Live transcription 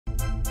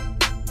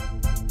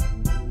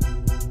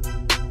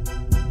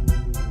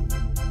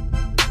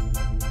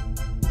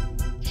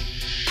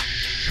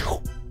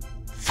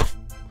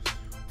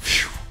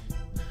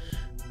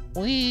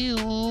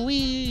Wee-oo,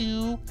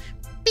 wee-oo.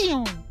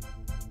 Pew,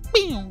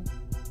 pew,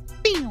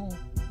 pew,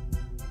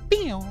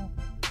 pew.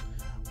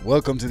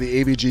 Welcome to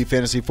the AVG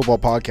Fantasy Football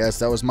Podcast.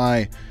 That was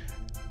my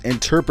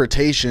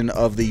interpretation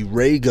of the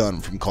ray gun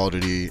from Call of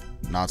Duty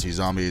Nazi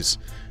Zombies.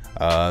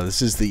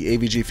 This is the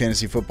AVG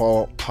Fantasy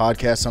Football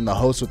Podcast. I'm the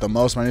host with the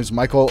most. My name is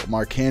Michael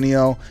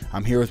Marcanio.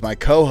 I'm here with my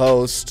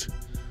co-host,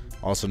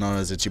 also known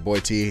as It's Your Boy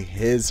T.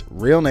 His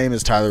real name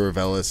is Tyler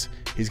Revelis.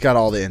 He's got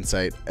all the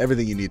insight,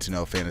 everything you need to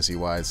know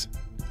fantasy-wise.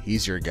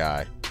 He's your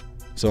guy.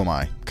 So am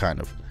I, kind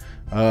of.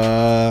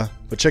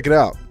 But check it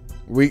out.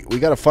 We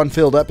got a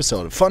fun-filled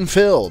episode.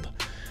 Fun-filled.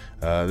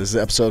 This is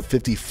episode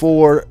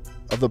 54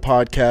 of the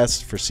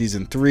podcast for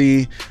season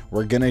 3.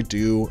 We're going to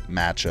do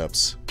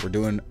matchups. We're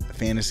doing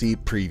fantasy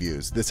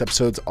previews. This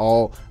episode's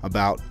all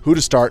about who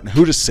to start and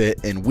who to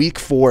sit in week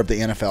 4 of the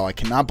NFL. I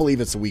cannot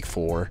believe it's the week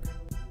 4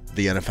 of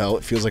the NFL.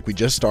 It feels like we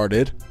just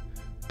started.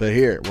 But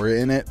here, we're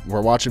in it. We're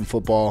watching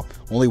football.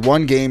 Only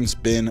one game's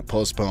been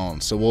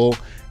postponed. So we'll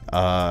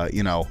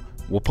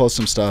post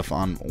some stuff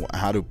on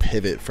how to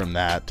pivot from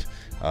that.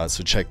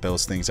 So check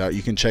those things out.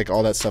 You can check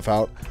all that stuff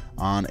out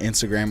on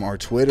Instagram or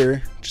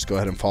Twitter. Just go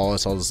ahead and follow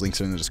us. All those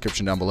links are in the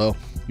description down below.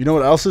 You know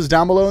what else is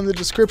down below in the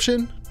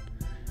description?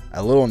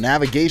 A little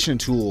navigation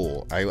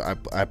tool.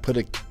 I put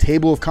a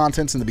table of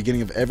contents in the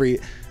beginning of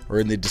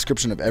in the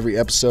description of every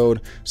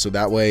episode. So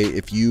that way,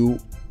 if you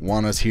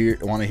want to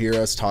hear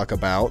us talk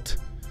about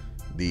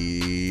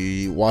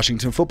the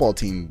Washington football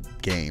team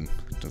game,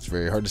 that's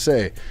very hard to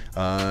say.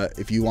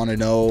 If you want to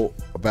know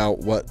about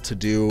what to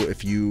do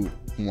if you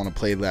want to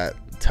play that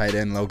tight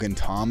end Logan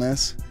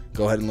Thomas,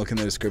 go ahead and look in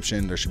the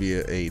description. There should be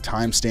a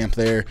timestamp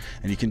there,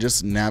 and you can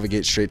just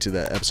navigate straight to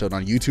the episode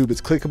on YouTube.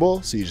 It's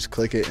clickable, so you just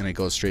click it and it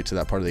goes straight to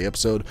that part of the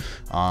episode.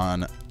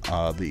 On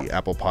the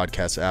Apple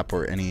Podcast app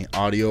or any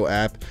audio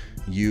app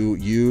you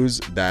use,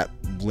 that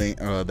link,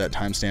 that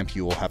timestamp,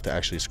 you will have to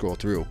actually scroll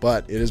through.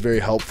 But it is very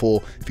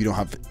helpful if you don't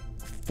have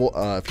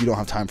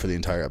time for the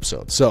entire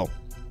episode. So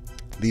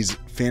these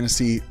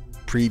fantasy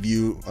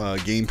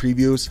game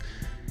previews,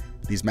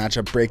 these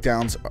matchup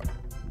breakdowns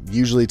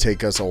usually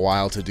take us a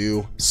while to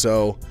do.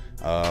 So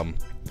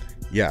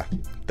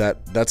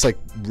that's like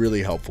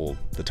really helpful,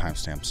 the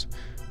timestamps.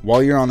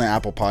 While you're on the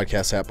Apple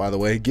Podcast app, by the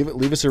way,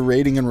 leave us a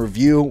rating and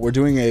review. We're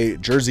doing a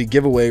jersey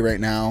giveaway right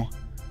now.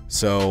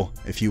 So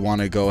if you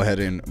want to go ahead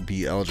and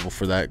be eligible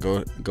for that,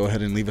 go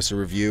ahead and leave us a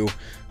review.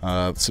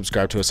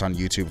 Subscribe to us on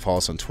YouTube, follow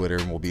us on Twitter,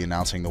 and we'll be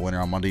announcing the winner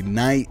on Monday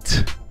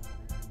night.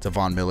 It's a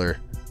Von Miller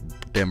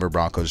Denver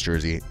Broncos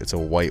jersey. It's a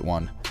white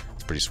one.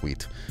 It's pretty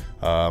sweet.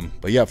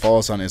 But yeah, follow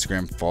us on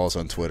Instagram, follow us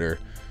on Twitter.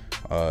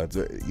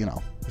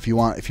 If you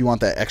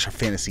want that extra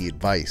fantasy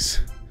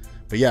advice.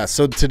 But yeah,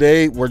 so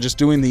today we're just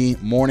doing the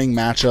morning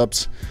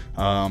matchups.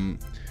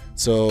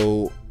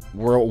 So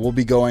we'll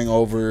be going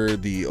over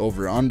the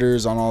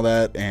over-unders on all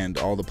that and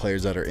all the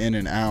players that are in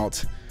and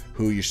out,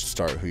 who you should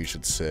start, who you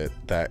should sit,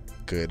 that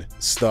good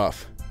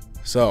stuff.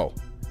 So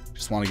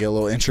just want to get a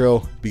little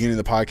intro, beginning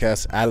of the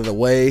podcast, out of the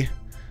way.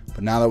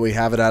 But now that we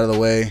have it out of the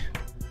way,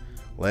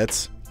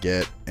 let's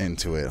get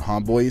into it. Huh,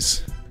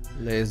 boys?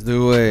 Let's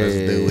do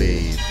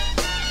it.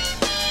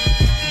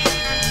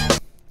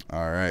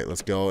 All right,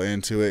 let's go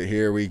into it.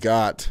 Here we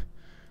got...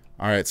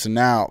 All right, so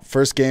now,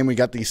 first game, we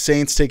got the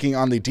Saints taking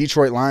on the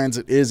Detroit Lions.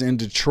 It is in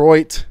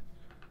Detroit.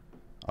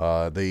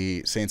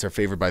 The Saints are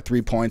favored by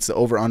 3 points. The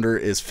over-under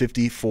is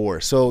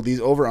 54. So these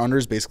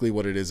over-unders, basically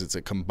what it is, it's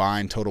a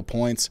combined total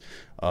points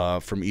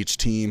from each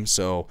team.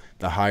 So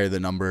the higher the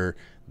number,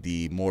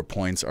 the more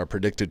points are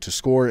predicted to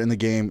score in the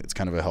game. It's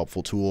kind of a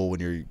helpful tool when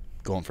you're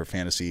going for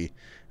fantasy.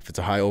 If it's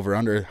a high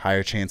over-under,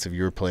 higher chance of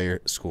your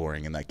player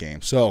scoring in that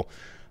game. So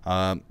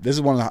this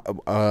is one of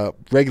the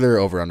regular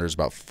over-under is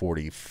about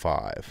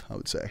 45, I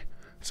would say.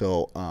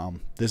 So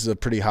this is a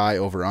pretty high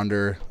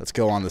over-under. Let's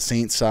go on the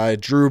Saints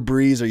side. Drew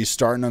Brees, are you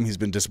starting him? He's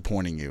been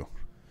disappointing you.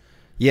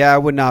 Yeah, I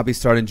would not be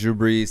starting Drew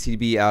Brees. He'd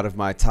be out of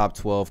my top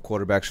 12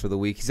 quarterbacks for the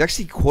week. He's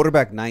actually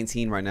quarterback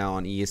 19 right now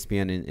on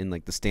ESPN in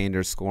like the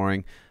standard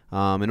scoring.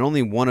 And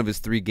only one of his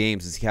 3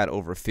 games has he had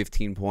over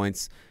 15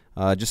 points.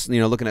 Just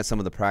looking at some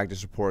of the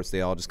practice reports,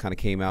 they all just kind of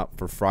came out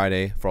for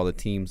Friday for all the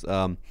teams.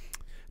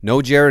 No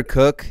Jared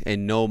Cook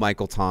and no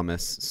Michael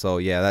Thomas. So,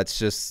 yeah,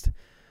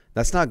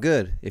 that's not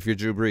good if you're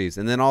Drew Brees.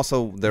 And then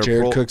also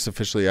Jared Cook's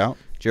officially out?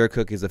 Jared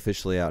Cook is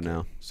officially out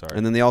now. Sorry.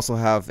 And then they also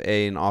have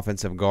an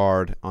offensive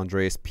guard,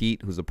 Andreas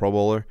Pete, who's a Pro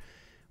Bowler.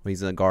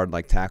 He's a guard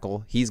like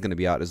tackle. He's going to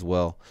be out as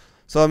well.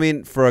 So, I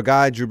mean, for a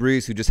guy, Drew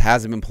Brees, who just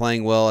hasn't been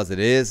playing well as it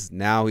is,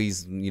 now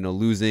he's,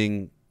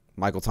 losing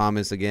Michael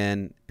Thomas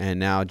again, and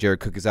now Jared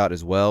Cook is out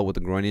as well with a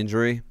groin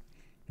injury.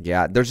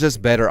 Yeah, there's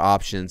just better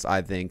options,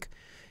 I think,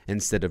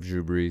 instead of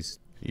Drew Brees.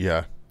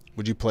 Yeah.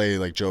 Would you play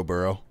like Joe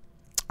Burrow?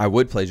 I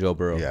would play Joe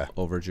Burrow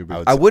over Drew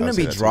Brees. I wouldn't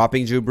be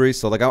dropping Drew Brees.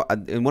 So, like,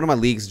 in one of my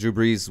leagues, Drew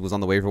Brees was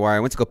on the waiver wire. I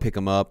went to go pick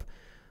him up.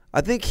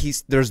 I think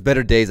there's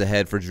better days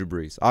ahead for Drew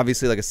Brees.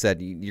 Obviously, like I said,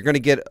 you're going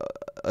to get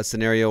a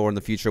scenario or in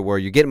the future where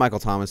you get Michael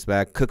Thomas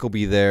back. Cook will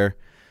be there.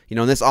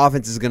 And this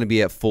offense is going to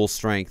be at full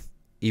strength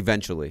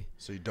eventually.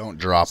 So you don't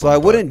drop So him, I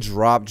wouldn't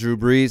drop Drew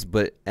Brees,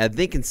 but I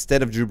think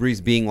instead of Drew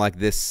Brees being like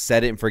this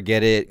set it and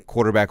forget it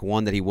quarterback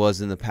one that he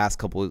was in the past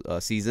couple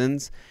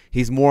seasons,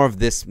 he's more of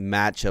this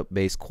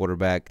matchup-based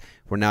quarterback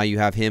where now you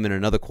have him and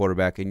another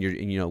quarterback, and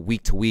you're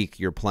week to week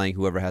you're playing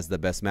whoever has the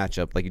best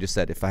matchup. Like you just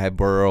said, if I had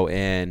Burrow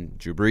and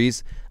Drew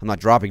Brees, I'm not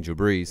dropping Drew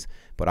Brees,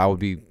 but I would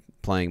be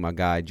playing my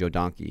guy Joe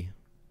Donkey.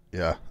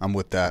 Yeah, I'm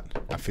with that.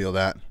 I feel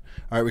that.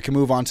 All right, we can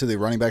move on to the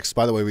running backs.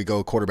 By the way, we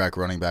go quarterback,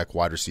 running back,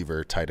 wide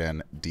receiver, tight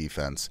end,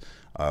 defense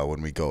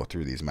when we go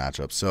through these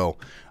matchups. So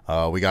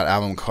we got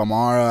Alvin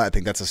Kamara. I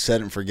think that's a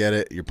set and forget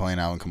it. You're playing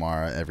Alvin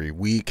Kamara every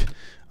week.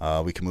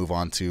 We can move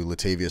on to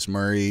Latavius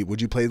Murray.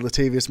 Would you play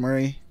Latavius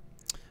Murray?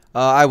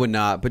 I would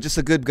not, but just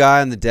a good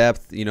guy in the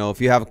depth.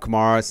 If you have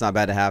Kamara, it's not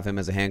bad to have him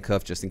as a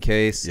handcuff just in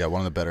case. Yeah,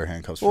 one of the better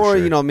handcuffs for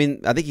sure.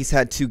 I think he's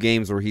had 2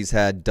 games where he's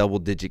had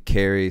double-digit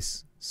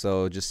carries.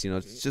 So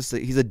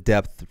he's a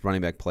depth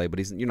running back play, but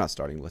you're not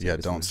starting Latavius. Yeah,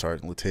 don't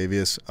start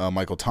Latavius.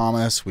 Michael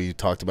Thomas, we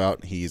talked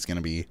about, he's going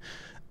to be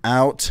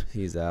out.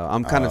 He's out.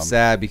 I'm kind of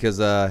sad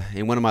because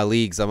in one of my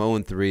leagues, I'm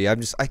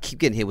 0-3. I keep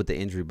getting hit with the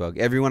injury bug.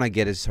 Everyone I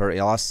get is hurt.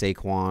 I lost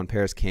Saquon,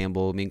 Paris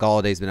Campbell. I mean,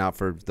 Galladay's been out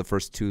for the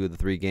first 2 of the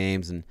 3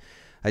 games, and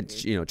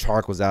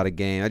Chark was out a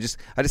game. I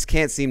just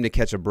can't seem to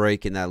catch a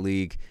break in that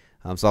league.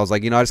 So I was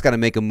like, I just got to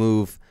make a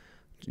move.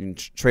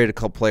 Trade a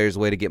couple players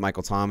away to get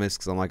Michael Thomas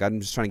because I'm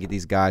just trying to get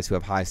these guys who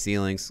have high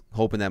ceilings,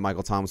 hoping that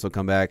Michael Thomas will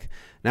come back.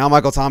 Now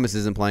Michael Thomas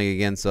isn't playing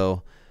again,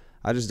 so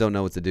I just don't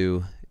know what to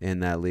do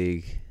in that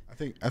league.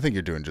 I think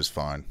you're doing just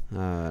fine. I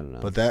don't know.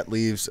 But that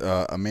leaves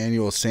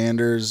Emmanuel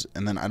Sanders,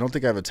 and then I don't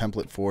think I have a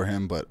template for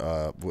him, but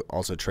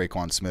also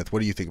Traquan Smith. What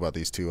do you think about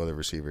these 2 other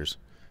receivers?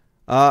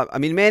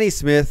 Manny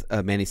Smith.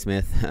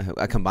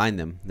 I combined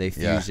them. They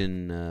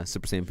fusion,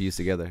 Super Saiyan fused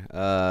together.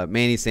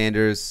 Manny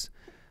Sanders.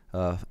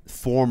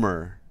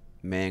 Former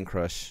man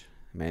crush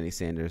Manny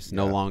Sanders,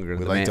 no longer.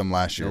 We liked him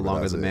last year. No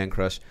longer the man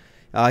crush.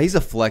 He's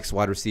a flex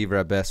wide receiver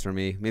at best for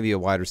me, maybe a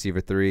wide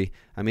receiver 3.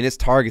 I mean, his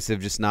targets have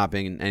just not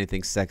been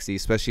anything sexy,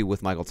 especially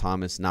with Michael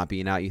Thomas not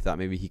being out. You thought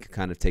maybe he could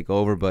kind of take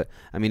over, but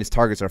I mean, his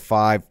targets are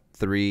 5,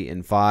 3,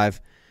 and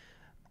 5.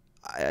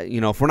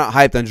 If we're not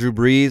hyped on Drew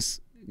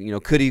Brees,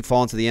 could he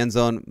fall into the end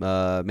zone?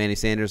 Manny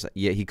Sanders,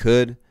 yeah, he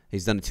could.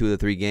 He's done 2 of the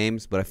 3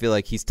 games, but I feel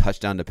like he's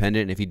touchdown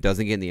dependent. And if he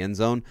doesn't get in the end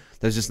zone,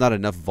 there's just not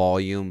enough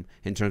volume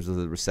in terms of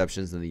the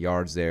receptions and the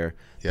yards there.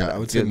 Yeah, I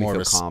would say more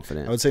of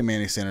confident. I would say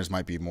Manny Sanders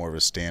might be more of a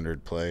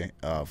standard play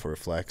for a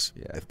flex,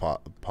 if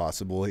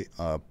possibly,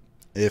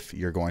 if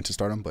you're going to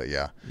start him. But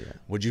yeah,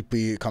 would you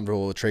be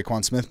comfortable with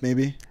Traquan Smith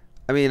maybe?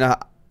 I mean,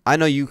 I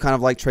know you kind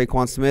of like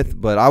Traquan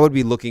Smith, but I would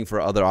be looking for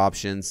other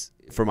options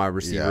for my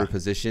receiver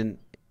position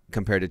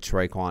compared to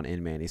Traquan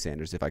and Manny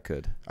Sanders if I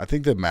could. I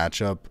think the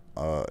matchup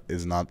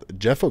is not –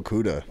 Jeff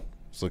Okudah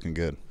is looking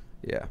good.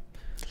 Yeah.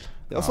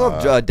 They also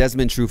have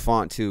Desmond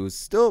Trufant, too.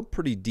 Still a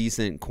pretty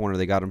decent corner.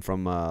 They got him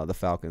from the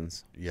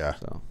Falcons. Yeah.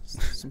 So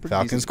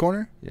Falcons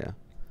corner? Yeah.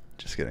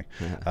 Just kidding.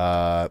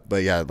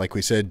 But, yeah, like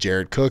we said,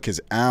 Jared Cook is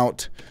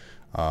out.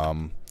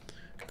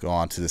 Go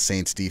on to the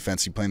Saints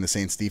defense. You playing the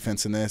Saints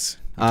defense in this?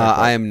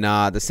 I am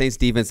not. The Saints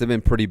defense have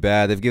been pretty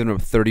bad. They've given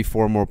up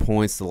 34 more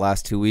points the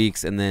last 2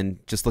 weeks. And then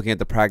just looking at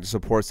the practice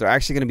reports, they're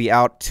actually going to be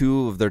out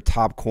 2 of their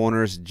top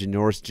corners,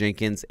 Janoris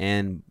Jenkins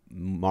and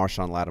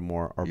Marshawn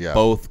Lattimore, are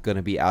both going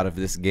to be out of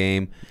this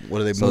game. What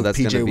do they move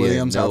P.J.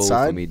 Williams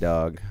outside? For me,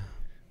 dog.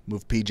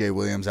 Move P.J.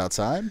 Williams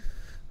outside?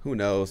 Who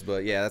knows?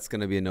 But, yeah, that's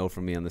going to be a no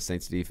for me on the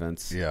Saints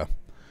defense. Yeah.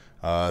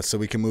 So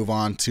we can move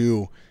on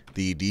to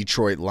the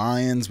Detroit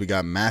Lions. We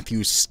got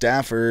Matthew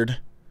Stafford.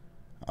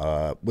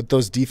 With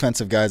those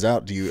defensive guys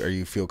out, are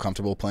you feel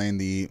comfortable playing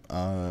the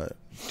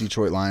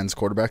Detroit Lions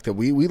quarterback? That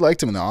we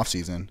liked him in the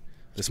offseason.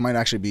 This might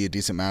actually be a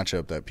decent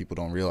matchup that people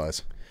don't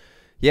realize.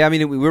 Yeah, I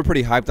mean, we were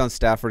pretty hyped on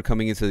Stafford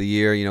coming into the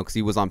year, because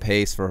he was on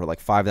pace for like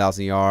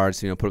 5,000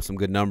 yards, put up some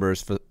good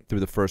numbers through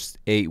the first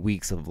 8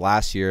 weeks of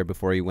last year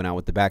before he went out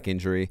with the back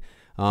injury.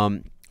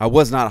 I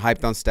was not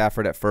hyped on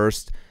Stafford at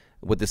first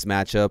with this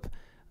matchup.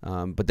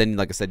 But then,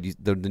 like I said,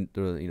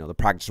 the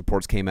practice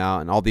reports came out,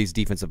 and all these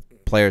defensive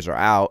players are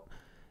out.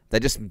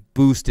 That just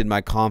boosted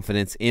my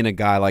confidence in a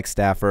guy like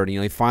Stafford.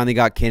 He finally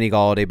got Kenny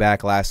Golladay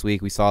back last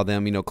week. We saw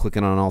them,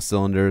 clicking on all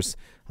cylinders.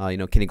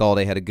 Kenny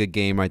Golladay had a good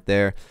game right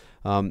there.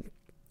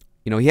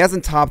 He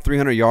hasn't topped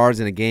 300 yards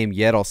in a game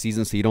yet all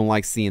season, so you don't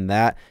like seeing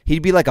that.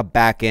 He'd be like a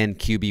back-end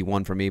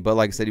QB1 for me. But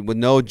like I said, with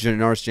no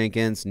Janoris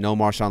Jenkins, no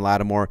Marshawn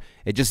Lattimore,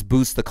 it just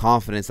boosts the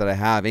confidence that I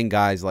have in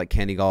guys like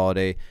Kenny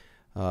Golladay,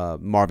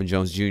 Marvin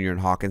Jones Jr. and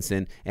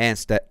Hawkinson, and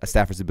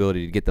Stafford's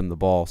ability to get them the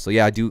ball. So,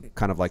 yeah, I do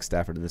kind of like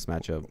Stafford in this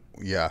matchup.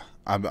 Yeah,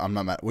 I'm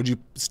not mad. Would you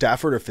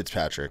Stafford or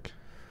Fitzpatrick?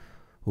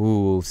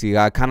 Ooh, see,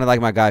 I kind of like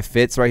my guy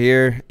Fitz right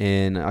here,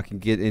 and I can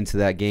get into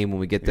that game when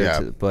we get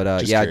there.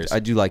 Yeah, I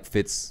do like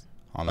Fitz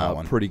on that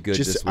one. Pretty good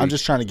this week. I'm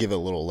just trying to give it a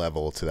little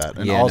level to that.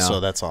 And that's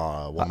one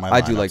of my lineups.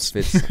 I do like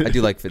Fitz. I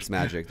do like Fitz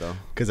magic, though.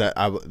 Because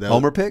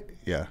Homer pick?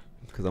 Yeah.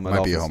 Because I'm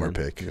might be a Homer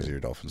pick because you're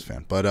a Dolphins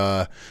fan.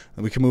 But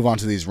we can move on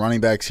to these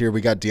running backs here.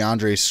 We got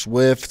DeAndre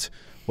Swift.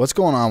 What's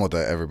going on with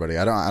everybody?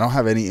 I don't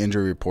have any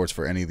injury reports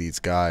for any of these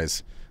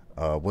guys.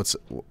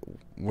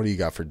 What do you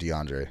got for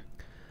DeAndre?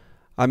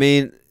 I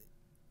mean,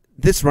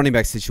 this running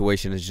back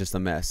situation is just a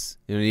mess.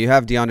 You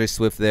have DeAndre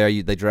Swift there.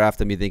 They draft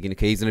him. You're thinking,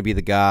 okay, he's going to be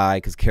the guy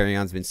because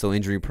Kerryon's been so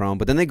injury prone.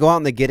 But then they go out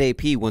and they get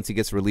AP once he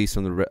gets released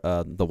from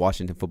the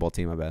Washington football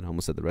team. I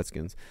almost said the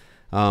Redskins.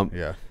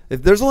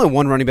 If there's only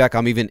one running back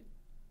I'm even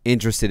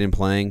interested in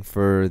playing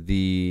for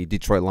the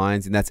Detroit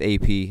Lions, and that's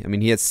AP. I mean,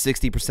 he had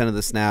 60% of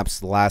the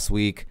snaps last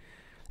week.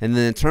 And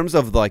then in terms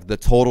of like the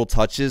total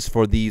touches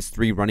for these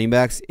three running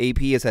backs, AP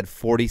has had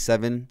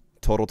 47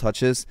 total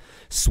touches.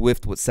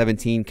 Swift with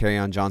 17,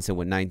 Kerryon Johnson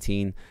with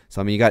 19.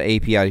 So, I mean, you got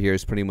AP out here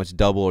is pretty much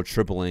double or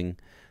tripling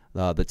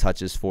the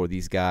touches for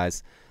these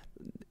guys.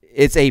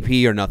 It's AP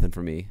or nothing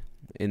for me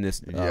in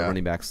this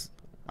running backs.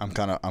 I'm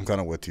kind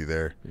of with you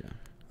there.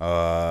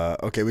 Yeah.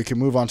 Okay, we can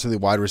move on to the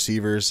wide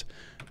receivers.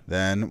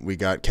 Then we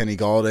got Kenny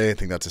Golladay. I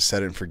think that's a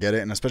set it and forget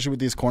it. And especially with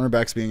these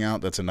cornerbacks being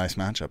out, that's a nice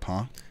matchup,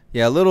 huh?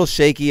 Yeah, a little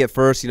shaky at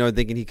first,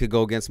 thinking he could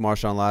go against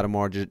Marshawn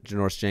Lattimore,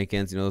 Janoris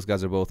Jenkins. Those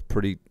guys are both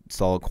pretty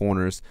solid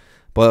corners.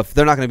 But if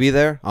they're not going to be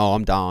there,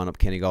 I'm dialing up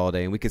Kenny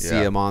Golladay, and we could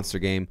see a monster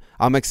game.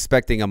 I'm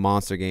expecting a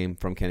monster game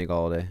from Kenny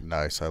Golladay.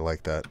 Nice, I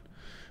like that.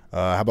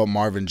 How about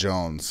Marvin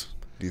Jones?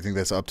 Do you think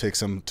that's uptick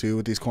some too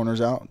with these corners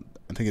out?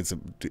 I think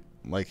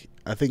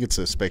it's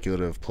a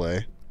speculative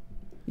play.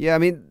 Yeah, I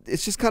mean,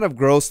 it's just kind of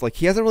gross. Like,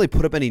 he hasn't really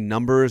put up any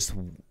numbers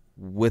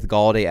with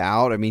Golladay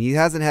out. I mean, he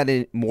hasn't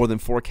had more than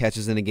 4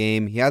 catches in a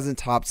game. He hasn't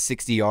topped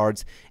 60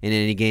 yards in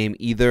any game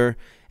either.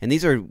 And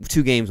these are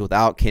 2 games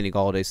without Kenny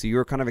Golladay, so you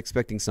were kind of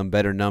expecting some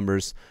better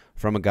numbers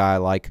from a guy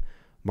like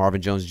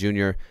Marvin Jones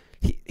Jr.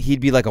 He'd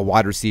be like a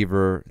wide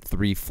receiver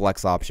 3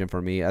 flex option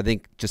for me. I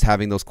think just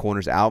having those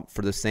corners out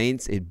for the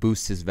Saints, it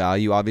boosts his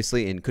value,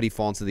 obviously. And could he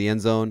fall into the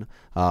end zone?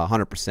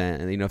 100%.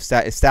 And, if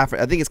Stafford,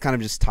 I think it's kind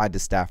of just tied to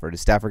Stafford.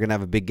 Is Stafford going to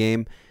have a big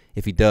game?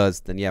 If he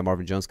does, then,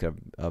 Marvin Jones could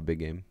have a big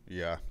game.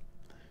 Yeah.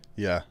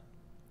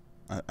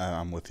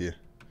 I'm with you.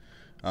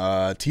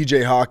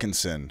 TJ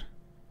Hawkinson.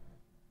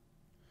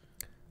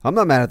 I'm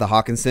not mad at the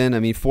Hawkinson. I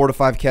mean, 4 to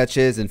 5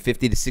 catches and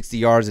 50 to 60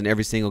 yards in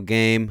every single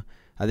game.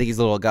 I think he's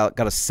got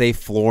a safe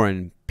floor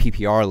in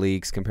PPR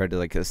leagues compared to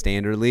like a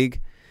standard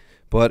league.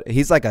 But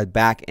he's like a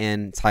back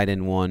end tight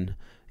end 1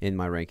 in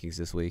my rankings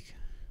this week.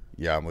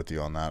 Yeah, I'm with you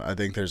on that. I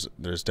think there's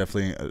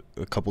definitely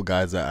a couple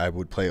guys that I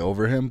would play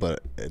over him,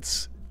 but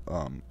it's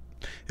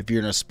if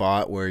you're in a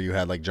spot where you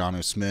had like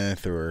Jonnu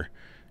Smith or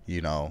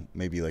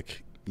maybe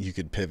like you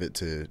could pivot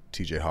to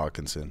TJ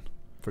Hawkinson.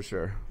 For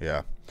sure.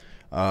 Yeah.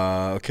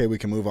 Okay, we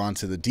can move on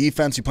to the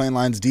defense. You playing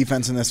Lions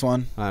defense in this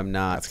one? I'm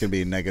not. That's going to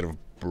be a negative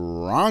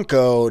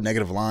Bronco,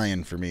 negative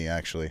Lion for me,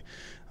 actually.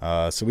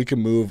 So we can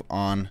move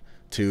on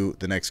to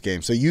the next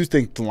game. So you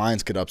think the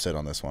Lions could upset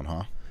on this one,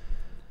 huh?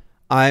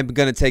 I'm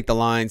going to take the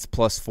Lions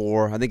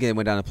 +4. I think it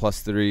went down to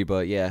 +3,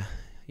 but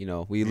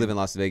we live in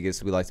Las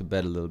Vegas. We like to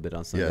bet a little bit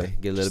on Sunday.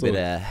 Get a little bit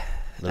of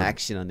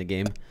action on the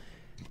game.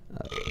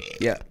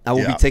 I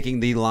will be taking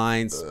the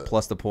Lions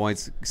plus the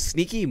points.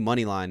 Sneaky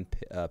money line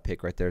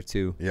pick right there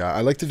too. Yeah,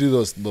 I like to do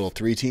those little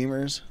 3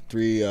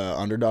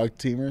 underdog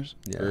teamers.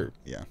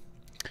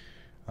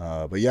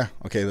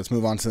 Okay, let's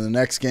move on to the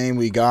next game.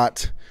 We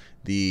got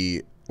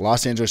the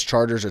Los Angeles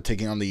Chargers are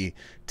taking on the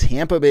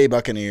Tampa Bay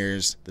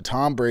Buccaneers. The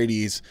Tom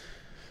Brady's.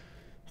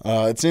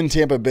 It's in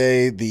Tampa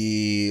Bay.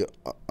 The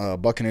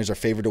Buccaneers are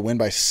favored to win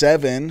by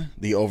 7.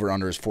 The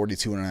over/under is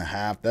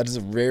 42.5. That is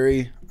a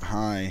very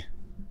high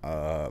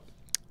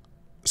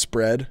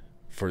spread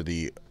for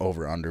the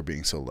over/under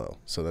being so low.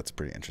 So that's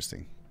pretty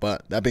interesting.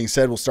 But that being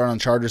said, we'll start on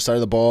Chargers side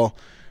of the ball.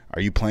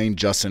 Are you playing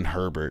Justin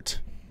Herbert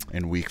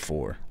in Week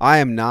 4? I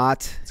am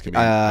not. I'm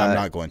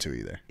not going to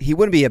either. He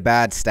wouldn't be a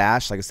bad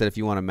stash. Like I said, if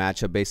you want to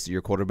match up based on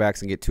your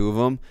quarterbacks and get 2 of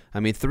them. I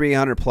mean,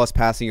 300-plus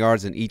passing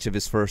yards in each of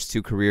his first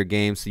 2 career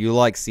games. So you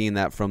like seeing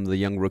that from the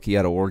young rookie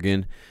out of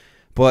Oregon.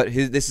 But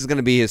this is going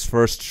to be his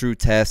first true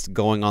test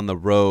going on the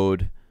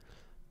road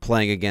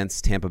playing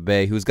against Tampa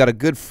Bay, who's got a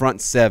good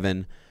front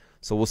 7.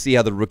 So we'll see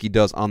how the rookie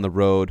does on the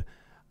road.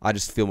 I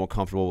just feel more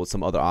comfortable with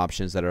some other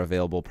options that are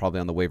available probably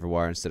on the waiver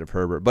wire instead of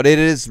Herbert. But it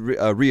is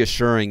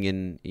reassuring,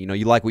 and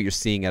you like what you're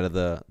seeing out of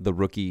the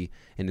rookie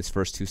in his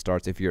first 2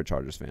 starts if you're a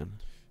Chargers fan.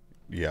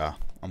 Yeah,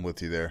 I'm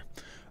with you there.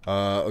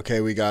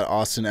 Okay, we got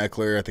Austin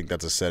Eckler. I think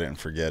that's a set it and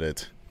forget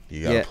it.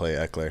 You got to play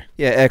Eckler.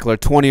 Yeah, Eckler,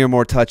 20 or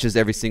more touches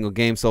every single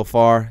game so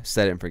far.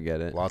 Set it and forget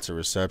it. Lots of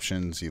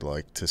receptions. You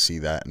like to see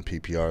that in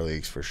PPR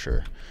leagues for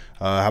sure.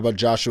 How about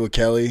Joshua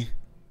Kelly?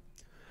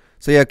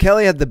 So,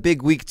 Kelly had the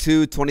big week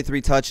 2,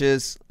 23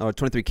 touches, or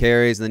 23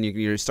 carries, and then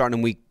you're starting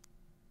in week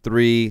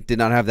 3, did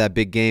not have that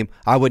big game.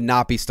 I would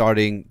not be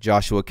starting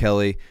Joshua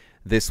Kelly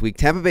this week.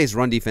 Tampa Bay's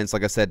run defense,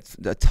 like I said,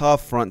 a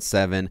tough front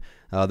 7.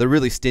 They're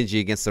really stingy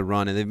against the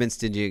run, and they've been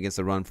stingy against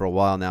the run for a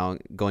while now,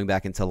 going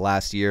back into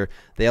last year.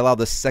 They allow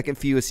the second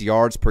fewest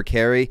yards per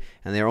carry,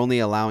 and they're only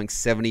allowing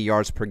 70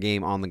 yards per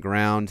game on the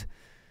ground.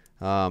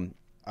 I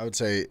would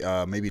say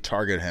maybe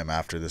target him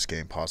after this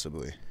game,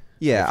 possibly.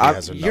 Yeah,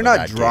 you're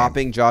not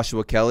dropping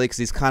Joshua Kelly because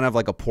he's kind of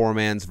like a poor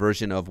man's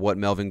version of what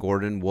Melvin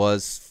Gordon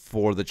was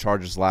for the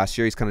Chargers last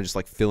year. He's kind of just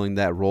like filling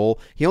that role.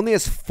 He only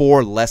has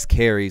 4 less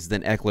carries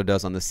than Eckler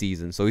does on the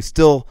season, so he's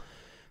still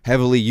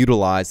heavily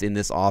utilized in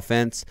this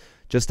offense.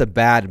 Just a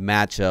bad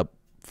matchup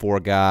for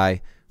a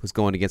guy who's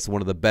going against one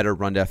of the better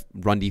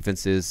run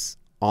defenses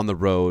on the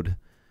road.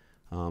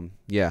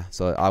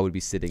 So I would be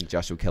sitting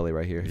Joshua Kelly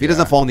right here. If he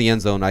doesn't fall in the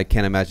end zone, I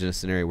can't imagine a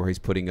scenario where he's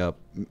putting up.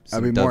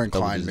 I'd be more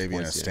inclined maybe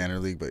in a standard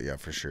league, but yeah,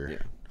 for sure. Yeah.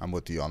 I'm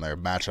with you on there.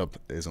 Matchup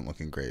isn't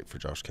looking great for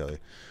Josh Kelly.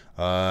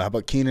 How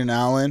about Keenan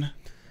Allen?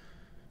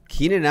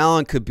 Keenan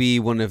Allen could be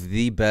one of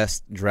the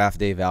best draft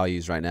day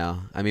values right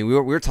now. I mean, we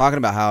were talking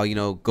about how,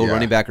 go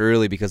running back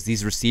early because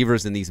these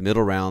receivers in these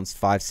middle rounds,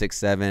 5, 6,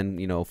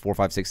 7, 4,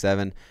 5, 6,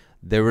 7,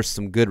 there were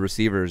some good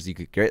receivers you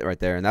could get right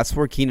there, and that's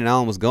where Keenan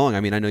Allen was going.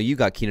 I mean, I know you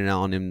got Keenan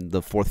Allen in the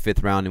 4th,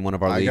 5th round in one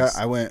of our leagues.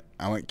 I went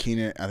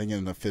Keenan. I think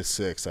in the 5th,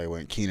 6th, I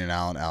went Keenan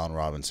Allen, Allen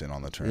Robinson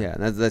on the turn. Yeah,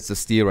 that's a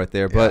steal right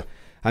there. Yeah. But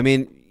I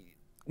mean,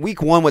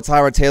 week 1 with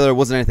Tyrod Taylor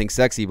wasn't anything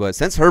sexy, but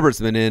since Herbert's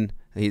been in,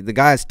 the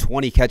guy has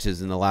 20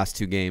 catches in the last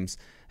 2 games,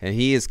 and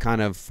he is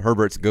kind of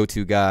Herbert's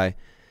go-to guy.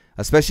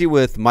 Especially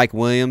with Mike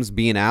Williams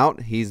being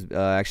out, he's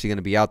actually going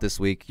to be out this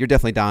week. You're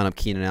definitely dialing up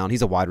Keenan Allen.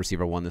 He's a wide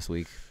receiver 1 this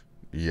week.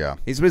 Yeah.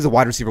 He's a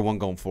wide receiver 1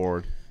 going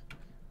forward.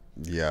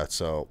 Yeah,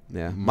 so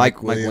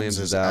Mike Williams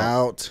is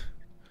out.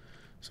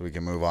 So we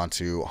can move on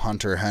to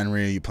Hunter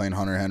Henry. You playing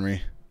Hunter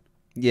Henry?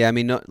 Yeah, I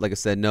mean, like I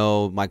said,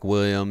 no Mike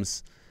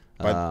Williams.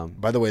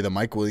 By the way, the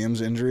Mike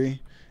Williams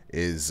injury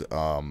is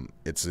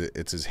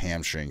it's his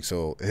hamstring.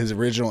 So his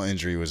original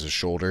injury was his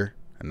shoulder,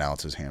 and now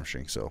it's his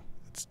hamstring. So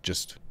it's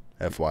just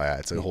FYI.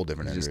 It's a whole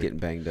different injury. Just getting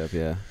banged up,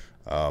 yeah.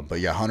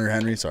 But yeah, Hunter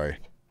Henry, sorry.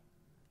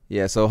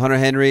 Yeah, so Hunter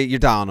Henry, you're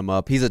dialing him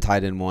up. He's a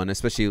tight end 1,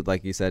 especially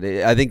like you said.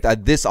 I think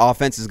that this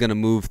offense is going to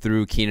move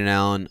through Keenan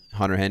Allen,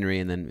 Hunter Henry,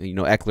 and then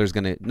Eckler's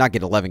going to not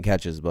get 11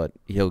 catches, but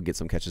he'll get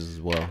some catches as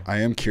well. I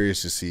am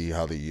curious to see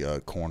how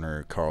the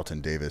corner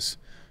Carlton Davis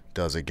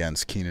does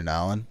against Keenan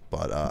Allen,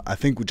 but I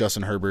think with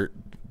Justin Herbert,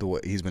 the way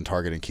he's been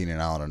targeting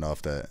Keenan Allen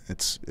enough that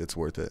it's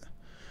worth it.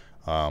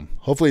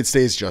 Hopefully it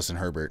stays Justin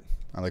Herbert.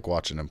 I like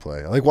watching him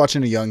play. I like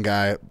watching a young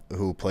guy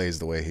who plays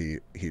the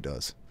way he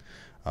does.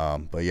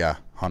 But yeah,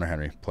 Hunter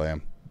Henry, play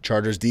him.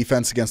 Chargers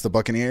defense against the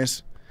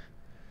Buccaneers.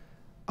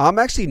 I'm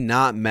actually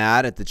not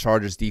mad at the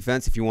Chargers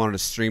defense if you wanted to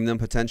stream them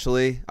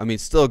potentially. I mean,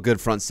 still a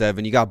good front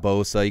 7. You got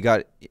Bosa, you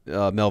got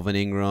Melvin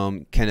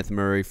Ingram, Kenneth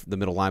Murray, the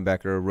middle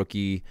linebacker,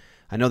 rookie.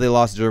 I know they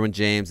lost Derwin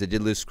James. They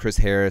did lose Chris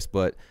Harris,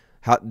 but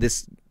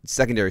this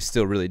secondary is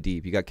still really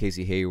deep. You got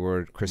Casey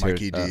Hayward,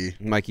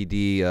 Mikey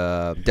D,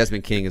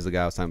 Desmond King is the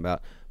guy I was talking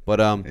about.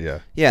 But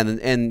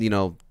and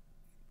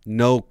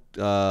no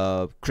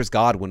Chris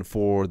Godwin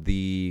for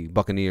the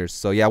Buccaneers.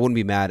 So, yeah, I wouldn't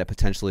be mad at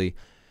potentially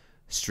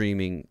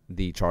streaming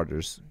the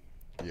Chargers.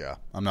 Yeah,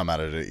 I'm not mad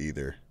at it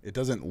either. It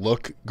doesn't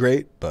look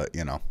great, but,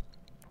 Yeah.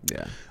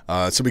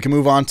 So we can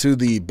move on to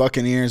the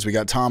Buccaneers. We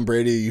got Tom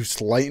Brady. You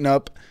lighten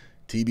up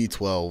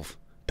TB12,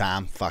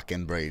 Tom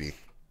fucking Brady.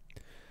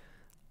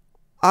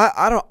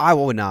 I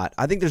would not.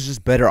 I think there's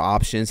just better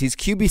options. He's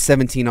QB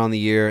 17 on the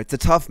year. It's a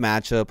tough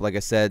matchup. Like I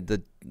said,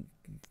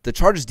 the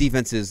Chargers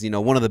defense is,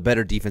 one of the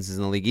better defenses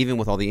in the league, even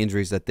with all the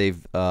injuries that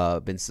they've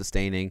been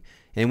sustaining.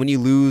 And when you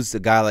lose a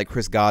guy like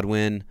Chris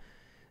Godwin,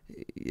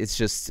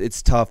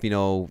 it's tough,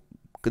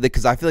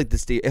 because I feel like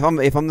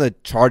if I'm the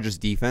Chargers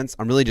defense,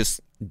 I'm really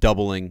just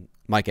doubling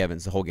Mike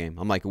Evans the whole game.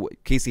 I'm like,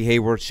 Casey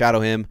Hayward,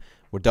 shadow him.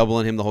 We're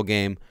doubling him the whole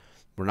game.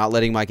 We're not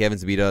letting Mike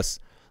Evans beat us.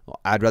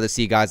 I'd rather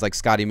see guys like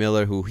Scotty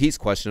Miller, who he's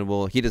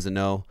questionable. He doesn't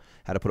know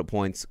how to put up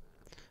points.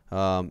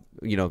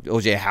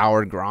 OJ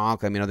Howard,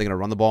 Gronk. I mean, are they going to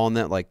run the ball in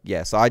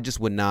that? So I just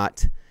would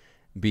not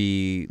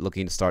be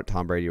looking to start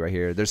Tom Brady right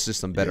here. There's just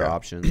some better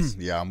options.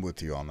 Yeah, I'm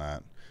with you on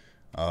that.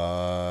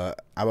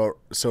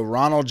 So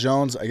Ronald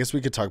Jones, I guess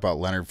we could talk about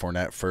Leonard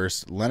Fournette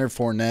first. Leonard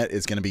Fournette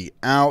is going to be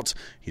out.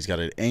 He's got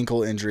an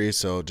ankle injury,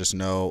 so just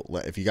know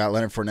if you got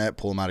Leonard Fournette,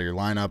 pull him out of your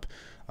lineup.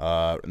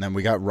 And then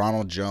we got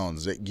Ronald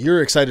Jones.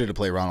 You're excited to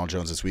play Ronald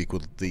Jones this week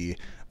with the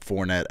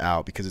Fournette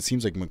out because it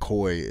seems like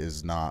McCoy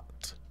is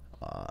not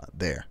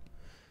there.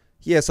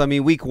 Yes, I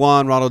mean, week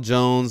 1, Ronald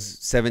Jones,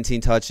 17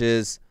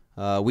 touches.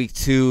 Week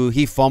 2,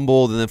 he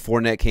fumbled, and then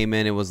Fournette came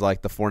in. It was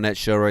like the Fournette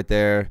show right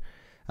there.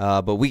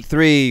 But week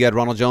 3, you had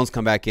Ronald Jones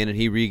come back in, and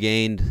he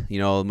regained,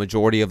 the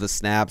majority of the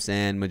snaps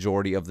and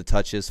majority of the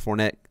touches.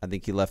 Fournette, I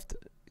think he left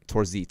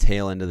towards the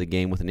tail end of the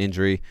game with an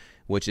injury,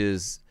 which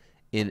is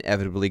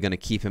inevitably going to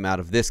keep him out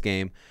of this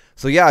game.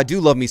 So, yeah, I do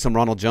love me some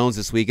Ronald Jones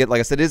this week. Like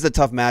I said, it is a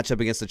tough matchup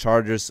against the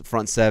Chargers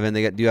front 7.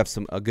 They do have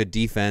a good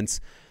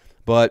defense.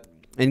 But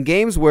in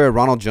games where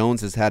Ronald Jones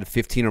has had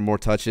 15 or more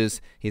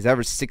touches, he's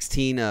averaged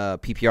 16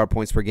 PPR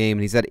points per game,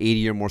 and he's had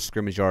 80 or more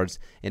scrimmage yards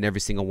in every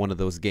single one of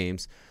those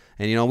games.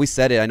 And, we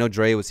said it. I know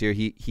Dre was here.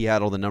 He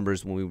had all the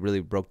numbers when we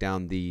really broke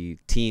down the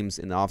teams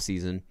in the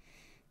offseason.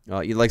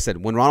 Like I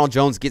said, when Ronald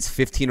Jones gets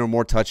 15 or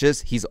more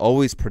touches, he's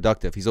always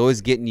productive. He's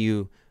always getting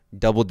you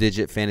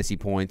double-digit fantasy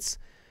points.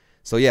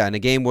 So, yeah, in a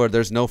game where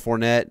there's no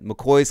Fournette,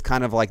 McCoy's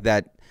kind of like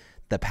that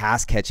the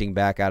pass catching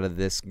back out of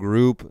this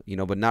group,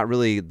 but not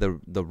really the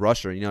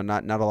rusher.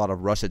 Not a lot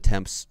of rush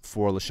attempts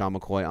for LaShawn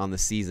McCoy on the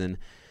season.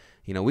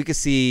 We could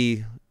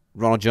see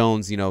Ronald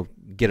Jones,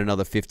 get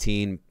another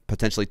 15,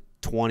 potentially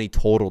 20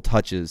 total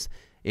touches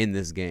in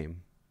this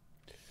game.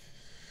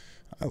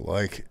 I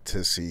like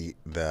to see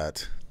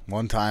that.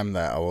 One time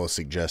that I will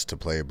suggest to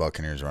play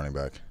Buccaneers running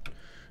back.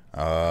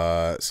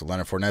 So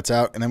Leonard Fournette's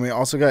out. And then we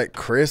also got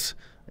Chris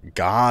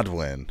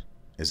Godwin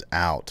is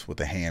out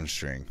with a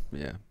hamstring.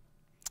 Yeah.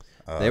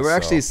 They were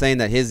actually saying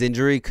that his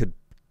injury could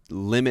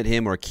limit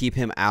him or keep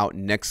him out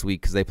next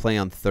week because they play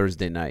on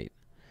Thursday night.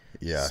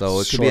 Yeah. So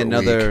it could be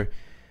another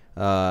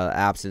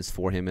absence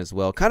for him as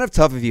well. Kind of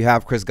tough if you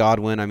have Chris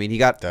Godwin. I mean, he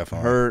got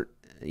hurt,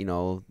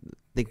 I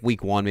think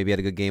week 1 maybe had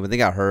a good game, but they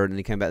got hurt and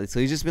he came back. So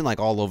he's just been like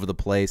all over the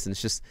place. And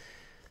it's just,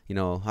 I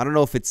don't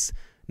know if it's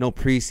no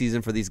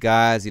preseason for these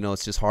guys.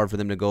 It's just hard for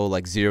them to go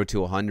like 0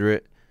 to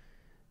 100,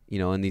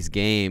 in these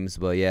games.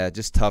 But yeah,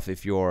 just tough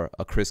if you're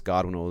a Chris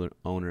Godwin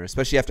owner,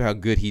 especially after how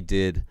good he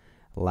did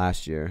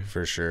last year.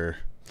 For sure.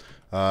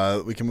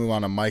 We can move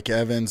on to Mike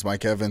Evans.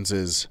 Mike Evans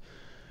is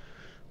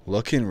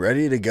looking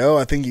ready to go.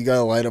 I think you got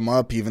to light him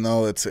up, even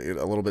though it's a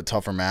little bit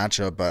tougher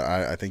matchup. But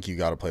I think you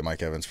got to play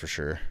Mike Evans for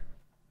sure.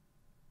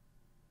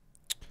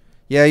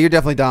 Yeah, you're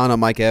definitely down on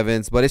Mike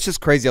Evans, but it's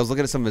just crazy. I was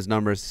looking at some of his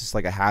numbers. It's just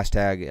like a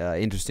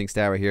hashtag interesting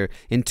stat right here.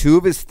 In 2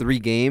 of his 3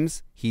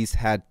 games, he's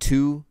had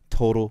 2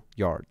 total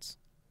yards.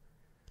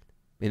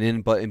 And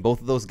in both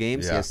of those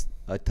games, he has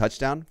a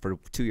touchdown for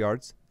 2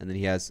 yards, and then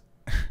he has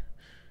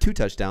 2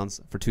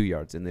 touchdowns for 2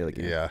 yards in the other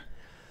game. Yeah.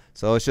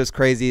 So it's just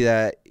crazy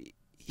that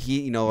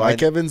he,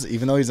 Mike Evans,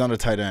 even though he's on a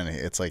tight end,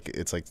 it's like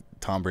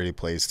Tom Brady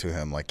plays to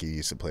him like he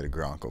used to play to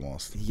Gronk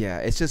almost. Yeah,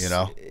 it's just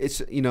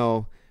it's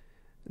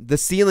the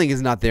ceiling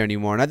is not there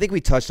anymore, and I think we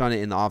touched on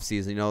it in the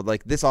offseason.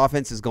 Like this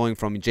offense is going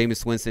from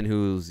Jameis Winston,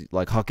 who's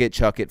like huck it,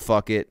 chuck it,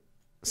 fuck it,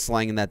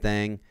 slanging that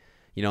thing.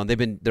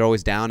 They're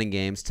always down in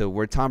games, to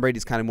where Tom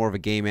Brady's kind of more of a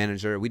game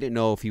manager. We didn't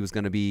know if he was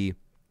going to be,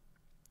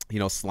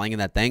 slanging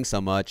that thing so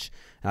much.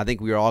 And I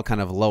think we were all kind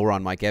of lower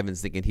on Mike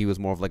Evans, thinking he was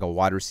more of like a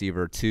wide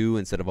receiver 2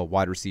 instead of a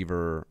wide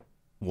receiver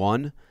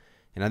 1.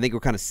 And I think we're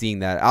kind of seeing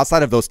that.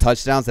 Outside of those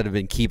touchdowns that have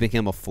been keeping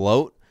him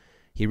afloat,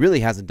 he really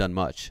hasn't done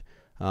much.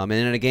 And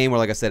in a game where,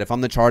 like I said, if I'm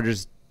the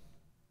Chargers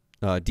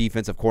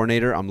defensive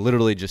coordinator, I'm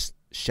literally just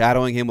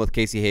shadowing him with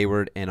Casey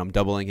Hayward, and I'm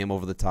doubling him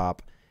over the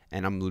top,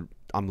 and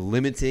I'm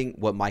limiting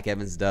what Mike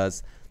Evans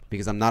does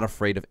because I'm not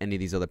afraid of any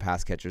of these other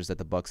pass catchers that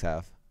the Bucs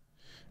have.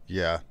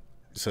 Yeah,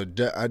 so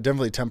I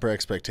definitely temper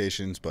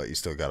expectations, but you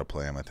still got to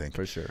play him, I think.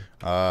 For sure.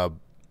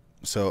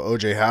 So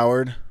O.J.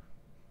 Howard,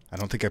 I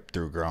don't think I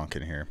threw Gronk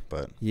in here,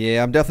 but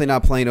yeah, I'm definitely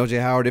not playing O.J.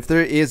 Howard. If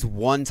there is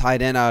one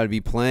tight end I would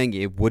be playing,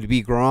 it would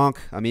be Gronk.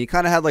 I mean, he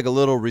kind of had like a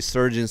little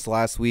resurgence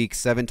last week.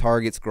 7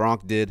 targets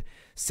Gronk did,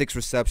 6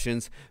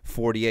 receptions,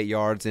 48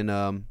 yards, and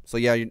so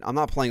yeah, I'm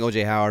not playing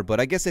O.J. Howard.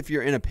 But I guess if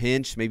you're in a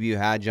pinch, maybe you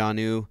had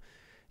Jonnu,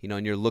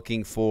 and you're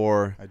looking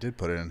for. I did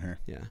put it in here.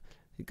 Yeah,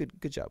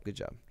 good job.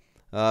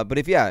 But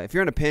if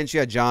you're in a pinch, you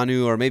had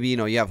Jonnu, or maybe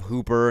you have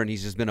Hooper and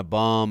he's just been a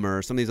bum,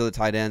 or some of these other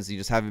tight ends you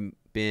just haven't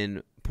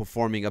been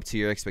performing up to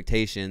your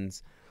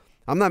expectations.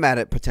 I'm not mad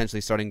at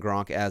potentially starting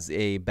Gronk as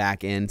a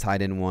back end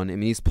tight end 1. I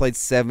mean, he's played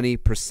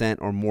 70%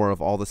 or more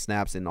of all the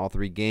snaps in all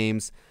 3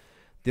 games.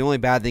 The only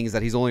bad thing is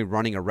that he's only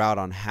running a route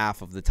on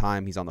half of the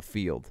time he's on the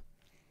field.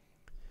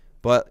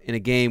 But in a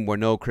game where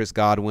no Chris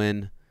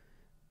Godwin,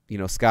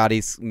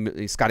 Scotty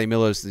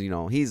Miller's,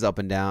 he's up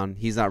and down.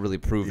 He's not really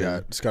proven.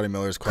 Yeah, Scotty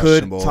Miller's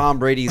questionable. Could Tom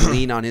Brady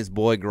lean on his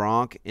boy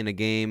Gronk in a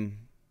game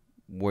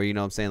where,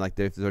 like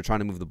they're trying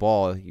to move the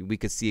ball? We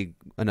could see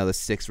another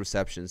 6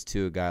 receptions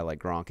to a guy like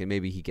Gronk, and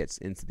maybe he gets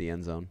into the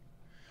end zone.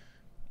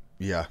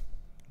 Yeah,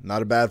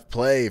 not a bad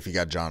play if you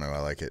got Jonnu. I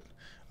like it.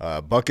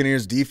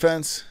 Buccaneers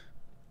defense,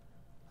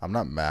 I'm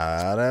not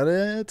mad at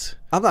it.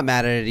 I'm not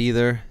mad at it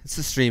either. It's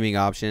a streaming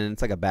option.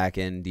 It's like a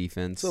back-end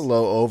defense. It's a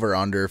low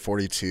over-under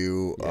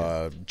 42.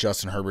 Yeah.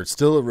 Justin Herbert's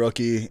still a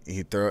rookie.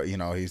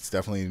 He's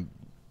definitely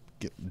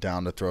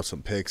down to throw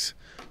some picks,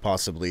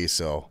 possibly.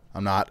 So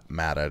I'm not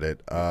mad at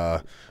it.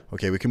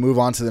 Okay, we can move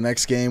on to the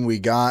next game. We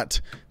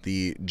got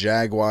the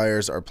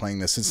Jaguars are playing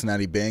the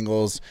Cincinnati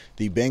Bengals.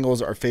 The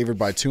Bengals are favored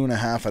by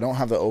 2.5. I don't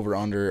have the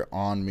over-under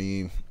on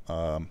me.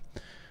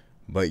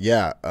 But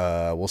yeah,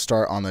 we'll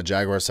start on the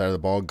Jaguars side of the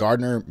ball.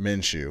 Gardner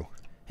Minshew.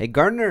 Hey,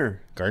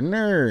 Gardner.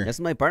 Gardner.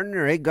 That's my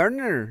partner. Hey,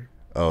 Gardner.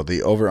 Oh,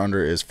 the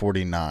over-under is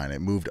 49. It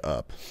moved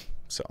up.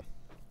 So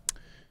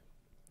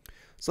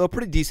a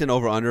pretty decent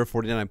over-under,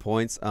 49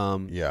 points.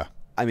 Yeah.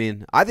 I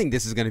mean, I think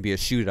this is going to be a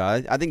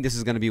shootout. I think this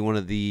is going to be one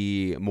of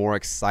the more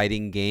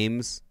exciting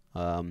games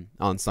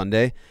on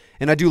Sunday.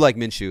 And I do like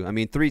Minshew. I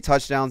mean, 3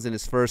 touchdowns in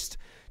his first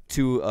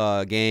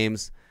 2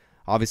 games.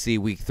 Obviously,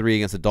 week 3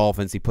 against the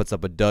Dolphins, he puts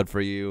up a dud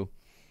for you.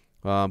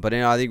 But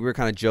I think we're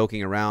kind of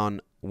joking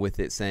around with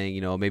it,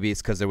 saying, maybe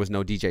it's because there was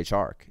no DJ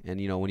Chark. And,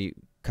 when you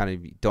kind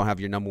of don't have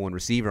your number 1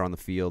 receiver on the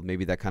field,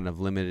 maybe that kind of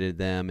limited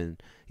them.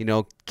 And,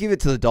 give it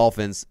to the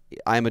Dolphins.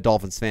 I'm a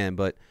Dolphins fan,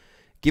 but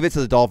give it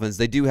to the Dolphins.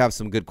 They do have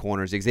some good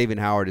corners. Xavier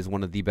Howard is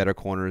one of the better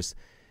corners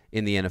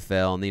in the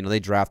NFL. And, they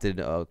drafted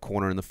a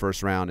corner in the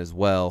first round as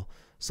well.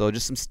 So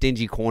just some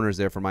stingy corners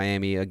there for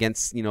Miami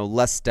against,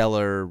 less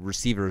stellar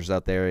receivers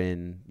out there.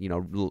 And,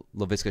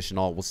 Laviska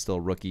Shenault was still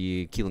a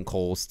rookie. Keelan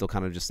Cole was still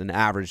kind of just an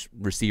average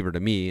receiver to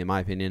me, in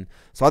my opinion.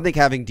 So I think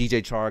having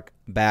DJ Chark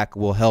back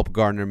will help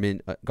Gardner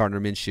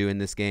Minshew in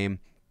this game.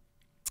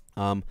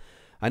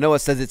 I know it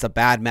says it's a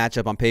bad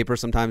matchup on paper.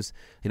 Sometimes,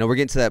 we're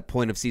getting to that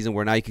point of season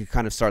where now you can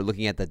kind of start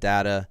looking at the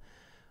data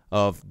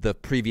of the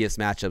previous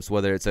matchups,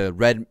 whether it's a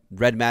red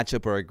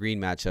matchup or a green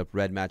matchup.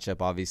 Red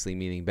matchup obviously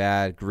meaning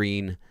bad,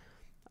 green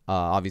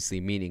obviously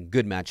meaning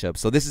good matchup.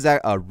 So this is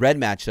a red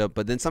matchup,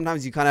 but then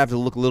sometimes you kind of have to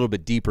look a little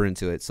bit deeper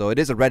into it. So it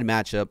is a red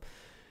matchup.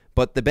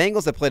 But the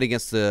Bengals that played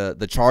against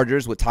the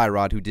Chargers with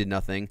Tyrod, who did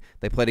nothing.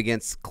 They played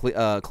against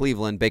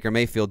Cleveland. Baker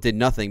Mayfield did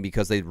nothing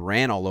because they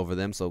ran all over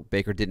them, so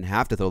Baker didn't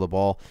have to throw the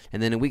ball.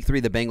 And then in Week 3,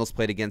 the Bengals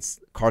played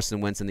against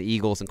Carson Wentz and the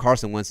Eagles, and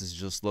Carson Wentz has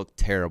just looked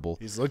terrible.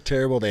 He's looked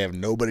terrible. They have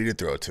nobody to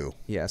throw to.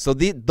 Yeah, so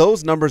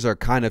those numbers are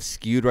kind of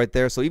skewed right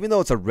there. So even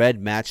though it's a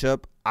red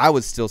matchup, I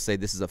would still say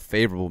this is a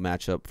favorable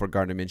matchup for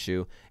Gardner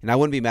Minshew, and I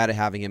wouldn't be mad at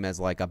having him as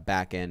like a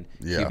back-end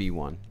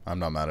QB1. I'm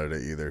not mad at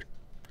it either.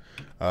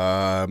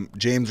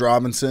 James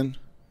Robinson,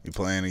 you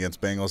playing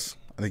against Bengals?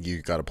 I think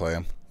you got to play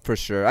him. For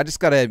sure. I just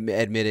got to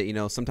admit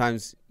it,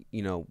 sometimes,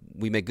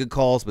 we make good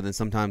calls, but then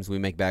sometimes we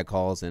make bad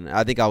calls. And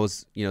I think I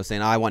was,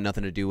 saying I want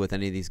nothing to do with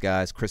any of these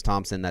guys. Chris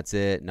Thompson, that's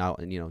it. Now,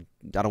 I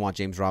don't want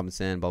James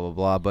Robinson, blah, blah,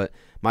 blah. But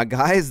my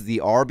guy is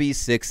the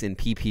RB6 in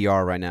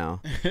PPR right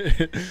now.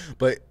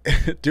 But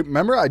dude,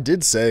 remember I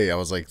did say, I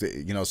was like,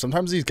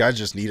 sometimes these guys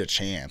just need a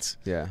chance.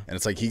 Yeah. And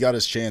it's like he got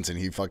his chance and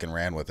he fucking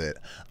ran with it.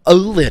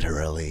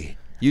 Literally.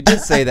 You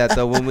did say that,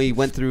 though, when we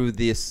went through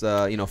this,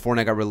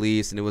 Fournette got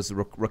released, and it was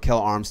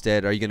Raquel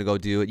Armstead. Are you going to go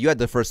do it? You had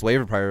the first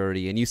waiver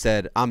priority, and you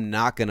said, I'm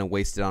not going to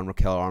waste it on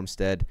Raquel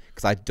Armstead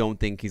because I don't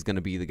think he's going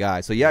to be the guy.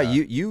 So, yeah,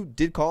 you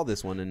did call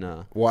this one.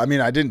 And well, I mean,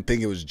 I didn't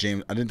think it was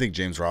James. I didn't think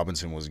James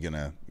Robinson was going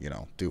to,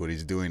 do what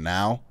he's doing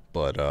now.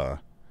 But,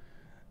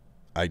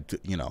 I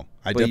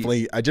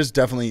definitely,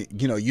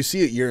 you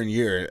see it year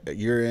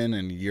in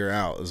and year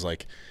out. It's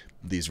like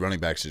these running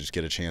backs just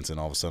get a chance and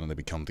all of a sudden they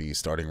become the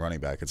starting running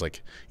back. It's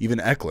like even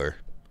Eckler.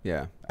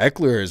 Yeah.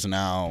 Eckler is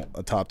now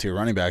a top tier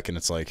running back, and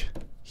it's like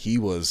he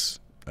was,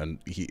 and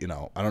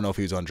I don't know if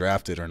he was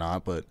undrafted or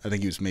not, but I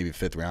think he was maybe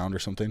 5th round or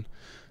something.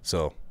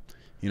 So,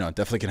 it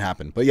definitely can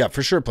happen. But yeah,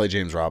 for sure play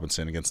James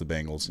Robinson against the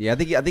Bengals. Yeah, I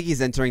think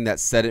he's entering that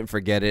set it and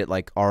forget it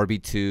like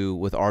RB2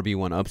 with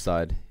RB1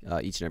 upside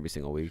each and every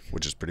single week.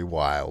 Which is pretty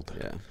wild.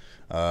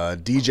 Yeah.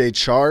 DJ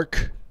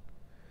Chark.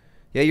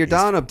 Yeah, you're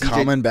down up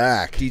coming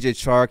back. DJ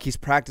Chark, he's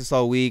practiced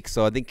all week,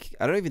 so I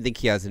don't even think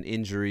he has an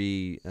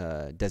injury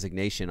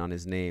designation on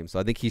his name. So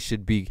I think he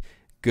should be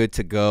good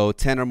to go.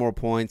 10 or more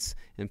points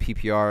in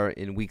PPR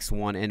in weeks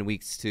 1 and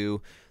weeks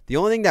 2. The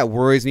only thing that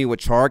worries me with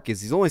Chark is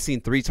he's only seen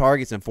 3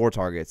 targets and 4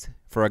 targets.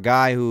 For a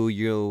guy who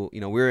we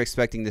were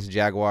expecting this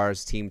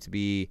Jaguars team to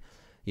be,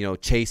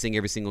 chasing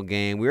every single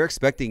game. We were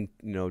expecting,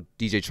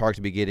 DJ Chark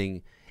to be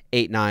getting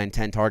 8, 9,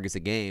 10 targets a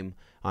game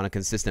on a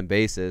consistent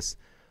basis.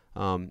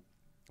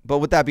 But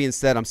with that being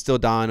said, I'm still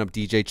dialing up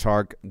DJ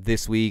Chark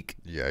this week.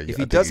 Yeah, if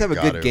he does have a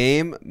good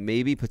game,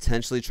 maybe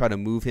potentially try to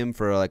move him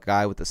for a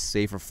guy with a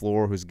safer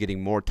floor who's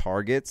getting more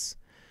targets.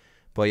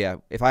 But yeah,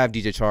 if I have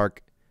DJ Chark,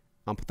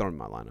 I'm throwing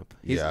him in my lineup.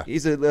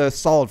 He's a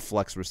solid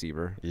flex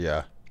receiver.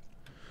 Yeah.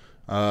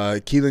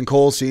 Keelan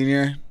Cole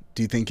Sr.,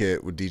 do you think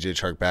with DJ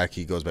Chark back,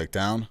 he goes back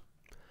down?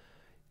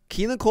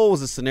 Keelan Cole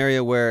was a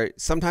scenario where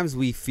sometimes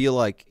we feel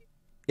like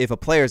if a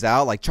player's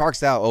out, like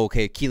Chark's out,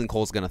 okay, Keelan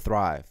Cole's going to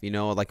thrive.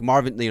 Like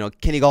Marvin,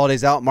 Kenny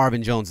Galladay's out,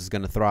 Marvin Jones is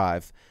going to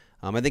thrive.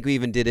 I think we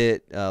even did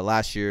it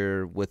last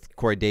year with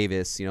Corey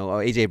Davis.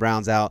 A.J.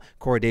 Brown's out,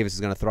 Corey Davis is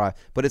going to thrive.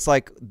 But it's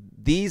like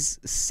these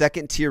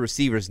second-tier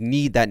receivers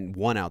need that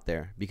one out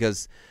there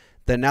because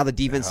now the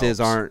defenses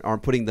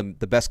aren't putting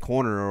the best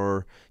corner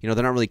or, they're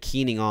not really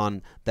keening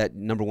on that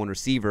number 1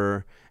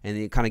 receiver, and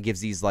it kind of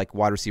gives these like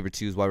wide receiver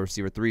 2s, wide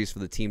receiver 3s for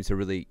the team to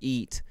really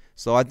eat.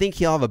 So I think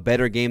he'll have a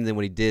better game than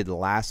what he did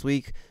last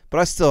week. But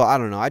I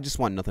don't know. I just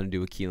want nothing to do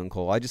with Keelan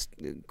Cole.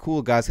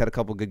 Cool guys had a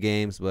couple good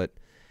games, but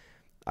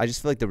I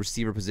just feel like the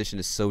receiver position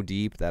is so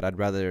deep that You'd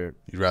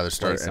rather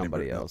start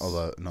somebody else.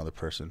 Another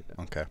person.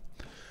 Yeah. Okay.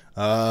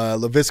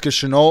 Laviska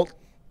Shenault.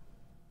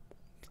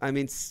 I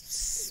mean,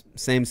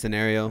 same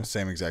scenario.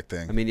 Same exact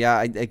thing. I mean,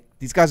 yeah,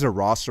 these guys are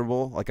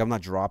rosterable. Like, I'm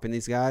not dropping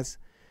these guys.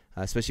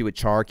 Especially with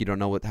Chark, you don't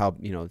know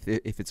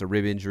if it's a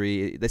rib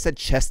injury. They said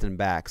chest and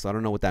back, so I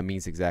don't know what that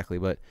means exactly.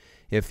 But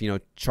if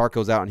Chark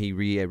goes out and he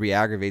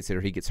re-aggravates it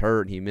or he gets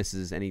hurt and he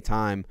misses any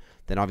time,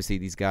 then obviously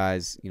these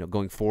guys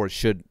going forward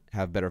should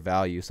have better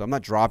value. So I'm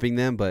not dropping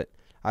them, but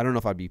I don't know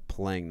if I'd be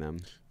playing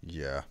them.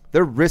 Yeah,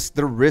 they're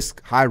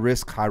high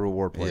risk, high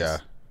reward plays. Yeah,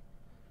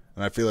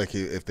 and I feel like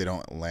if they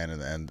don't land in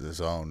the end of the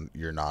zone,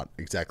 you're not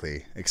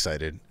exactly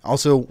excited.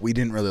 Also, we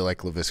didn't really like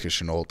Laviska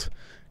Shenault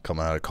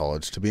coming out of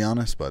college, to be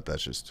honest, but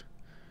that's just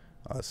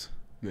us.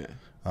 Yeah.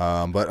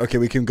 But okay,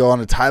 we can go on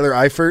to Tyler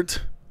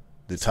Eifert,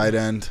 the tight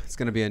end. It's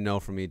gonna be a no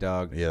for me,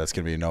 dog. Yeah, that's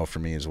gonna be a no for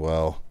me as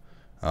well.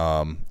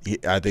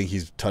 I think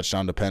he's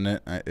touchdown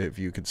dependent, if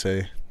you could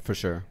say. For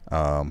sure.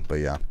 But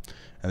yeah,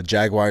 and the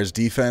Jaguars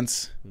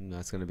defense.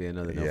 That's gonna be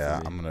another no Yeah,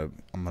 for me.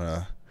 I'm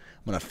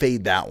gonna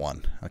fade that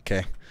one.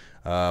 Okay.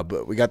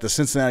 But we got the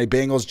Cincinnati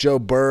Bengals. Joe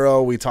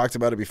Burrow. We talked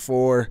about it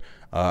before.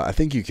 I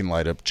think you can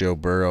light up Joe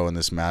Burrow in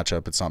this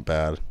matchup. It's not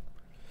bad.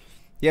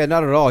 Yeah,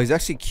 not at all. He's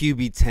actually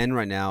QB 10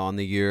 right now on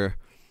the year.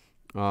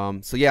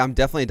 So yeah, I'm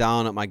definitely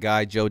down at my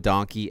guy Joe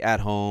Donkey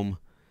at home.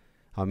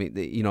 I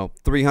mean,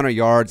 300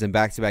 yards in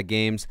back-to-back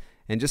games,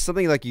 and just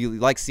something like you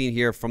like seeing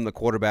here from the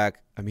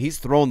quarterback. I mean, he's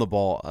throwing the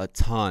ball a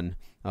ton,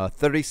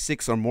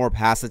 36 or more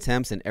pass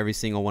attempts in every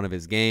single one of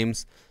his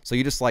games. So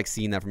you just like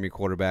seeing that from your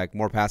quarterback.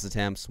 More pass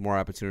attempts, more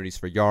opportunities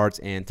for yards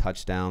and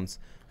touchdowns.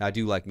 I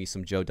do like me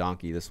some Joe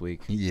Donkey this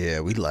week. Yeah,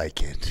 we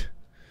like it.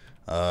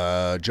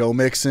 Joe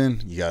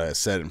Mixon, you gotta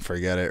set it and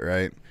forget it,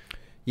 right?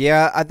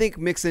 Yeah, I think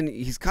Mixon,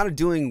 he's kind of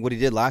doing what he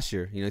did last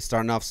year. He's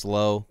starting off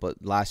slow, but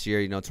last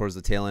year, towards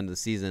the tail end of the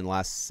season,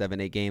 last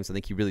 7-8 games, I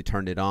think he really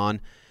turned it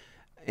on.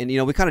 And,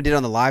 we kind of did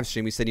on the live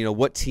stream. We said,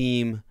 what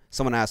team,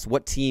 someone asked,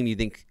 what team you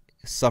think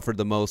suffered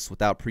the most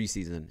without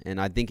preseason? And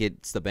I think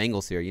it's the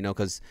Bengals here,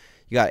 because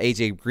you got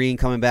A.J. Green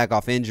coming back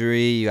off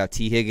injury. You got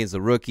T. Higgins,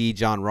 the rookie.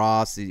 John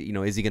Ross,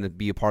 is he going to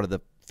be a part of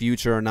the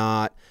future or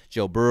not?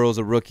 Joe Burrow's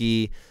a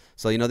rookie.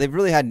 So, they've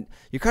really had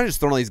 – you're kind of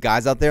just throwing all these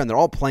guys out there, and they're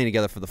all playing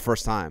together for the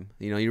first time.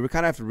 You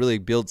kind of have to really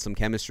build some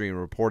chemistry and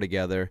rapport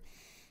together.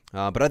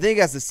 But I think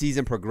as the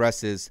season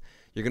progresses,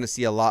 you're going to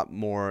see a lot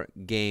more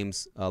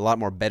games, a lot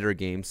more better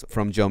games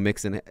from Joe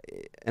Mixon.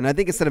 And I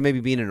think instead of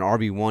maybe being an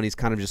RB1, he's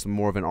kind of just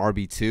more of an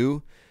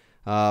RB2.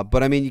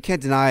 But, I mean, you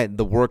can't deny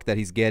the work that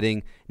he's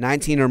getting.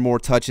 19 or more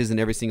touches in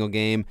every single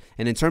game.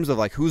 And in terms of,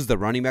 who's the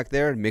running back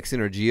there, Mixon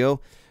or Gio,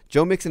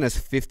 Joe Mixon has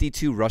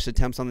 52 rush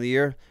attempts on the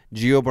year.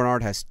 Gio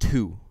Bernard has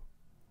 2.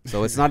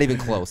 So it's not even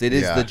close. It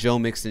is the Joe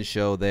Mixon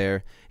show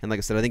there. And like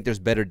I said, I think there's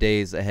better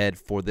days ahead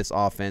for this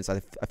offense. I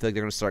feel like they're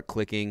going to start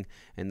clicking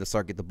and they'll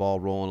start get the ball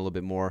rolling a little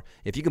bit more.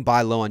 If you can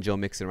buy low on Joe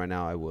Mixon right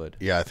now, I would.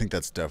 Yeah, I think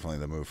that's definitely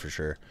the move for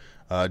sure.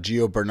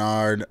 Gio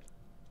Bernard.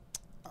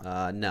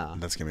 No.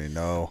 That's going to be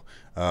no.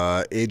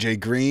 A.J.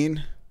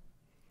 Green.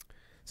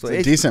 So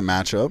it's a decent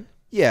matchup.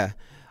 Yeah.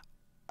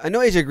 I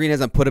know A.J. Green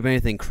hasn't put up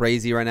anything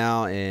crazy right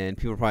now, and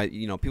people probably,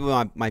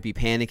 people might be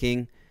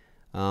panicking.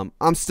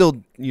 I'm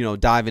still,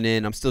 diving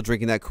in. I'm still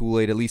drinking that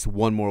Kool-Aid at least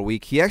one more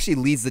week. He actually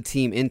leads the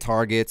team in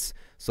targets,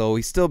 so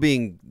he's still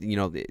being,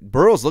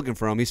 Burrow's looking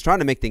for him. He's trying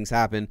to make things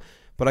happen.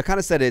 But I kind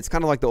of said it's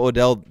kind of like the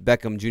Odell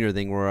Beckham Jr.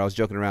 thing where I was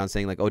joking around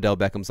saying, Odell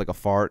Beckham's like a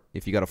fart.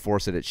 If you got to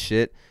force it, it's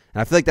shit.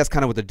 And I feel like that's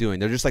kind of what they're doing.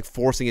 They're just,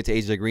 forcing it to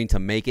A.J. Green to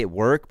make it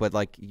work. But,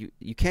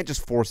 you can't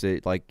just force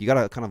it. You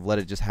got to kind of let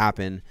it just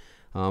happen.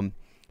 But,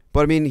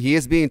 I mean, he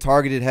is being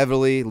targeted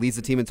heavily, leads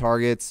the team in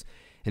targets.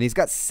 And he's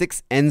got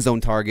 6 end zone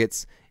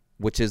targets,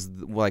 which is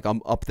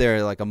up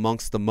there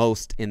amongst the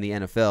most in the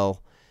NFL.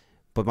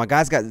 But my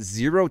guy's got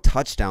 0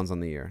 touchdowns on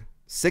the year.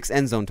 6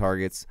 end zone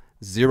targets,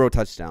 0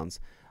 touchdowns.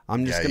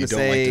 I'm just gonna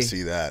say. Like to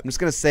see that. I'm just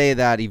gonna say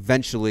that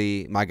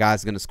eventually my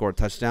guy's gonna score a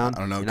touchdown. I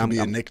don't know. It could be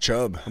a Nick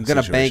Chubb. I'm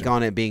gonna bank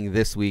on it being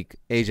this week.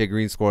 AJ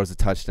Green scores a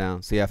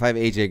touchdown. So yeah, if I have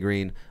AJ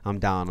Green, I'm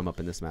down. I'm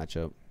up in this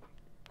matchup.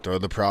 Throw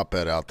the prop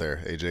bet out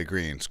there. AJ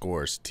Green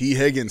scores. T.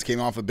 Higgins came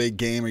off a big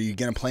game. Are you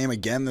gonna play him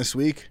again this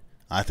week?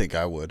 I think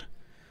I would.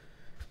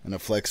 In a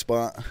flex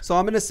spot. So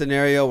I'm in a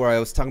scenario where I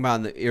was talking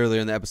about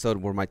earlier in the episode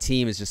where my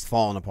team is just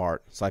falling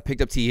apart. So I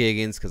picked up T.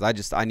 Higgins because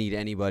I need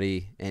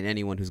anybody and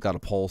anyone who's got a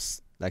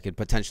pulse that could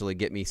potentially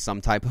get me some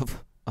type of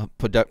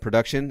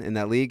production in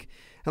that league.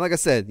 And like I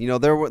said,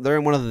 they're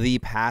in one of the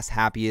pass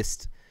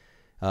happiest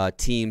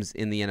teams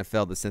in the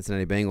NFL. The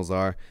Cincinnati Bengals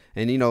are,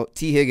 and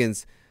T.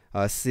 Higgins,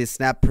 his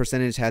snap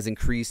percentage has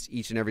increased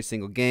each and every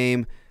single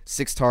game.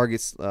 6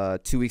 targets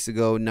 2 weeks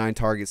ago, 9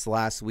 targets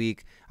last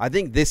week. I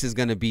think this is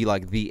going to be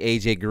like the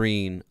A.J.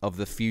 Green of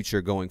the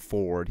future going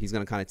forward. He's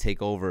going to kind of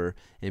take over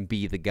and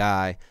be the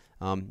guy.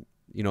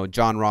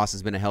 John Ross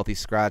has been a healthy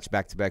scratch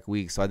back-to-back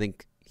weeks, so I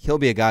think he'll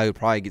be a guy who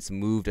probably gets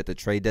moved at the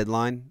trade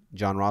deadline.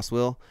 John Ross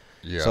will.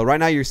 Yeah. So right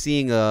now you're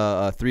seeing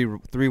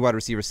three wide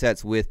receiver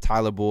sets with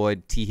Tyler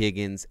Boyd, T.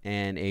 Higgins,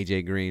 and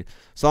A.J. Green.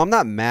 So I'm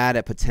not mad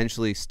at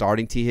potentially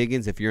starting T.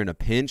 Higgins if you're in a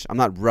pinch. I'm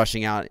not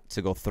rushing out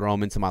to go throw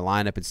him into my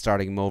lineup and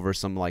starting him over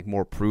some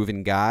more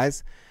proven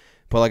guys.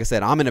 But like I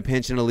said, I'm in a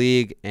pinch in a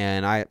league,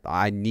 and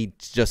I need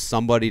just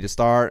somebody to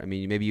start. I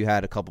mean, maybe you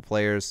had a couple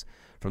players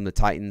from the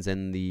Titans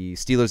and the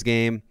Steelers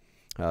game,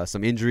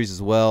 some injuries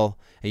as well,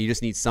 and you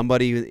just need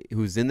somebody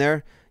who's in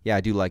there. Yeah,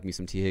 I do like me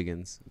some T.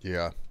 Higgins.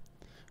 Yeah.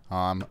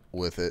 I'm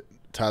with it.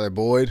 Tyler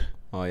Boyd.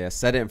 Oh, yeah.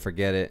 Set it and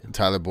forget it.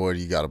 Tyler Boyd,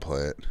 you got to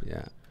play it.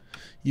 Yeah.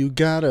 You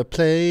got to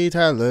play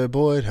Tyler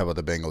Boyd. How about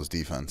the Bengals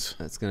defense?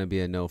 That's going to be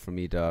a no for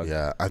me, dog.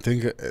 Yeah. I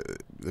think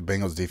the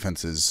Bengals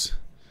defense is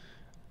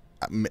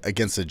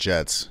against the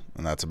Jets,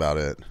 and that's about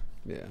it.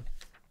 Yeah.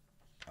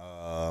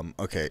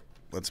 Okay.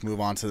 Let's move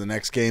on to the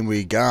next game.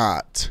 We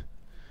got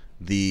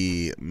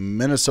the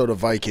Minnesota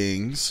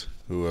Vikings,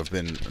 who have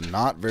been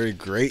not very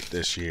great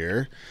this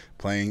year,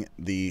 playing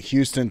the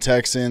Houston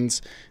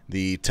Texans.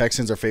 The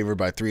Texans are favored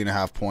by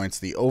 3.5 points.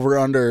 The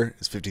over-under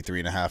is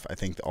 53.5. I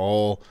think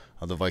all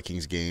of the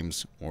Vikings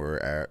games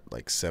were at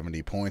like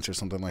 70 points or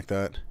something like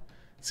that.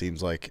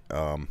 Seems like,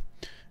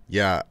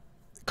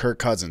 Kirk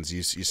Cousins,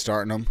 you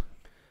starting him?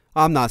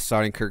 I'm not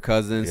starting Kirk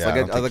Cousins.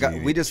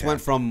 Yeah, we just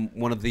went from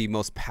one of the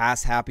most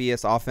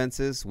pass-happiest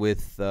offenses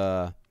with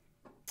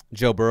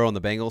Joe Burrow and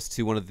the Bengals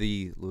to one of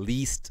the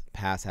least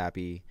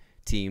pass-happy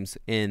teams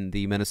in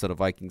the Minnesota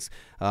Vikings.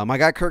 My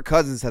guy Kirk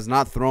Cousins has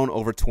not thrown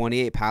over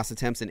 28 pass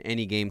attempts in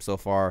any game so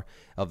far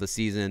of the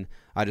season.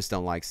 I just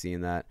don't like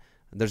seeing that.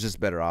 There's just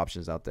better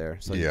options out there,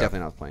 so you're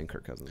definitely not playing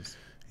Kirk Cousins.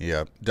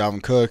 Yeah,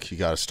 Dalvin Cook, you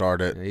got to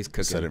start it. Yeah, he's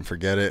cooking. Set it and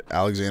forget it.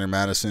 Alexander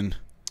Madison.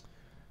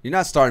 You're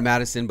not starting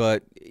Madison,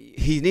 but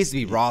he needs to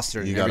be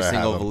rostered in every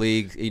single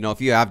league. You know,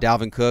 if you have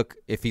Dalvin Cook,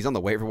 if he's on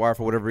the waiver wire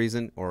for whatever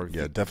reason, or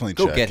definitely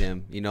go get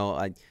him. You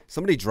know,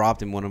 somebody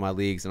dropped him in one of my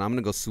leagues, and I'm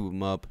gonna go swoop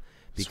him up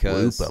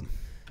because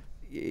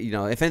you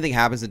know, if anything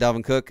happens to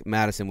Dalvin Cook,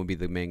 Madison would be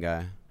the main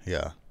guy.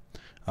 Yeah.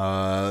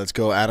 Let's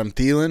go Adam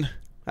Thielen.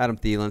 Adam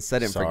Thielen,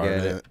 set it and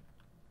forget it.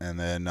 And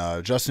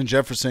then Justin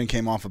Jefferson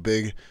came off a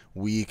big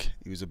week.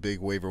 He was a big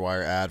waiver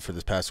wire ad for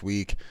this past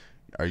week.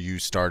 Are you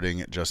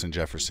starting Justin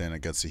Jefferson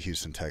against the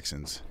Houston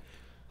Texans?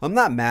 I'm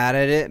not mad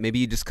at it. Maybe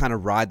you just kind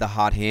of ride the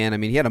hot hand. I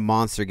mean, he had a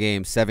monster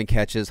game, 7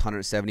 catches,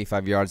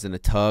 175 yards in a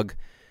tug.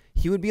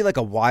 He would be like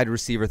a wide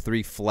receiver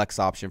 3 flex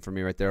option for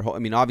me right there. I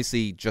mean,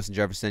 obviously, Justin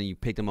Jefferson, you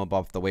picked him up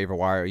off the waiver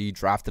wire. Or you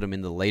drafted him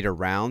in the later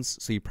rounds,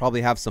 so you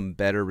probably have some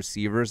better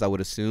receivers, I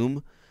would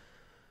assume.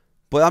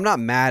 But I'm not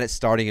mad at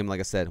starting him, like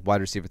I said,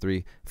 wide receiver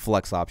 3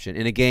 flex option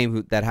in a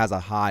game that has a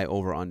high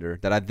over-under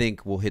that I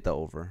think will hit the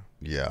over.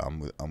 Yeah,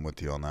 I'm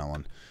with you on that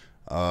one.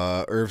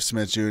 Irv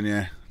Smith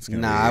Jr.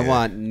 I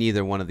want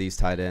neither one of these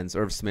tight ends,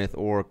 Irv Smith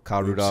or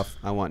Kyle Rudolph.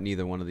 I want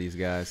neither one of these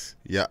guys.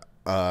 Yeah,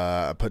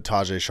 I put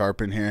Tajay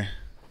Sharp in here.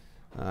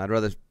 I'd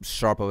rather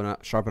sharpen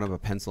up a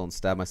pencil and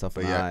stab myself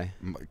in the eye.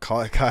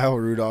 Kyle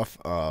Rudolph.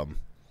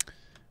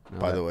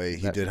 By the way,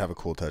 he did have a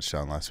cool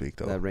touchdown last week,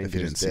 though. If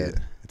you didn't see it,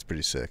 it's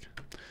pretty sick.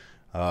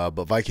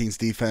 But Vikings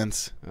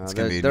defense, it's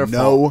gonna be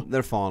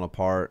they're falling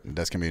apart.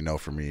 That's gonna be a no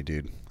for me,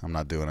 dude. I'm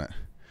not doing it.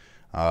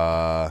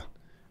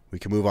 We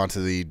can move on to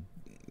the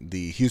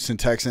Houston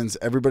Texans.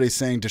 Everybody's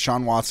saying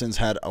Deshaun Watson's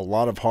had a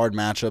lot of hard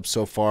matchups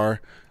so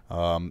far.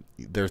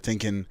 They're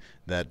thinking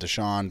that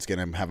Deshaun's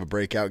gonna have a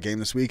breakout game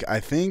this week. I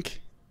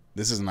think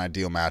this is an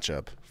ideal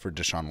matchup for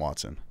Deshaun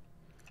Watson.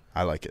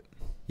 I like it.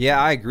 Yeah,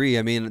 I agree.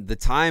 I mean, the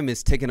time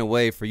is ticking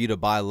away for you to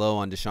buy low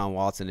on Deshaun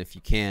Watson if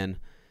you can.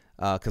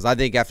 Because I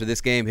think after this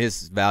game,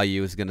 his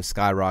value is going to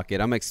skyrocket.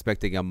 I'm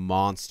expecting a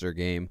monster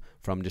game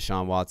from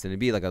Deshaun Watson. It'd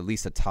be like at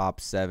least a top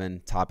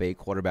 7, top 8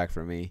 quarterback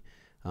for me.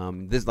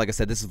 Like I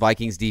said, this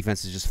Vikings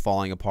defense is just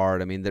falling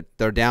apart. I mean,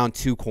 they're down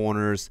 2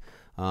 corners.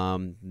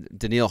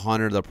 Danielle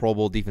Hunter, the Pro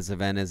Bowl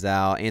defensive end, is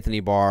out.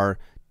 Anthony Barr,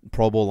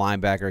 Pro Bowl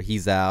linebacker,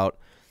 he's out.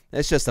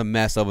 It's just a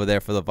mess over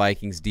there for the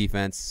Vikings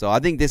defense. So I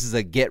think this is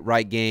a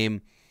get-right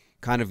game.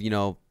 Kind of,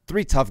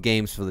 3 tough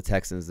games for the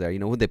Texans there.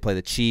 Who they play?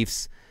 The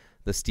Chiefs,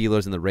 the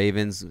Steelers, and the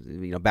Ravens,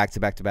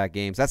 back-to-back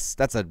games.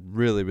 That's a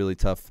really, really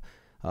tough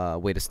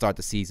way to start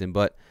the season.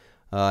 But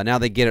now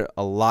they get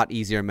a lot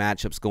easier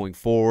matchups going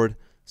forward.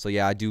 So,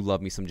 yeah, I do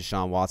love me some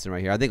Deshaun Watson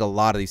right here. I think a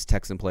lot of these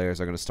Texan players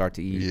are going to start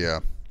to eat. Yeah.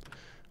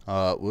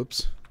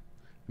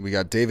 We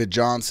got David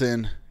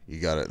Johnson. You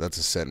got it. That's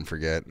a set and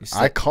forget.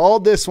 I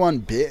called this one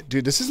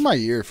Dude, this is my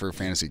year for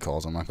fantasy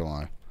calls. I'm not going to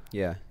lie.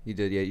 Yeah, you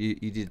did. Yeah,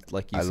 you did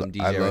some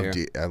DJ right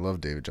here. I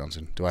love David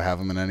Johnson. Do I have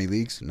him in any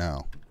leagues?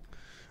 No.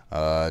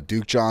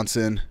 Duke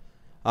Johnson.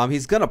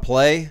 He's going to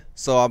play,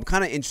 so I'm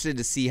kind of interested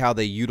to see how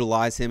they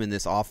utilize him in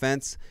this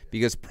offense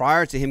because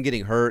prior to him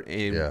getting hurt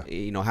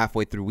and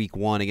halfway through week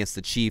 1 against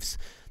the Chiefs,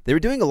 they were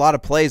doing a lot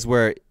of plays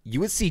where you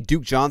would see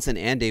Duke Johnson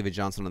and David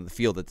Johnson on the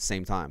field at the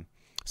same time.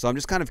 So I'm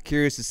just kind of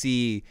curious to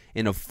see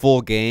in a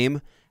full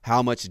game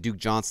how much Duke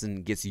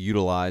Johnson gets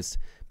utilized.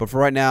 But for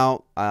right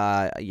now,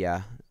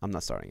 I'm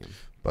not starting him.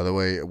 By the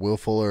way, Will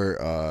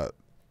Fuller,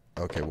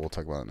 okay, we'll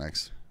talk about it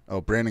next.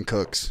 Oh, Brandon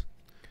Cooks.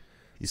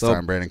 He's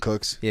starting Brandon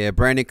Cooks. Yeah,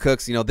 Brandon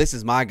Cooks, this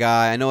is my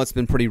guy. I know it's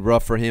been pretty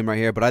rough for him right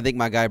here, but I think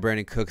my guy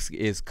Brandon Cooks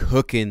is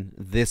cooking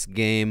this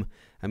game.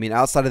 I mean,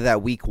 outside of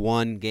that week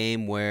 1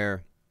 game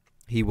where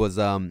he was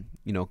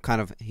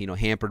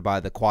hampered by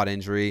the quad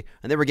injury,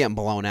 and they were getting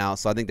blown out.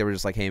 So I think they were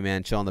just like, hey,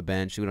 man, chill on the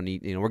bench. We don't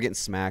need, we're getting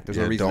smacked. There's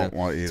no reason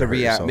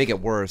to make it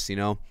worse,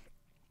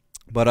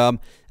 But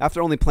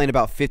after only playing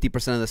about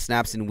 50% of the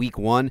snaps in week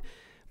 1,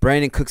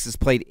 Brandon Cooks has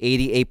played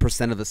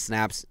 88% of the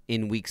snaps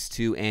in weeks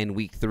 2 and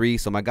week 3.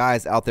 So my guy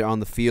is out there on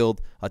the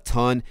field a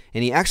ton,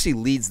 and he actually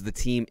leads the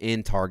team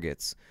in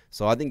targets.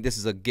 So I think this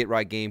is a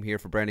get-right game here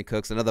for Brandon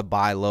Cooks, another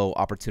buy-low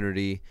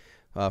opportunity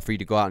for you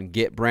to go out and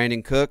get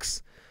Brandon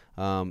Cooks.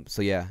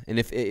 So yeah, and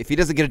if he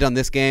doesn't get it done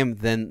this game,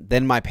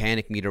 then my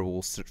panic meter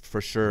will for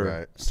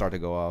sure start to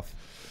go off.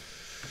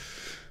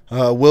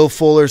 Will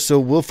Fuller. So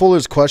Will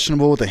Fuller's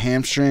questionable with a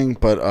hamstring,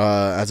 but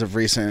as of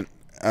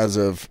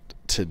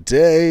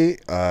today.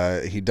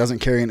 He doesn't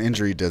carry an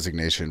injury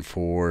designation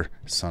for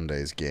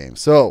Sunday's game.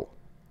 So,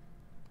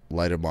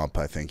 light him up.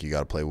 I think you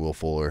got to play Will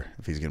Fuller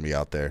if he's going to be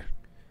out there.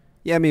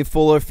 Yeah, I mean,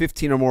 Fuller,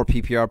 15 or more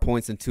PPR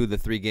points in 2 of the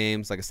 3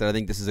 games. Like I said, I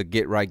think this is a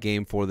get-right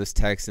game for this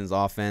Texans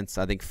offense.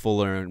 I think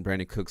Fuller and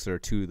Brandon Cooks are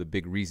 2 of the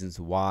big reasons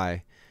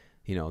why,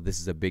 this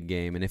is a big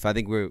game. And if I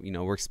think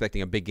we're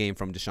expecting a big game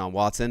from Deshaun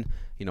Watson,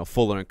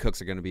 Fuller and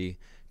Cooks are going to be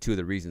 2 of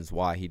the reasons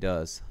why he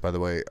does. By the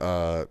way,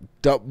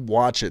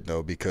 watch it,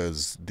 though,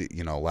 because,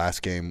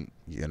 last game,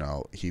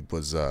 he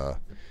was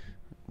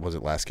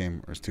it last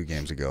game or was it 2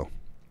 games ago?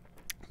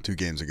 2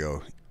 games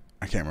ago.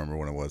 I can't remember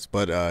when it was.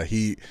 But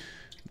he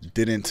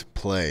didn't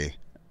play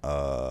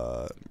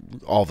all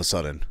of a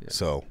sudden. Yeah.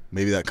 So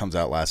maybe that comes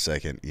out last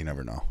second. You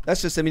never know.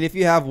 That's just, if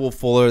you have Will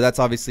Fuller, that's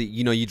obviously,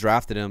 you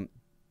drafted him.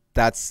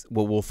 That's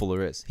what Will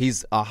Fuller is.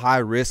 He's a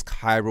high-risk,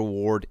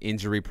 high-reward,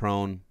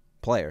 injury-prone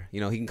player. He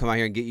can come out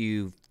here and get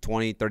you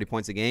 20, 30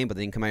 points a game, but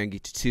then he can come out here and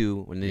get you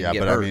 2 when you get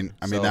hurt.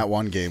 I mean that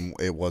one game,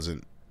 it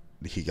wasn't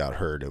he got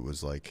hurt. It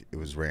was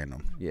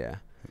random. Yeah.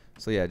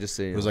 So, yeah, just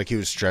so it was like he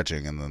was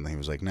stretching, and then he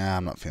was like, nah,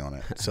 I'm not feeling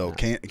it. So,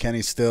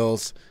 Kenny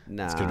Stills,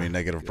 it's going to be a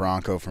negative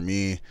Bronco for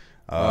me.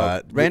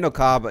 Randall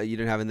Cobb, you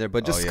didn't have in there,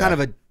 but just kind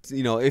of a,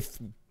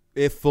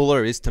 if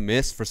Fuller is to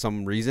miss for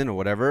some reason or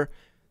whatever,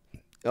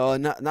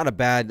 not a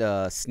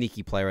bad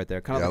sneaky play right there.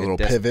 Kind of like a little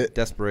pivot.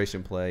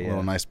 Desperation play. A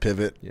little nice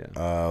pivot.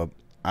 Yeah.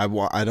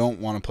 I don't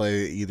want to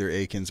play either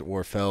Akins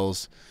or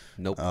Fells.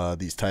 Nope.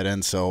 These tight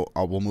ends. So,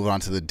 we'll move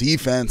on to the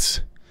defense.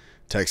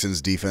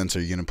 Texans defense,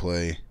 are you going to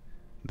play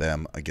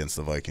them against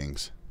the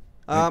Vikings?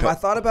 I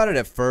thought about it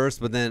at first,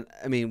 but then,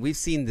 we've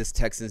seen this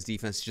Texans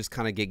defense just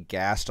kind of get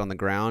gashed on the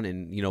ground,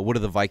 and, what do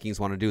the Vikings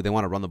want to do? They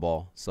want to run the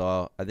ball.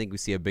 So I think we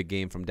see a big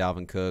game from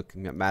Dalvin Cook.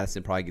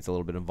 Madison probably gets a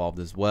little bit involved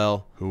as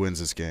well. Who wins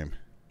this game?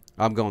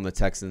 I'm going the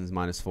Texans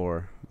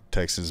 -4.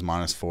 Texans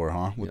 -4,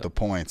 huh? With the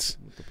points.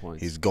 With the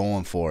points. He's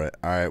going for it.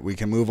 All right, we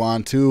can move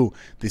on to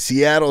the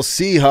Seattle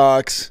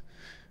Seahawks.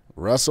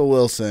 Russell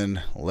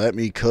Wilson, let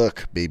me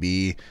cook,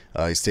 baby.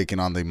 He's taking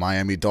on the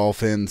Miami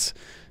Dolphins.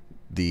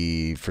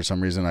 For some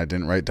reason, I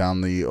didn't write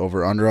down the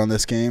over-under on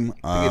this game.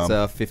 I think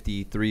it's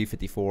 53,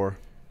 54.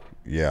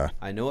 Yeah.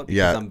 I know it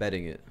because I'm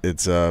betting it.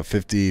 It's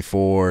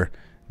 54.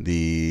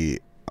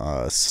 The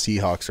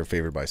Seahawks are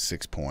favored by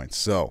 6 points.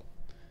 So,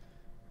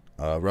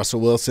 Russell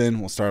Wilson,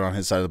 we'll start on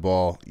his side of the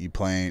ball. You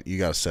got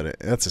to set it.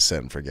 That's a set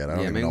and forget. I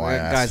don't even know why I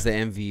asked. Guy's the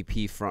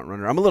MVP front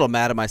runner. I'm a little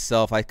mad at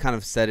myself. I kind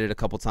of said it a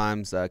couple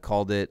times. I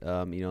called it,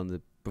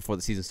 before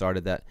the season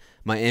started, that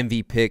my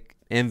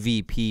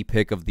MVP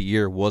pick of the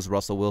year was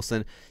Russell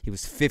Wilson. He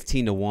was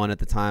 15-1 at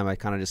the time. I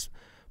kind of just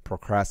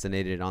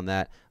procrastinated on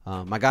that.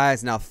 My guy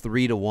is now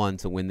 3-1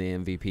 to win the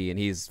MVP, and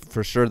he's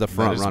for sure the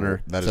front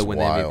runner to win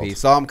wild. the MVP.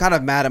 So I'm kind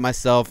of mad at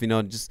myself.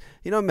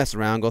 Mess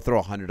around, go throw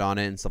 100 on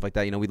it and stuff like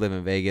that. We live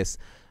in Vegas.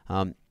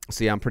 So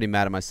yeah, I'm pretty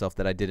mad at myself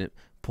that I didn't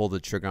pull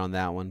the trigger on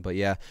that one. But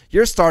yeah,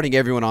 you're starting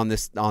everyone on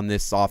this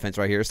offense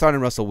right here. You're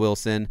starting Russell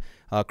Wilson,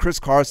 Chris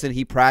Carson.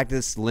 He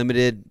practiced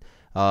limited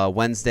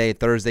Wednesday,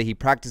 Thursday. He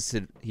practiced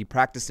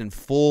in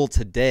full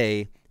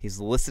today. He's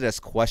listed as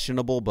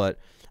questionable, but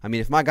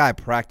if my guy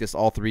practiced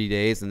all 3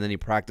 days and then he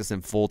practiced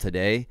in full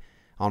today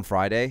on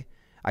Friday,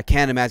 I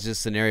can't imagine a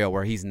scenario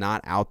where he's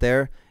not out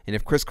there. And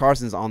if Chris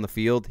Carson's on the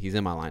field, he's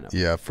in my lineup.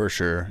 Yeah, for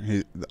sure.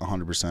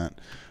 100%.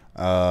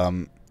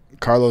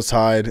 Carlos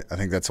Hyde, I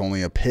think that's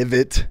only a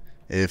pivot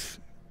if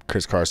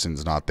Chris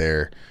Carson's not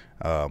there.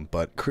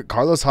 But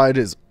Carlos Hyde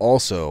is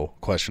also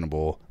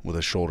questionable with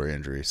a shoulder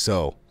injury.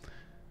 So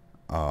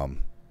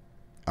I'm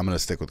going to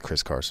stick with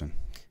Chris Carson.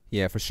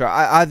 Yeah, for sure.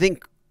 I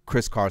think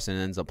Chris Carson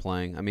ends up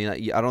playing.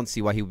 I don't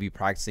see why he would be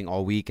practicing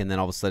all week and then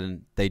all of a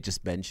sudden they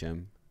just bench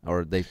him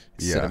or they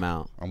sit him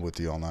out. I'm with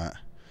you on that.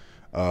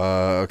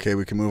 Okay,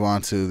 we can move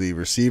on to the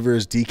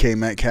receivers. DK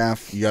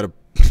Metcalf, you got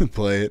to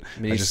play it.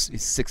 He's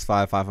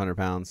 6'5", 500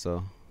 pounds,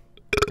 so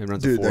he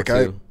runs dude, a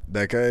 4.2.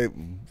 That guy,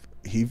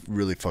 he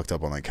really fucked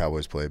up on that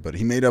Cowboys play, but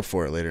he made up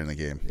for it later in the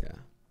game. Yeah.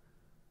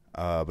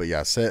 But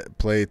yeah,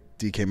 play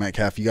DK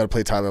Metcalf. You got to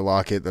play Tyler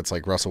Lockett. That's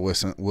like Russell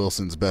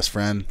Wilson's best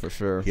friend. For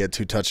sure. He had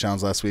 2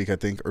 touchdowns last week, I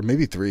think, or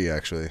maybe 3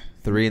 actually.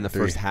 3 in the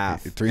first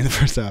half. 3 in the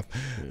first half.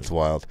 Yeah. It's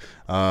wild.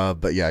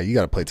 But yeah, you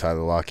got to play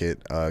Tyler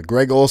Lockett.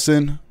 Greg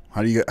Olsen.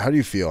 How do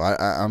you feel?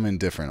 I'm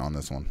indifferent on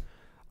this one.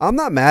 I'm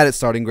not mad at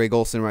starting Greg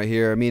Olsen right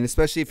here.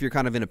 Especially if you're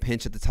kind of in a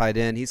pinch at the tight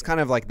end. He's kind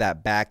of like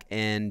that back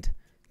end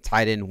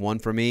tight end one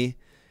for me.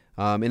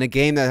 In a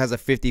game that has a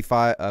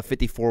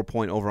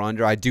 54-point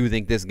over-under, I do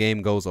think this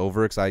game goes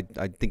over because I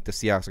think the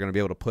Seahawks are going to be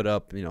able to put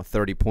up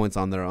 30 points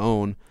on their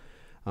own.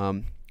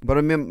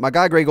 But my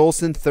guy Greg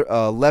Olsen,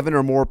 11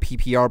 or more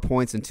PPR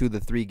points in 2 of the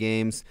 3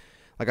 games.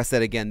 Like I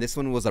said, again, this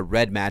one was a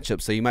red matchup,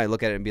 so you might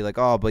look at it and be like,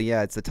 oh, but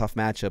yeah, it's a tough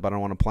matchup. I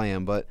don't want to play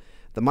him. But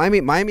the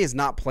Miami has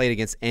not played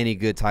against any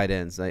good tight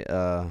ends.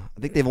 I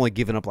think they've only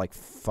given up like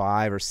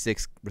 5 or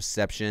 6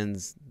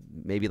 receptions,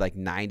 maybe like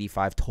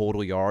 95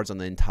 total yards on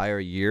the entire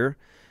year.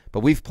 But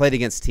we've played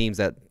against teams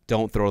that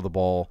don't throw the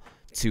ball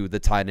to the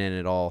tight end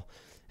at all.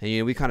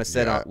 And we kind of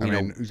said,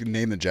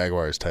 name the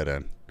Jaguars tight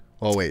end.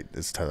 Oh, wait.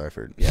 It's Tyler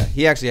Eifert. Yeah,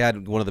 he actually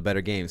had one of the better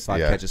games, 5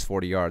 Yeah. catches,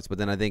 40 yards. But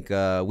then I think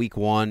week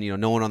 1,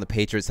 no one on the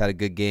Patriots had a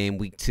good game.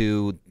 Week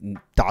 2,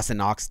 Dawson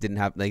Knox didn't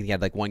have, he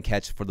had like 1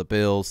 catch for the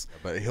Bills.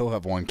 But he'll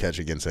have 1 catch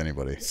against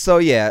anybody. So,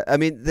 yeah, I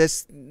mean,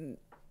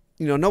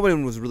 nobody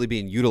was really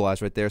being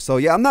utilized right there. So,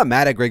 yeah, I'm not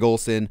mad at Greg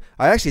Olsen.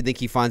 I actually think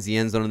he finds the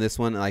end zone in this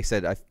one. Like I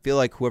said, I feel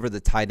like whoever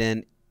the tight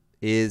end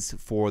is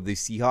for the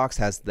Seahawks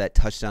has that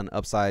touchdown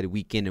upside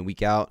week in and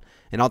week out.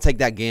 And I'll take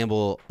that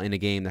gamble in a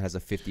game that has a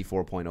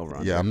 54-point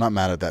over-under. Yeah, I'm not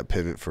mad at that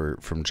pivot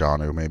from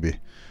Johnu, maybe.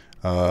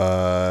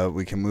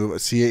 We can move.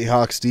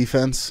 Seahawks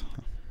defense.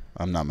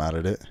 I'm not mad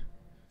at it.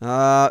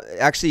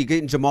 Actually,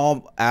 getting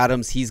Jamal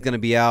Adams, he's going to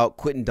be out.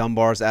 Quentin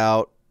Dunbar's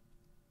out.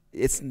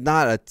 It's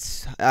not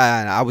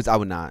I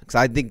would not, because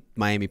I think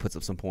Miami puts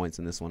up some points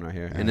in this one right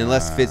here. And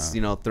unless Fitz,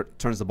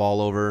 turns the ball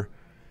over,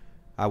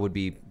 I would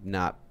be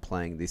not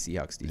playing the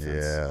Seahawks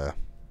defense. Yeah.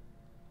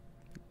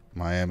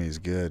 Miami's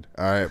good.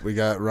 All right, we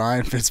got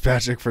Ryan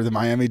Fitzpatrick for the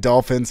Miami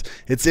Dolphins.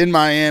 It's in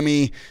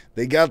Miami.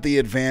 They got the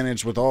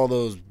advantage with all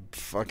those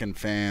fucking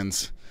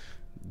fans.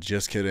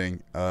 Just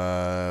kidding.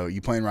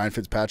 You playing Ryan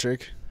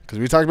Fitzpatrick? Because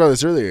we talked about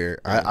this earlier.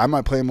 Yeah. I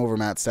might play him over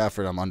Matt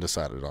Stafford. I'm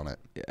undecided on it.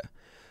 Yeah.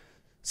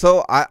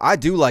 So I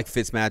do like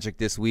Fitzmagic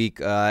this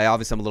week.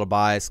 Obviously, I'm a little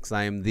biased because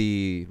I am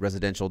the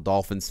residential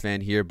Dolphins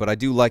fan here, but I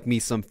do like me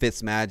some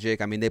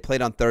Fitzmagic. I mean, they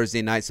played on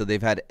Thursday night, so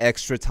they've had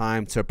extra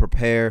time to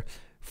prepare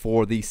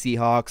for the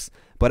Seahawks.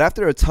 But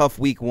after a tough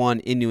week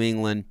 1 in New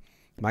England,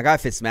 my guy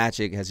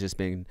Fitzmagic has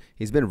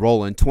he's been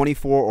rolling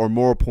 24 or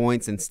more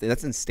points, and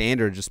that's in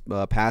standard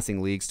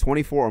passing leagues,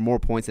 24 or more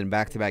points in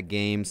back-to-back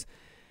games.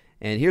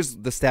 And here's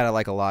the stat I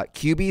like a lot.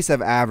 QBs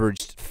have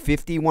averaged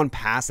 51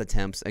 pass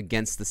attempts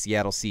against the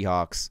Seattle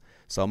Seahawks.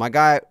 So my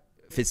guy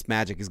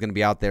Fitzmagic is going to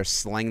be out there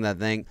slinging that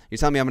thing. You're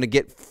telling me I'm going to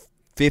get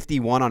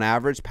 51 on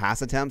average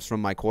pass attempts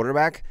from my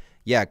quarterback?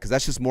 Yeah, because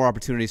that's just more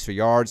opportunities for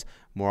yards,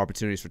 more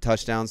opportunities for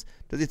touchdowns.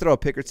 Does he throw a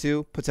pick or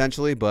two?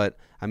 Potentially. But,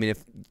 I mean,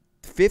 if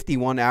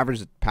 51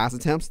 average pass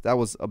attempts, that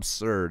was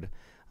absurd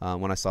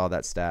when I saw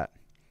that stat.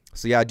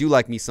 So, yeah, I do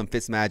like me some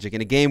Fitzmagic. In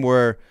a game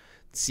where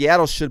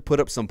Seattle should put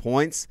up some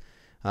points,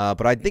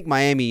 but I think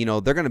Miami,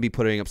 they're going to be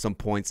putting up some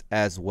points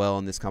as well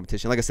in this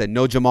competition. Like I said,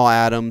 no Jamal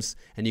Adams,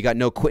 and you got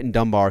no Quentin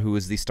Dunbar, who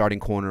is the starting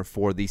corner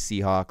for the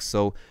Seahawks.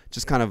 So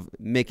just kind of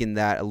making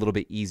that a little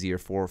bit easier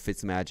for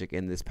Fitzmagic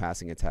in this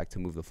passing attack to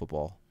move the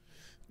football.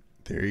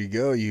 There you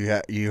go.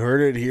 You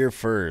heard it here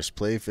first.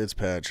 Play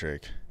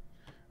Fitzpatrick.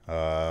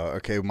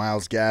 Okay,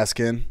 Myles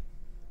Gaskin.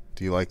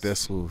 Do you like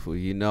this? Ooh,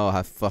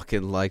 I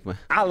fucking like my.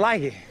 I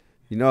like it.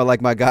 I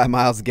like my guy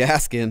Myles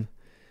Gaskin.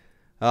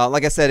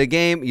 Like I said, a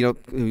game,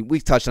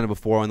 we've touched on it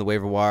before on the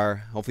waiver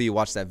wire. Hopefully you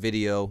watched that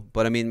video.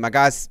 But, I mean, my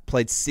guys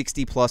played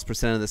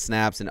 60+% of the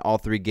snaps in all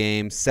 3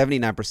 games,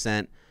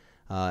 79%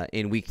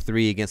 in week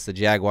 3 against the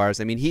Jaguars.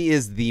 I mean, he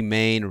is the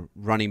main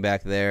running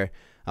back there.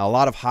 A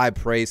lot of high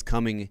praise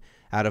coming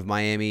out of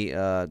Miami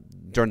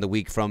during the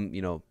week from,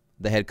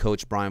 the head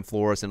coach, Brian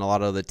Flores, and a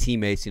lot of the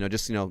teammates,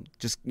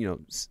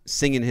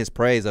 singing his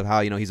praise of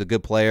how, he's a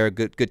good player,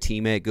 good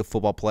teammate, good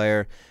football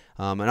player.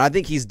 And I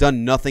think he's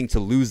done nothing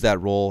to lose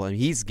that role, and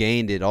he's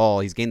gained it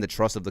all. He's gained the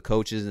trust of the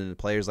coaches and the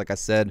players, like I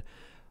said.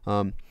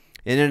 And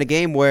in a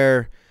game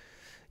where,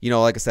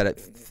 like I said,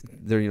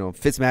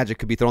 Fitzmagic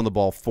could be throwing the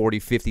ball 40,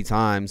 50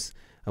 times.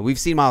 We've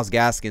seen Myles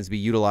Gaskins be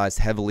utilized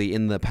heavily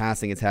in the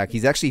passing attack.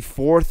 He's actually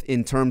 4th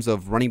in terms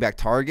of running back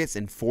targets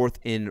and 4th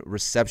in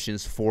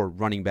receptions for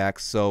running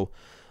backs. So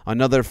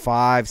another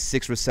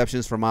 5-6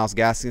 receptions for Myles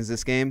Gaskins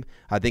this game?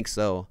 I think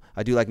so.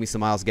 I do like me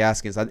some Myles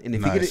Gaskins. And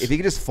if he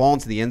could just fall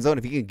into the end zone,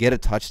 if he can get a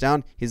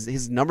touchdown,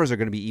 his numbers are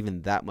going to be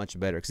even that much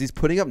better because he's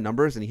putting up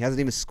numbers and he hasn't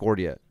even scored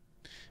yet.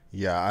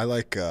 Yeah, I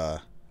like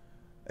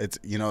it's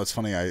it's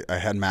funny. I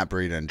had Matt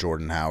Breida and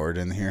Jordan Howard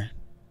in here,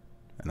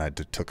 and I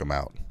took them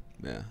out.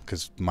 Yeah,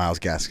 because Myles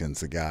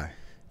Gaskin's the guy.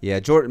 Yeah,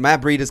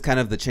 Matt Breida is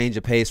kind of the change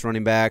of pace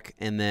running back,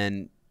 and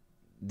then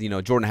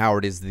Jordan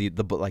Howard is the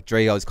like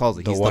Dre always calls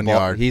it.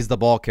 He's the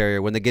ball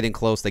carrier. When they get in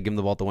close, they give him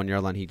the ball at the 1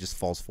 yard line. He just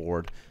falls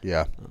forward.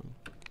 Yeah,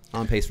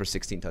 on pace for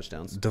 16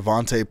 touchdowns.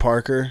 Devontae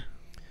Parker.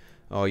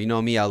 Oh, you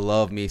know me. I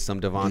love me some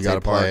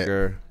Devontae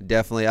Parker.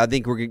 Definitely. I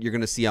think you're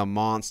going to see a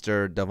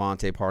monster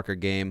Devontae Parker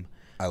game.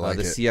 I like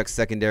the it. Seahawks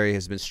secondary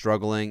has been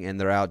struggling,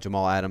 and they're out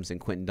Jamal Adams and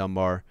Quentin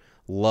Dunbar.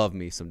 Love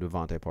me some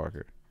Devontae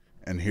Parker.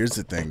 And here's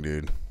the thing,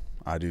 dude.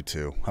 I do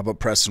too. How about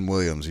Preston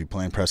Williams? You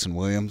playing Preston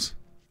Williams?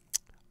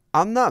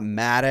 I'm not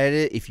mad at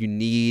it if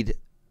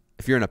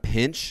you're in a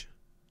pinch.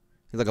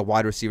 He's like a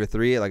wide receiver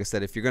 3. Like I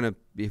said,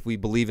 if we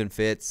believe in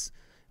Fitz,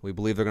 we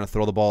believe they're gonna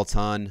throw the ball a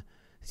ton.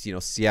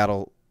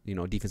 Seattle,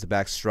 defensive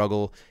backs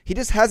struggle. He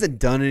just hasn't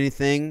done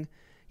anything,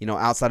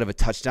 outside of a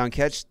touchdown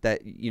catch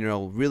that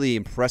really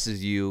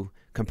impresses you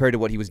compared to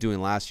what he was doing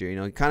last year.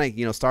 He kind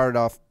of started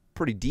off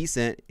pretty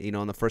decent, in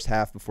the first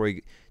half before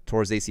he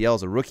tore his ACL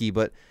as a rookie,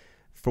 but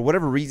for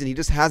whatever reason, he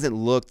just hasn't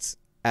looked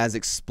as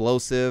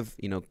explosive.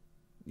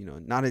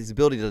 Not his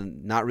ability to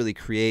not really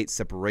create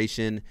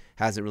separation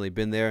hasn't really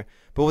been there.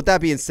 But with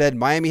that being said,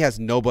 Miami has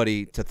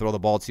nobody to throw the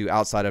ball to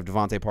outside of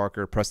Devontae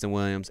Parker, Preston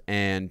Williams,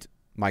 and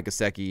Mike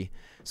Gesicki.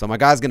 So my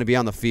guy's going to be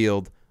on the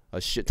field a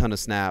shit ton of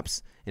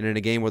snaps, and in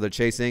a game where they're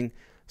chasing.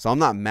 So I'm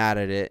not mad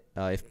at it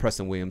if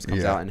Preston Williams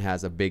comes out and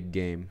has a big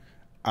game.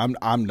 I'm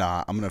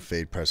not. I'm gonna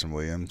fade Preston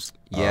Williams.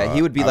 Yeah,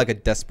 he would be like a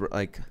desperate,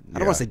 I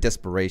don't want to say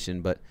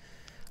desperation, but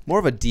more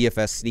of a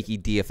DFS, sneaky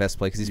DFS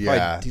play because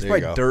he's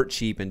probably dirt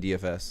cheap in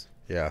DFS.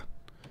 Yeah.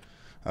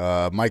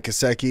 Mike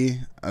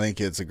Gesicki, I think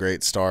it's a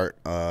great start.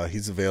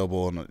 He's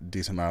available in a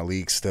decent amount of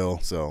leagues still,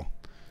 so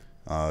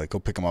go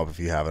pick him up if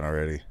you haven't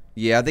already.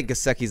 Yeah, I think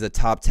Gesicki's a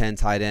top 10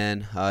 tight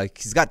end.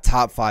 He's got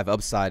top 5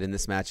 upside in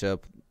this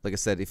matchup. Like I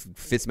said, if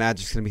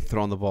Fitzmagic's going to be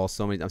throwing the ball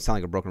so many – I'm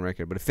sounding like a broken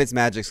record. But if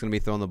Fitzmagic's going to be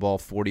throwing the ball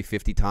 40,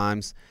 50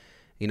 times,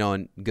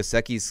 and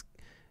Gesicki's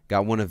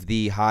got one of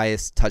the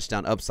highest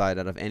touchdown upside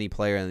out of any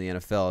player in the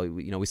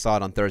NFL. We saw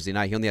it on Thursday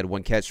night. He only had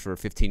one catch for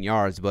 15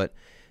 yards, but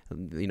 –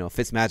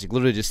 Fitzmagic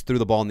literally just threw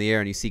the ball in the air,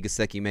 and you see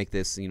Gesicki make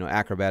this,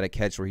 acrobatic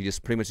catch where he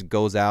just pretty much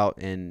goes out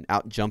and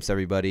out jumps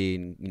everybody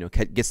and,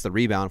 gets the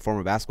rebound,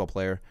 former basketball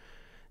player.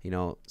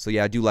 So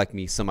yeah, I do like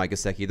me some Mike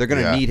Gesicki. They're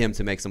going to need him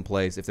to make some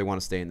plays if they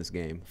want to stay in this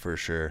game. For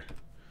sure.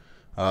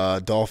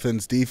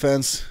 Dolphins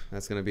defense.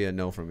 That's going to be a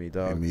no for me,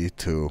 dog. Yeah, me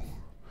too.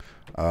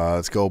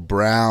 Let's go.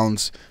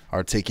 Browns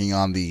are taking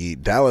on the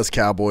Dallas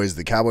Cowboys.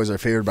 The Cowboys are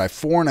favored by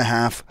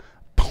 4.5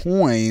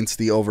 points.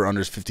 The over-under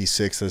is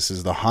 56. This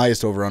is the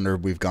highest over-under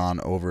we've gone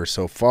over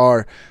so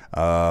far.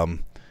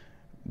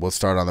 We'll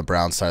start on the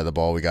Browns side of the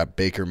ball. We got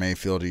Baker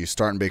Mayfield. Are you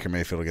starting Baker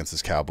Mayfield against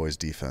this Cowboys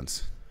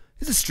defense?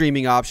 It's a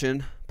streaming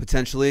option,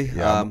 potentially.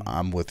 Yeah,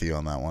 I'm with you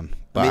on that one.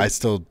 But I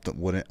still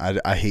wouldn't.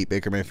 I hate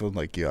Baker Mayfield,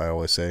 like I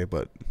always say,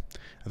 but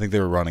I think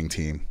they're a running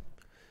team.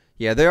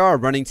 Yeah, they are a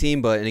running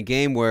team, but in a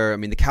game where,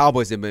 the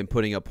Cowboys have been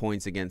putting up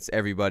points against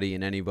everybody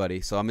and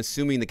anybody. So I'm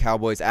assuming the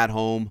Cowboys at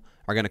home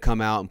are going to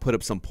come out and put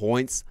up some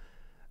points.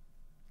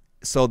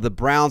 So the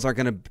Browns aren't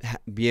going to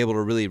be able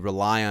to really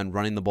rely on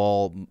running the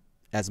ball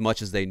as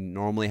much as they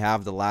normally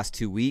have the last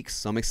 2 weeks.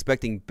 So I'm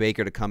expecting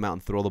Baker to come out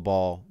and throw the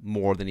ball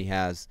more than he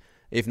has,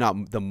 if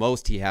not the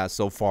most he has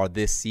so far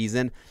this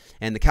season.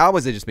 And the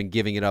Cowboys have just been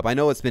giving it up. I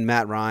know it's been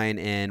Matt Ryan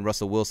and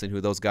Russell Wilson, who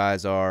those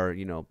guys are,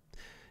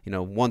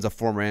 one's a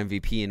former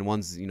MVP and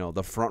one's,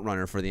 the front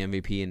runner for the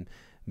MVP, and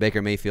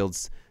Baker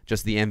Mayfield's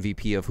just the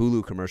MVP of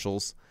Hulu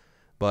commercials.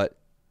 But,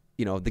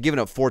 they're giving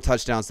up 4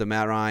 touchdowns to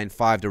Matt Ryan,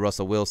 5 to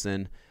Russell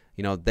Wilson.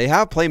 They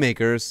have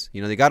playmakers.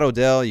 They got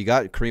Odell. You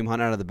got Kareem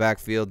Hunt out of the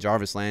backfield.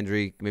 Jarvis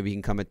Landry, maybe he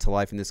can come to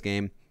life in this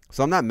game.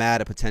 So I'm not mad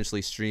at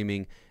potentially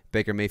streaming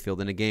Baker Mayfield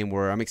in a game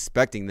where I'm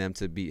expecting them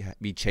to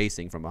be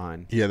chasing from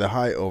behind. Yeah, the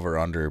high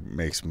over-under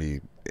makes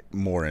me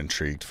more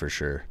intrigued for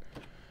sure.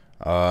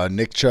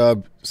 Nick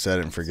Chubb, set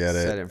it and forget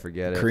it. Set it and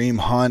forget it. Kareem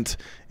Hunt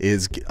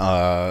is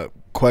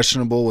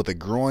questionable with a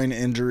groin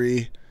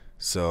injury.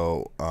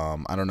 So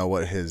I don't know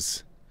what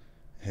his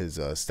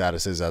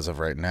status is as of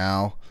right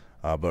now.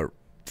 But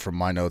from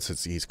my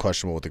notes, he's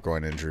questionable with the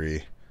groin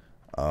injury.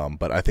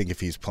 But I think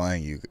if he's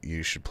playing,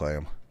 you should play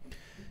him.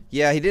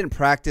 Yeah, he didn't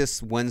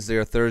practice Wednesday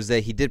or Thursday.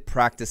 He did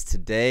practice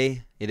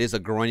today. It is a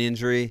groin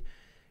injury.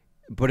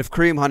 But if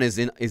Kareem Hunt is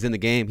in the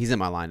game, he's in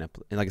my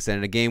lineup. And like I said,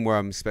 in a game where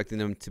I'm expecting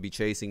them to be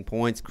chasing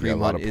points,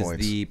 Kareem Hunt is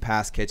the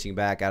pass-catching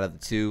back out of the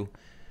 2.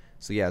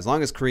 So, yeah, as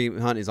long as Kareem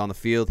Hunt is on the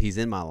field, he's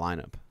in my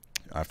lineup.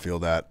 I feel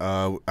that.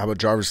 How about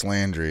Jarvis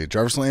Landry?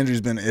 Jarvis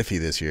Landry's been iffy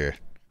this year.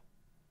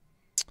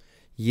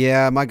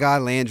 Yeah, my guy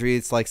Landry,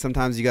 it's like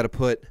sometimes you got to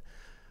put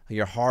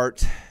your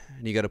heart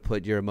and you got to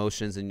put your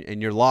emotions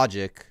and your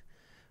logic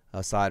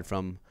aside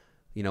from,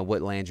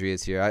 what Landry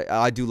is here.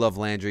 I do love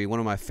Landry, one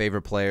of my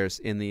favorite players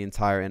in the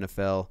entire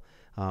NFL.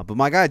 But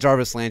my guy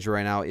Jarvis Landry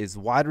right now is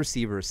wide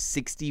receiver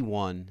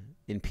 61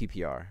 in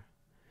PPR.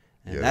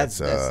 And that's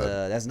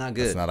not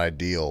good. That's not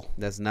ideal.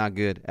 That's not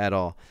good at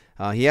all.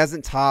 He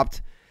hasn't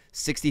topped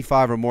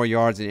 65 or more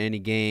yards in any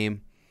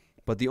game.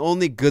 But the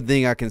only good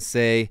thing I can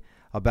say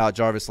about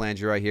Jarvis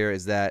Landry right here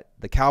is that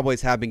the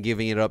Cowboys have been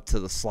giving it up to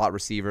the slot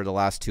receiver the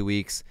last 2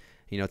 weeks.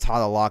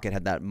 Tyler Lockett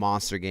had that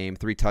monster game,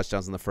 3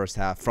 touchdowns in the first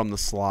half from the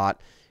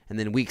slot. And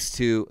then in week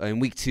 2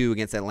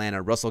 against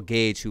Atlanta, Russell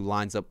Gage, who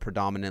lines up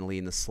predominantly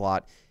in the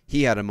slot,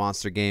 he had a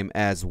monster game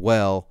as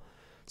well.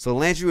 So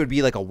Landry would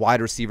be like a wide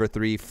receiver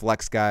 3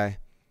 flex guy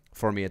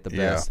for me at the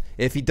best.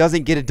 If he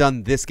doesn't get it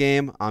done this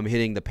game, I'm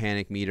hitting the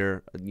panic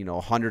meter,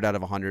 100 out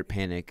of 100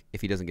 panic if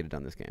he doesn't get it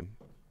done this game.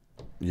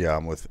 Yeah,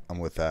 I'm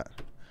with that.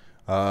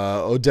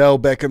 Odell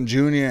Beckham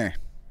Jr.,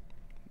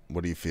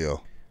 what do you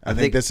feel? I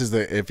think this is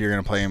if you're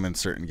going to play him in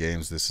certain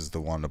games, this is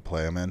the one to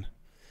play him in.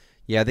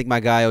 Yeah, I think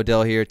my guy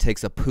Odell here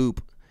takes a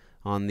poop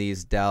on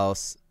these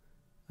Dallas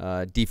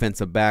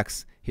defensive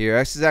backs here.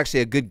 This is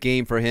actually a good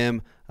game for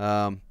him.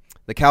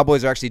 The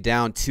Cowboys are actually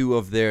down 2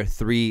 of their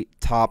 3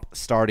 top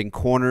starting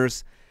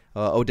corners.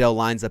 Odell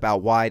lines up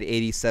out wide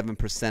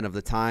 87% of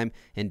the time,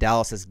 and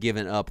Dallas has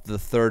given up the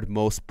 3rd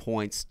most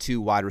points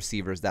to wide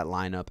receivers that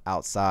line up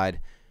outside.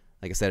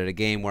 Like I said, at a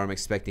game where I'm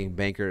expecting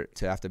Banker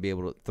to have to be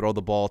able to throw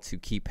the ball to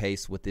keep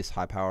pace with this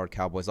high-powered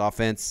Cowboys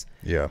offense.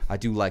 Yeah. I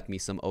do like me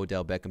some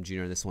Odell Beckham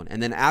Jr. in this one.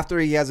 And then after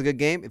he has a good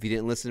game, if you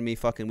didn't listen to me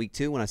fucking week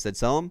 2 when I said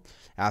sell him,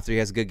 after he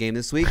has a good game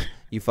this week,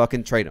 you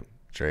fucking trade him.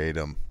 Trade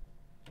him.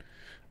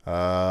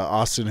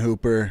 Austin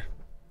Hooper,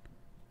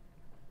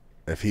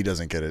 if he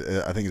doesn't get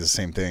it, I think it's the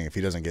same thing. If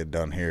he doesn't get it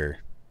done here,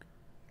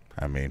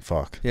 I mean,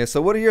 fuck. Yeah,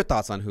 so what are your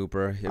thoughts on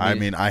Hooper? I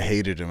mean, I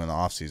hated him in the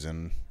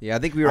offseason. Yeah, I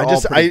think we were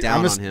all pretty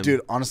down on him.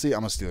 Dude, honestly,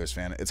 I'm a Steelers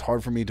fan. It's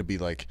hard for me to be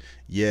like,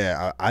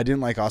 I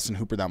didn't like Austin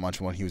Hooper that much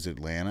when he was in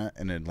Atlanta,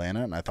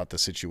 and I thought the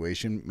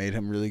situation made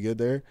him really good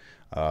there.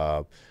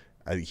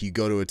 He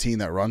go to a team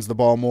that runs the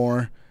ball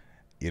more.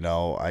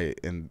 I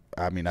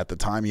mean, at the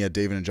time he had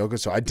David Njoku,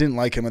 so I didn't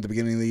like him at the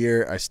beginning of the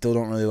year. I still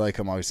don't really like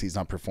him. Obviously, he's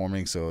not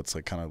performing, so it's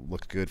like kind of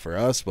looked good for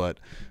us. But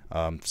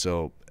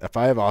so if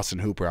I have Austin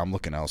Hooper, I'm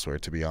looking elsewhere,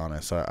 to be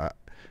honest. I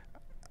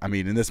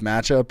mean, in this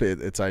matchup,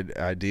 it's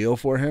ideal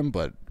for him,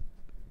 but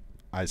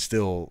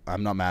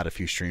I'm not mad if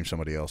you stream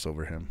somebody else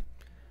over him.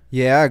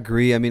 Yeah, I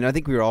agree. I mean, I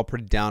think we were all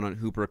pretty down on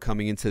Hooper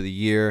coming into the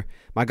year.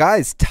 My guy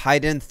is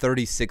tight end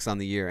 36 on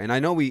the year. And I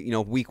know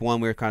week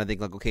one, we were kind of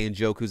thinking like, okay,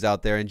 Njoku's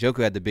out there.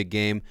 Njoku had the big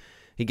game.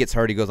 He gets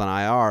hurt. He goes on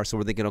IR. So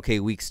we're thinking, okay,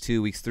 weeks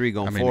 2, weeks 3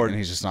 going forward. And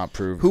he's just not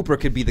proved. Hooper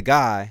could be the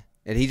guy.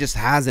 And he just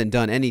hasn't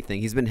done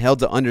anything. He's been held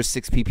to under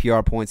 6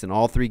 PPR points in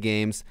all 3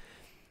 games.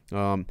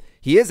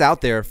 He is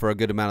out there for a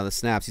good amount of the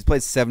snaps. He's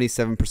played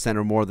 77%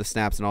 or more of the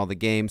snaps in all the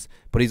games.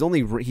 But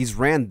he's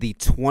ran the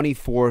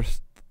 24th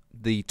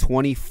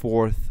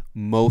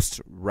most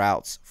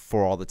routes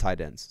for all the tight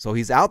ends. So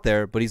he's out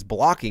there, but he's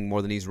blocking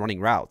more than he's running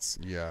routes.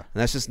 Yeah. And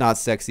that's just not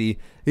sexy.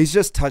 He's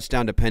just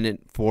touchdown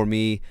dependent for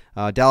me.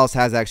 Dallas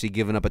has actually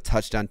given up a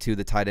touchdown to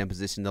the tight end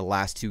position the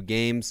last 2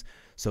 games.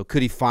 So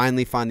could he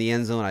finally find the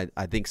end zone?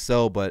 I think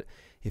so. But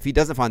if he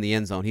doesn't find the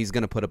end zone, he's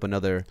going to put up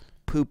another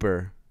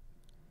pooper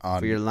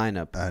for your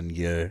lineup. On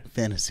your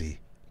fantasy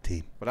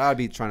team. But I would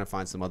be trying to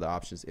find some other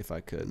options if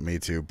I could. Me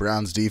too.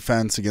 Browns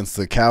defense against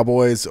the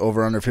Cowboys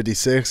over under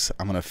 56.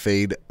 I'm going to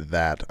fade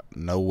that.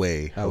 No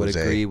way, Jose. I would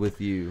agree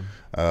with you.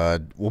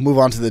 We'll move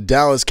on to the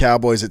Dallas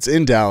Cowboys. It's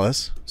in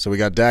Dallas. So we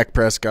got Dak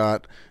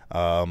Prescott.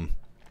 You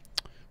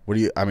got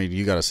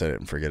to set it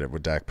and forget it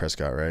with Dak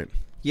Prescott, right?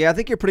 Yeah, I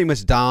think you're pretty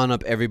much down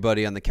up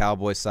everybody on the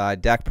Cowboys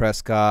side. Dak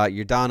Prescott,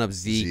 you're down up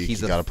Zeke.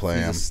 He's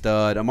a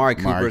stud. Amari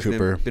Cooper's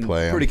been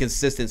pretty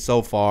consistent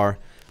so far.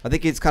 I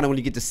think it's kind of when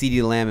you get to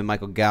CeeDee Lamb and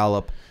Michael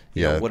Gallup.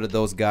 You know, what are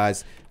those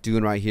guys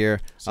doing right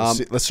here? So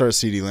let's start with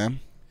CeeDee Lamb.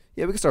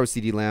 Yeah, we can start with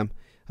CeeDee Lamb.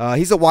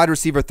 He's a wide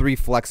receiver 3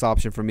 flex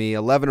option for me.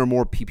 11 or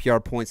more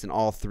PPR points in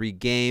all 3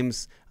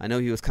 games. I know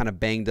he was kind of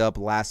banged up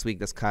last week.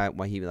 That's kind of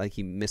why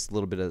he missed a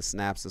little bit of the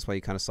snaps. That's why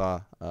you kind of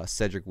saw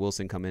Cedric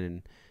Wilson come in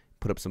and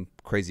put up some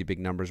crazy big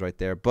numbers right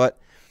there. But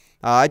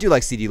I do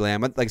like CeeDee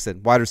Lamb. Like I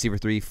said, wide receiver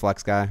 3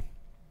 flex guy.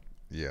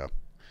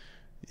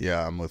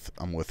 Yeah, I'm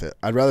with it.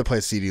 I'd rather play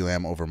CeeDee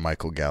Lamb over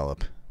Michael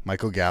Gallup.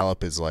 Michael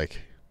Gallup is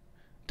like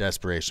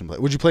desperation play.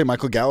 Would you play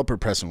Michael Gallup or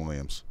Preston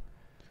Williams?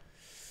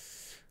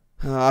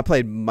 I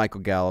played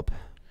Michael Gallup.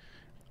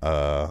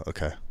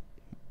 Okay.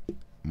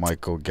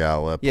 Michael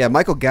Gallup. Yeah,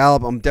 Michael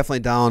Gallup, I'm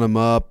definitely dialing him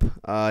up.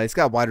 He's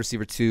got wide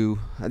receiver 2.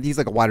 I think he's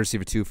like a wide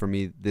receiver 2 for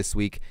me this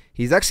week.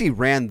 He's actually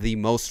ran the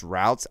most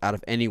routes out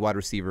of any wide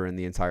receiver in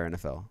the entire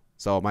NFL.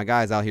 So my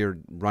guy's out here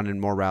running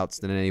more routes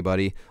than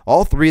anybody.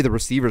 All 3 of the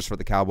receivers for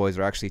the Cowboys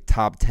are actually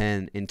top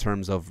 10 in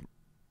terms of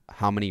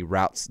how many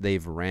routes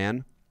they've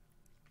ran.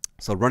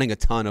 So running a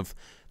ton of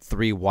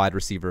 3 wide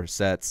receiver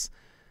sets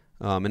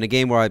in a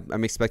game where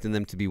I'm expecting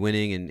them to be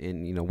winning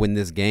and win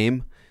this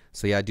game.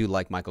 So, yeah, I do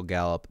like Michael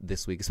Gallup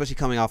this week, especially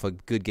coming off a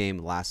good game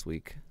last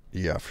week.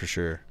 Yeah, for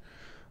sure.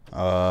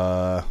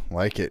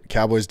 Like it.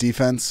 Cowboys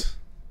defense?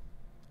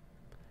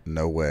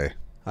 No way.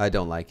 I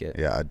don't like it.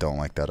 Yeah, I don't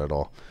like that at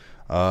all.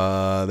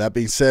 That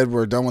being said,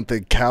 we're done with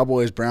the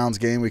Cowboys-Browns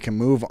game. We can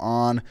move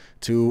on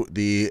to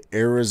the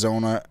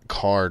Arizona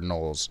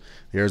Cardinals.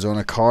 The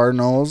Arizona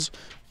Cardinals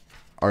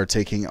are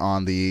taking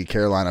on the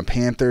Carolina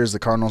Panthers. The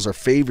Cardinals are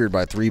favored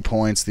by 3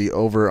 points. The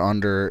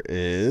over-under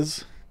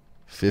is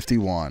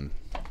 51.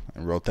 I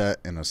wrote that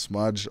in a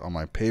smudge on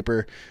my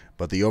paper,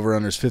 but the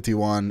over-under is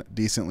 51,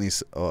 decently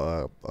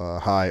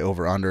high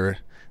over-under.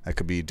 That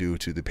could be due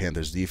to the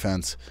Panthers'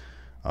 defense.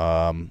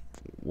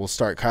 We'll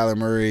start Kyler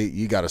Murray.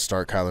 You got to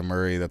start Kyler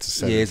Murray. That's a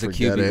set. Yeah, it's a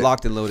QB,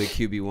 locked and loaded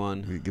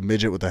QB1.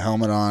 Midget with the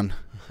helmet on,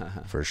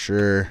 for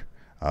sure.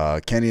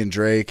 Kenny and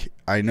Drake.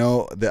 I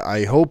know that.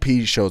 I hope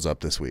he shows up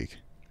this week.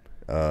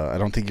 I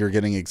don't think you're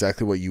getting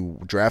exactly what you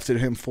drafted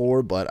him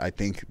for, but I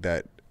think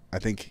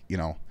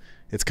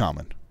it's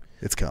coming.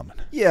 It's coming.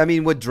 Yeah, I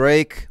mean, with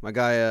Drake, my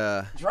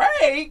guy.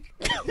 Drake.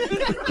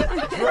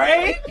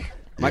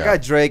 My guy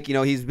Drake.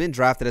 He's been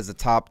drafted as a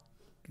top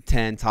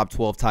 10, top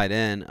 12 tight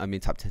end. I mean,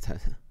 top 10 tight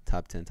end.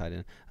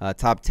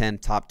 Top 10,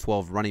 top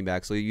 12 running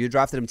back. So you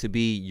drafted him to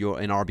be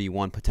an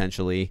RB1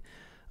 potentially.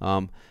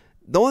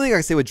 The only thing I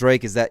can say with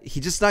Drake is that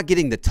he's just not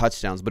getting the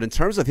touchdowns. But in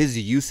terms of his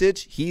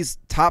usage, he's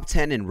top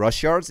 10 in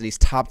rush yards and he's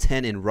top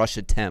 10 in rush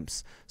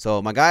attempts.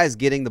 So my guy is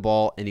getting the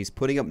ball and he's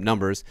putting up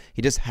numbers.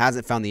 He just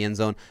hasn't found the end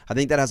zone. I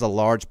think that has a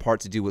large part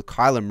to do with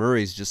Kyler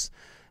Murray's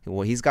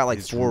he's got like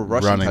 4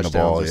 rushing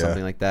touchdowns or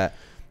something like that.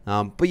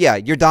 But yeah,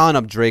 you're dialing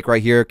up Drake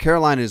right here.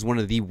 Carolina is one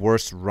of the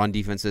worst run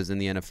defenses in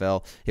the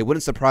NFL. It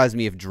wouldn't surprise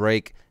me if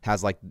Drake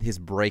has like his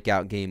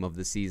breakout game of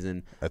the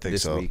season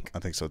this week. I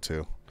think so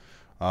too.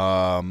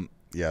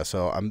 Yeah,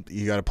 so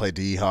you got to play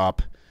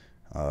D-Hop.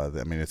 I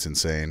mean, it's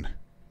insane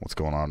what's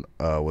going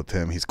on with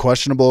him. He's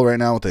questionable right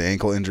now with the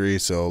ankle injury,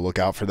 so look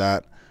out for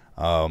that.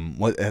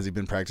 What has he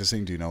been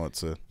practicing? Do you know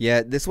what's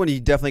Yeah, this one you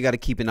definitely got to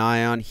keep an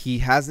eye on. He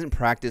hasn't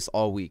practiced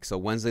all week. So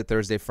Wednesday,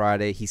 Thursday,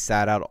 Friday, he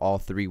sat out all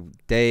 3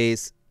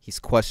 days. He's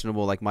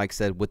questionable, like Mike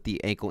said, with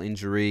the ankle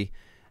injury.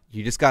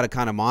 You just got to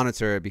kind of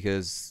monitor it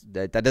because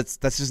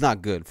that's just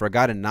not good for a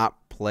guy to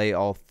not play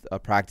all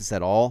practice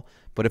at all.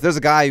 But if there's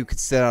a guy who could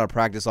sit out of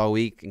practice all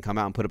week and come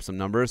out and put up some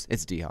numbers,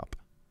 it's D-Hop.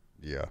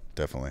 Yeah,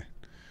 definitely.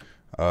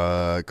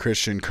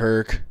 Christian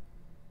Kirk.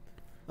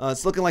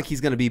 It's looking like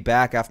he's going to be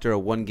back after a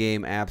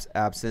 1-game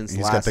absence.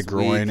 He's got the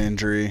groin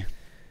injury.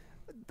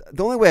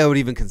 The only way I would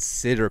even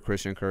consider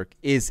Christian Kirk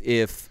is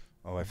if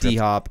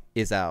D-Hop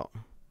is out.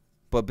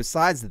 But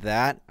besides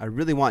that, I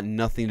really want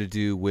nothing to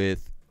do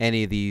with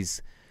any of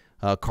these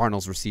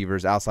Cardinals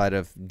receivers outside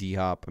of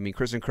D-Hop. I mean,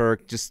 Christian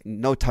Kirk, just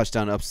no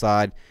touchdown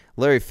upside.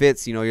 Larry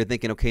Fitz, you're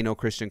thinking, okay, no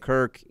Christian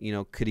Kirk.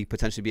 Could he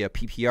potentially be a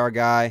PPR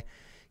guy?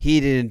 He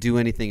didn't do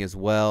anything as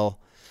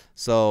well.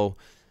 So,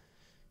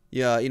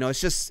 yeah, it's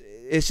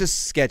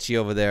just sketchy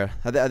over there.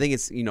 I think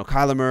it's,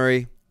 Kyler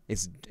Murray,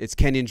 it's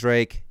Kenyon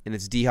Drake, and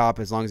it's D-Hop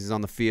as long as he's on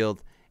the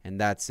field, and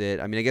that's it.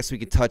 I mean, I guess we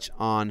could touch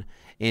on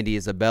Andy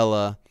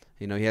Isabella.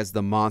 He has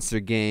the monster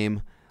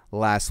game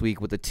last week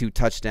with the 2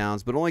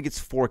 touchdowns, but only gets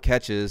 4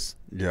 catches.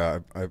 Yeah,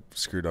 I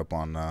screwed up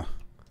on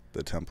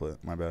the template.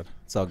 My bad.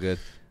 It's all good.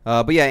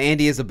 But yeah,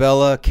 Andy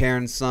Isabella,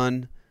 Karen's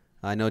son.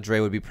 I know Dre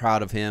would be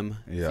proud of him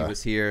if he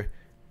was here.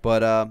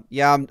 But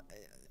yeah,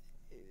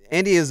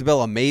 Andy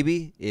Isabella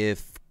maybe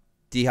if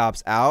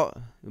D-Hop's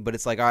out, but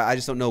it's like I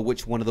just don't know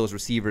which one of those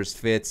receivers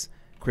fits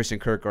Christian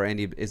Kirk or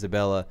Andy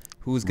Isabella.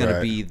 Who's going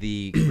to be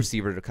the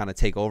receiver to kind of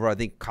take over? I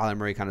think Kyler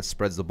Murray kind of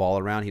spreads the ball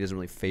around. He doesn't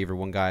really favor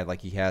one guy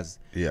like he has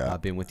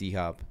been with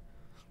D-Hop.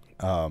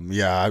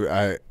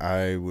 Yeah,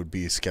 I would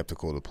be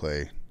skeptical to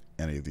play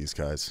any of these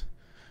guys.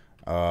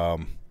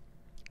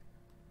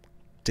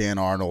 Dan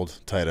Arnold,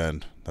 tight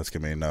end. That's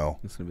going to be a no.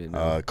 That's going to be a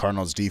no.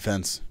 Cardinals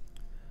defense.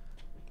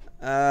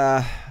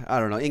 I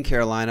don't know. In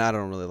Carolina, I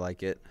don't really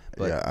like it.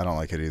 But yeah, I don't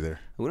like it either.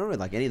 We don't really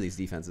like any of these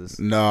defenses.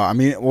 No, I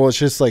mean, well, it's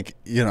just like,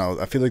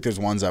 I feel like there's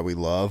ones that we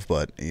love,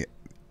 but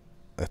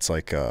it's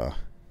like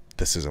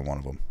this isn't one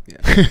of them. Yeah.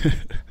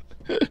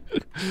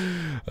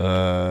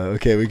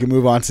 Okay, we can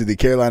move on to the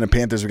Carolina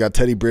Panthers. We got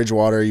Teddy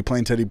Bridgewater. Are you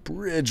playing Teddy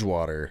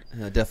Bridgewater?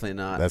 Definitely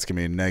not. That's going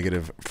to be a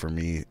negative for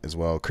me as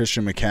well.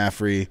 Christian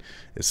McCaffrey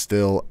is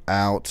still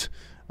out.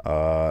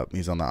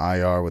 He's on the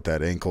IR with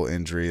that ankle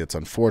injury. It's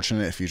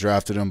unfortunate if you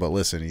drafted him, but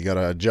listen, you got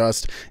to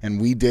adjust. And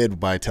we did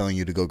by telling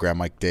you to go grab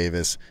Mike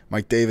Davis.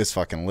 Mike Davis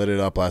fucking lit it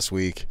up last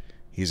week.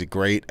 He's a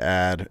great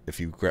ad if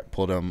you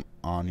pulled him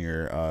on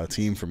your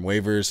team from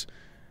waivers.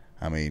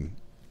 I mean,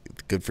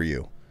 good for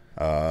you.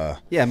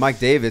 Yeah, Mike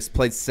Davis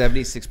played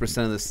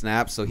 76% of the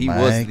snaps, so he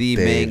was the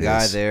main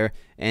guy there.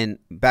 And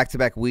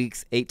back-to-back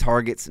weeks, 8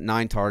 targets,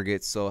 9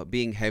 targets, so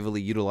being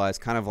heavily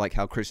utilized, kind of like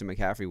how Christian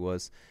McCaffrey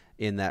was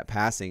in that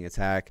passing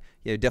attack.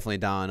 Yeah, definitely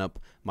dialing up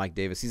Mike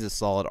Davis. He's a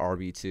solid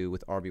RB2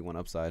 with RB1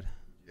 upside.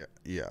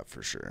 Yeah,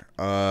 for sure.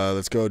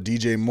 Let's go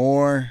DJ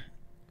Moore.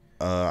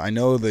 I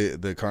know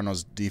the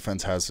Cardinals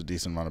defense has a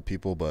decent amount of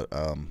people, but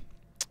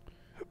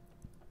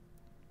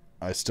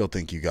I still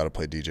think you got to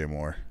play DJ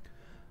Moore.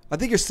 I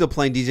think you're still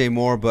playing DJ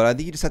Moore, but I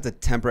think you just have to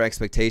temper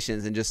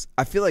expectations and just –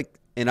 I feel like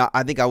 – and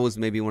I think I was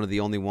maybe one of the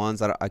only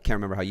ones. I can't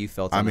remember how you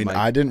felt. I mean,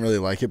 I didn't really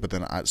like it, but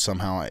then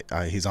somehow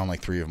he's on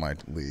like 3 of my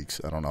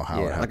leagues. I don't know how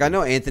it happened. Like I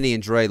know Anthony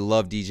and Dre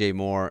love DJ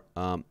Moore.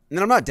 And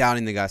I'm not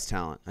doubting the guy's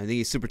talent. I think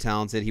he's super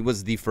talented. He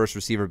was the first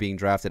receiver being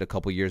drafted a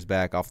couple years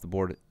back off the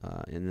board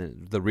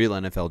in the real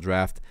NFL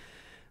draft.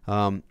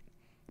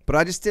 But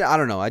I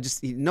don't know.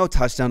 No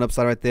touchdown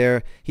upside right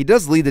there. He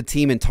does lead the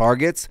team in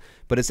targets,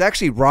 but it's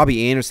actually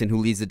Robbie Anderson who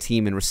leads the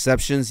team in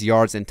receptions,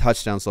 yards, and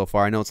touchdowns so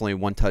far. I know it's only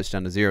 1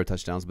 touchdown to 0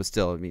 touchdowns, but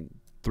still, I mean,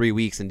 3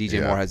 weeks, and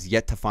DJ Moore has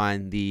yet to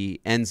find the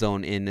end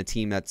zone in a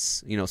team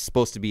that's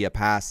supposed to be a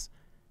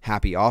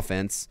pass-happy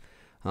offense.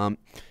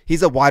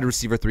 He's a wide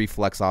receiver 3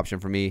 flex option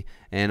for me,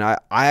 and I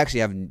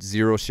actually have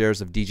 0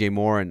 shares of DJ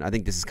Moore, and I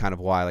think this is kind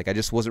of why. Like I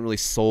just wasn't really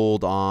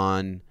sold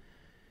on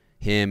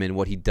him and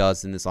what he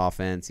does in this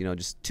offense,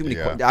 just too many.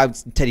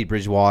 Teddy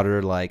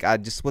Bridgewater, like I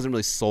just wasn't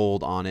really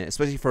sold on it,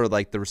 especially for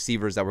like the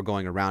receivers that were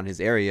going around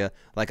his area,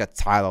 like a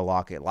Tyler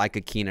Lockett, like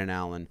a Keenan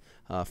Allen,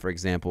 for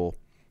example.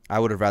 I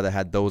would have rather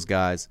had those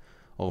guys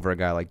over a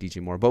guy like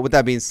DJ Moore. But with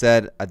that being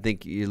said, I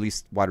think at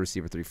least wide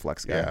receiver 3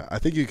 flex guy. Yeah, I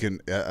think you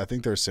can. I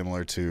think they're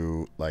similar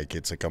to like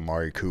it's like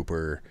Amari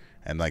Cooper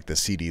and like the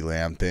CD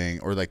Lamb thing,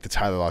 or like the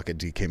Tyler Lockett,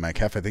 DK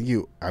Metcalf. I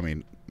think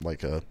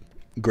like a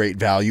great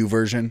value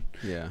version,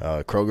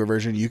 Kroger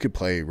version. You could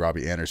play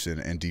Robbie Anderson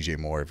and DJ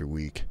Moore every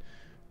week.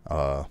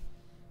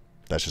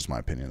 That's just my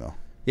opinion, though.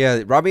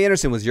 Yeah, Robbie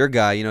Anderson was your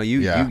guy.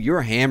 You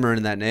were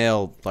hammering that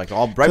nail right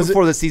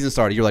before the season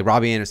started. You're like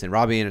Robbie Anderson.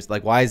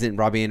 Like, why isn't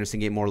Robbie Anderson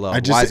getting more love?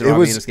 Why isn't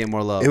Robbie Anderson getting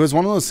more love? It was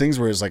one of those things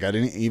where it's like I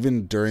didn't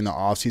even during the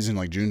offseason,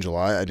 like June,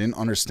 July, I didn't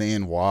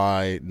understand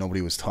why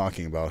nobody was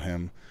talking about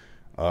him,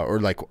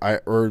 or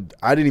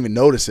I didn't even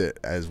notice it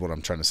as what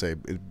I'm trying to say.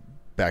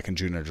 Back in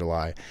June or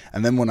July.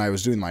 And then when I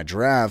was doing my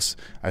drafts,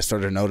 I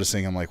started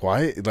noticing, I'm like,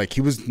 why? Like,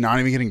 he was not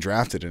even getting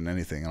drafted in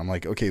anything. And I'm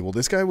like, okay, well,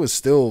 this guy was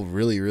still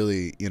really,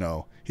 really,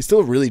 he's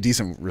still a really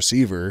decent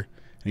receiver.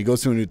 And he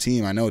goes to a new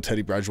team. I know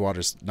Teddy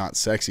Bridgewater's not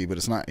sexy, but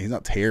he's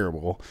not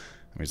terrible.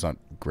 I mean, he's not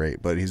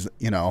great, but he's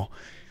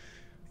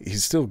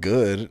still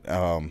good.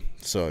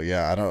 So,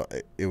 yeah,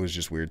 it was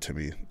just weird to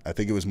me. I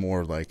think it was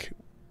more like,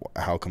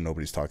 how come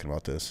nobody's talking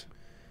about this?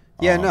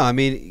 Yeah, no, I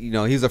mean,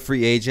 he's a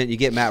free agent. You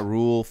get Matt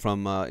Rule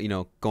from,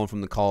 going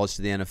from the college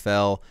to the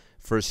NFL,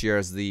 first year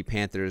as the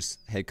Panthers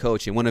head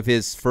coach. And one of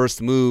his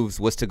first moves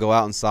was to go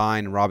out and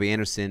sign Robbie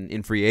Anderson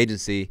in free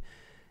agency.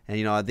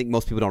 And, I think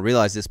most people don't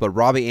realize this, but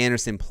Robbie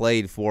Anderson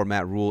played for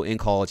Matt Rule in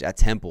college at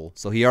Temple.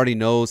 So he already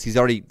knows, he's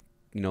already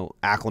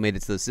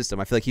acclimated to the system.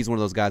 I feel like he's one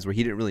of those guys where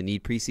he didn't really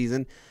need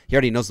preseason. He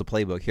already knows the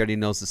playbook. He already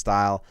knows the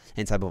style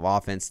and type of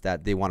offense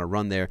that they want to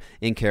run there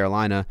in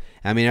Carolina.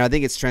 I mean, I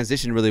think it's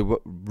transitioned really,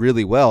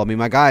 really well. I mean,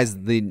 my guy is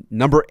the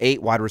number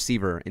 8 wide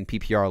receiver in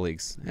PPR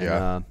leagues.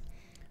 And,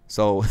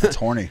 so that's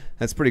horny.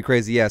 That's pretty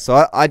crazy. Yeah.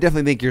 So I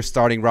definitely think you're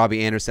starting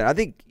Robbie Anderson. I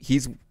think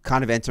he's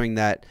kind of entering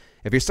that.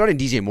 If you're starting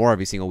DJ Moore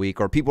every single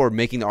week, or people are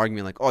making the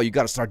argument like, oh, you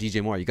got to start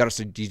DJ Moore. You got to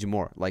start DJ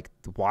Moore. Like,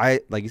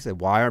 why, like you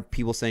said, why are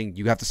people saying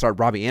you have to start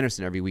Robbie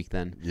Anderson every week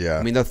then? Yeah.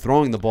 I mean, they're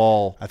throwing the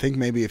ball. I think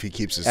maybe if he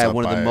keeps this at up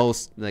one of the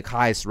most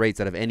highest rates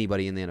out of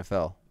anybody in the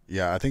NFL.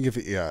 Yeah, I think if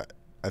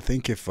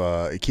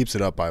it keeps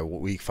it up by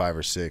week 5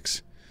 or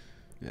 6,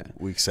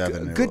 week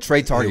 7. Good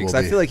trade target, because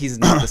I feel like he's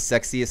not the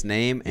sexiest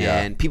name,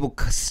 and people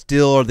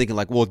still are thinking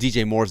like, well,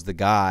 DJ Moore's the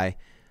guy.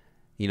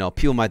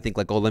 People might think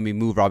like, oh, let me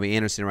move Robbie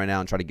Anderson right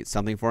now and try to get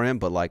something for him.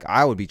 But like,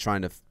 I would be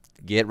trying to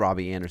get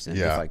Robbie Anderson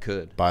if I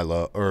could. Buy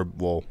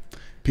low,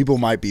 people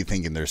might be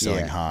thinking they're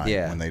selling high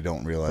when they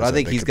don't realize. But I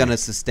think he's going to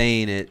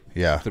sustain it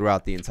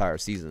throughout the entire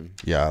season.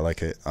 Yeah, I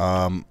like it.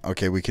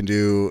 Okay, we can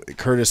do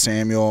Curtis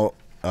Samuel.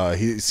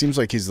 He seems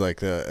like he's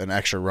like an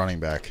extra running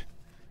back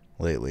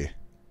lately.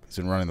 He's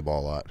been running the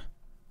ball a lot.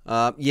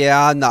 I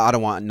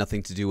don't want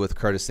nothing to do with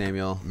Curtis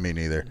Samuel. Me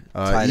neither.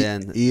 Tight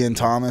end. Ian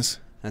Thomas.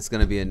 That's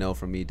going to be a no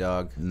from me,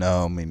 dog.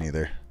 No, me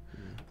neither.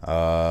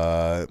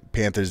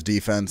 Panthers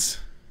defense.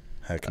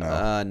 Heck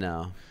no.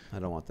 No, I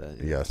don't want that.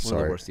 Yeah, One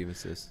sorry. of the worst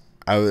defenses.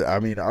 I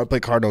mean, I would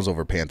play Cardinals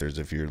over Panthers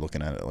if you're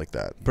looking at it like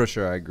that. For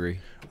sure, I agree.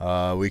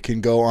 We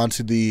can go on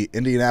to the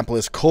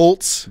Indianapolis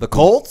Colts. The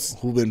Colts?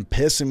 Who've been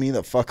pissing me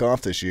the fuck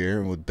off this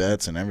year with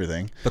bets and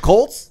everything. The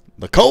Colts?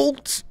 The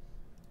Colts.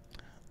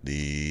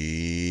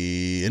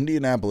 The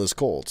Indianapolis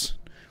Colts.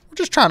 We're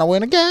just trying to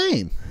win a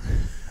game.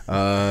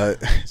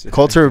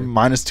 Colts are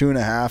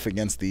 -2.5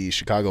 against the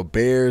Chicago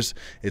Bears.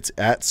 It's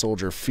at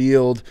Soldier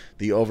Field.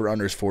 The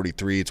over-under is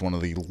 43. It's one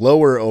of the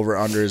lower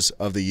over-unders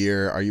of the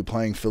year. Are you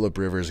playing Phillip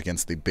Rivers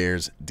against the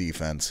Bears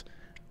defense?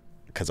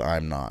 Because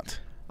I'm not.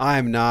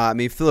 I'm not. I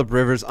mean, Phillip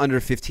Rivers under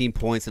 15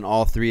 points in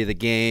all 3 of the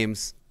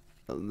games.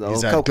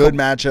 He's had good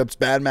matchups,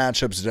 bad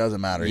matchups. It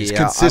doesn't matter. He's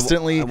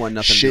consistently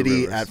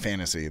shitty at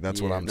fantasy.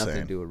 That's what I'm saying.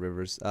 Nothing to do with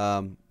Rivers.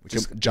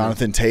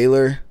 Jonathan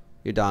Taylor.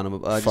 You're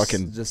down.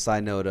 Just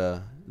side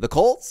note. The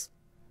Colts?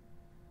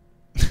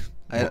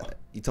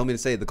 You told me to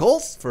say the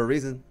Colts for a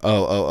reason.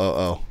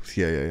 Oh.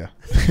 Yeah.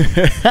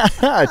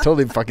 I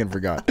totally fucking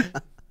forgot.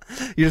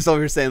 You're just over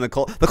here saying the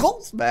Colts. The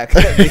Colts back.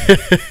 We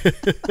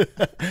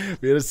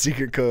had a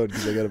secret code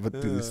because I got to put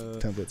through these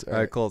templates. All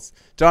right, Colts.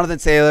 Jonathan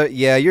Taylor,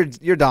 yeah,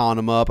 you're dialing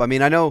him up. I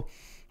mean, I know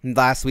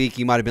last week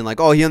you might have been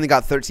like, oh, he only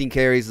got 13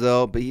 carries,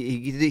 though. But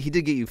he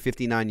did get you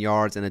 59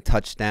 yards and a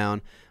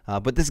touchdown.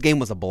 But this game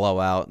was a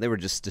blowout. They were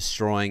just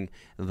destroying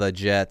the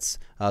Jets.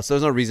 So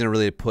there's no reason to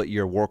really put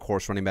your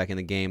workhorse running back in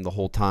the game the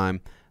whole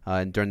time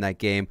during that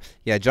game.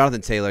 Yeah,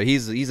 Jonathan Taylor,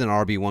 he's an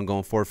RB1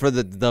 going forward for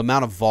the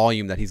amount of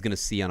volume that he's going to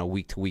see on a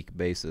week-to-week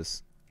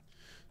basis.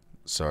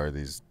 Sorry,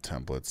 these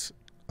templates.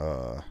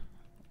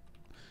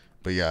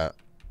 But, yeah,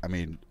 I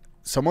mean,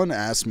 someone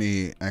asked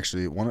me,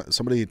 actually,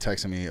 somebody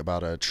texted me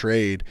about a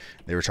trade.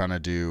 They were trying to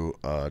do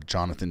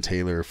Jonathan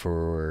Taylor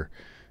for –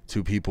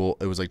 2 people.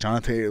 It was like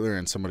Jonathan Taylor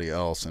and somebody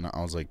else, and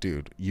I was like,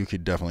 dude, you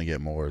could definitely get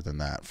more than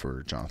that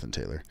for Jonathan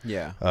Taylor.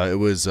 Yeah. It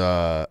was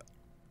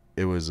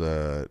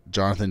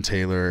Jonathan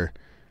Taylor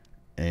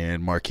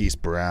and Marquise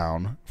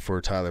Brown for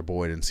Tyler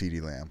Boyd and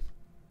CeeDee Lamb.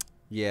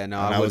 Yeah,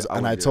 no,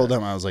 I told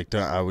them, I was like,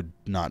 I would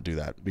not do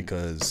that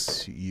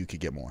because you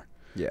could get more.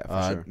 Yeah,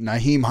 for sure.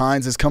 Nyheim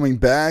Hines is coming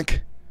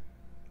back.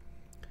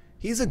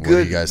 He's a good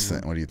what do you guys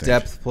think? What do you think?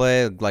 Depth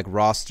play, like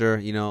roster,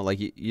 like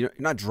you're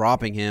not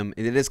dropping him.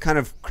 It is kind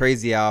of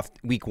crazy off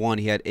week 1.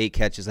 He had 8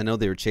 catches. I know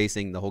they were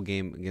chasing the whole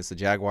game against the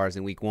Jaguars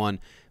in week 1,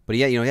 but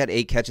he had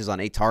 8 catches on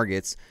 8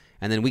 targets.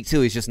 And then week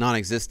 2, he's just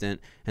non-existent.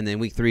 And then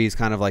week 3, he's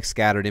kind of like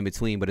scattered in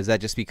between. But is that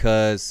just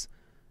because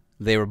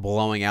they were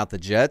blowing out the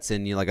Jets?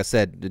 And like I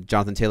said,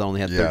 Jonathan Taylor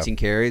only had 13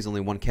 carries, only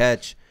 1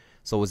 catch.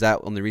 So was that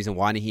only reason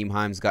why Nyheim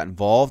Hines got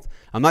involved?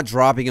 I'm not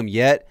dropping him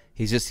yet.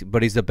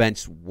 But he's a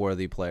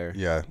bench-worthy player.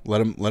 Yeah,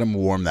 let him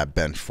warm that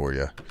bench for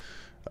you.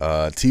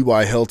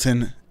 T.Y.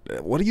 Hilton,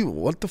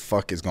 what the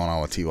fuck is going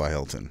on with T.Y.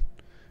 Hilton?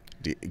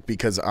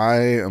 Because I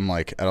am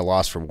like at a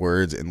loss for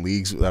words in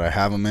leagues that I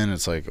have him in.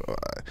 It's like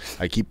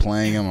I keep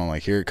playing him. I'm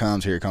like, here it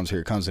comes.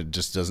 It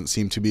just doesn't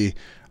seem to be.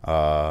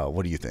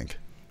 What do you think?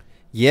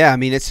 Yeah, I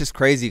mean, it's just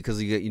crazy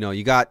because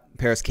you got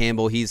Paris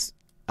Campbell. He's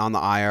on the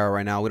IR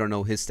right now. We don't know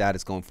what his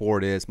status going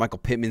forward is. Michael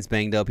Pittman's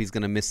banged up. He's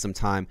going to miss some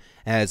time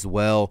as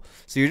well.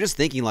 So you're just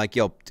thinking like,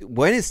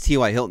 when is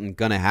T.Y. Hilton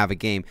going to have a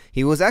game?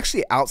 He was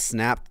actually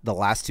outsnapped the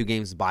last 2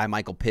 games by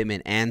Michael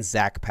Pittman and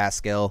Zach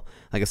Pascal.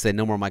 Like I said,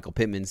 no more Michael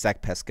Pittman.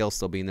 Zach Pascal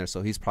still being there,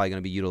 so he's probably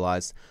going to be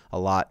utilized a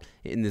lot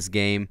in this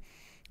game.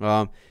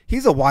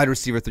 He's a wide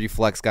receiver 3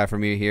 flex guy for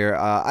me here.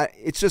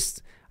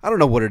 I don't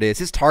know what it is.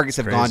 His targets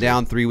have gone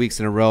down 3 weeks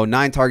in a row.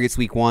 9 targets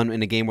week 1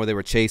 in a game where they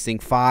were chasing,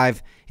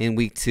 5 in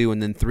week 2,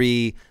 and then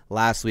 3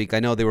 last week. I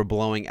know they were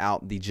blowing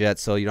out the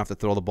Jets, so you don't have to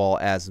throw the ball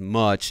as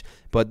much.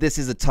 But this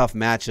is a tough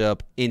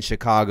matchup in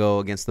Chicago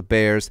against the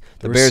Bears.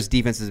 The Bears'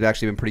 defense has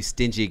actually been pretty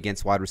stingy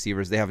against wide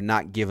receivers. They have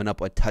not given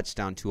up a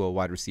touchdown to a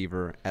wide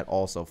receiver at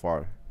all so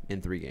far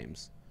in 3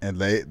 games. And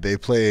they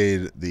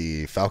played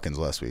the Falcons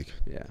last week.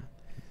 Yeah.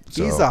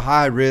 So, he's a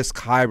high-risk,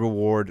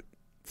 high-reward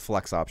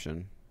flex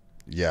option.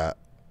 Yeah.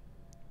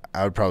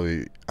 I would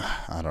probably,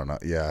 I don't know.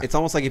 Yeah. It's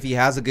almost like if he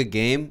has a good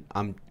game,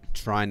 I'm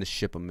trying to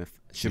ship him off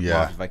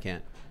if I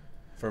can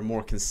for a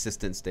more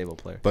consistent, stable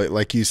player. But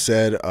like you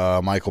said,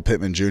 Michael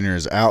Pittman Jr.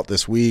 is out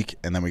this week,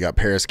 and then we got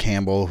Paris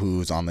Campbell,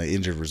 who's on the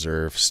injured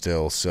reserve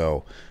still.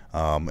 So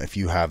if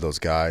you have those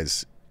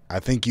guys, I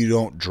think you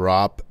don't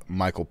drop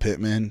Michael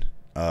Pittman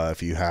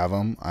if you have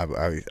him.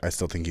 I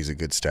still think he's a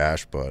good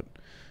stash, but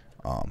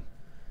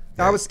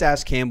I would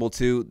stash Campbell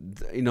too.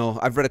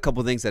 I've read a couple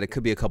of things that it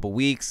could be a couple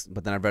weeks,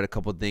 but then I've read a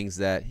couple of things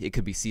that it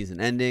could be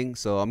season ending.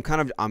 So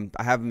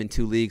I have him in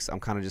 2 leagues. I'm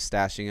kind of just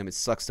stashing him. It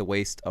sucks to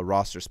waste a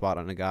roster spot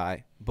on a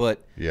guy,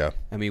 but yeah.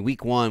 I mean,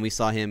 week 1 we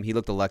saw him. He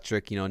looked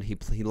electric. And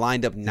he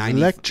lined up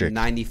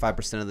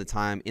 95% of the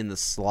time in the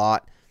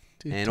slot.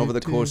 And over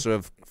the course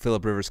of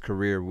Phillip Rivers'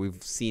 career,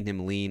 we've seen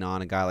him lean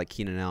on a guy like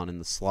Keenan Allen in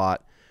the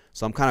slot.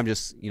 So I'm kind of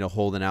just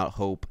holding out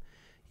hope.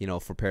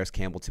 For Paris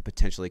Campbell to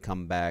potentially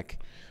come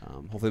back.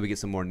 Hopefully we get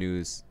some more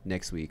news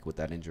next week with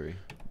that injury.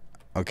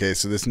 Okay,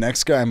 so this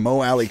next guy,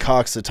 Mo Alley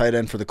Cox, the tight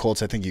end for the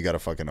Colts, I think you got to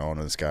fucking own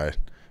this guy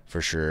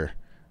for sure.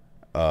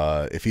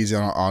 If he's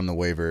on the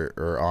waiver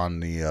or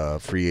on the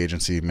free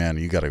agency, man,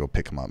 you got to go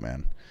pick him up,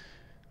 man.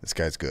 This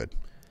guy's good.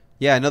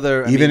 Yeah,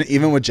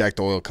 even with Jack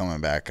Doyle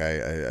coming back,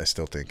 I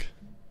still think.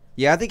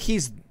 Yeah, I think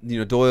he's,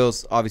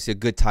 Doyle's obviously a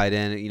good tight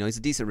end. He's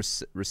a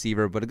decent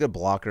receiver, but a good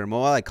blocker.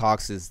 Mo Alley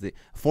Cox is the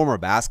former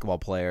basketball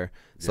player.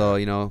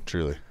 So,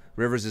 truly.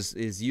 Rivers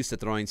is used to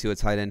throwing to a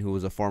tight end who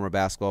was a former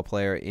basketball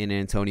player in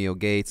Antonio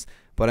Gates.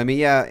 But,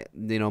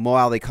 Mo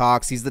Alley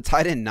Cox, he's the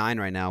tight end 9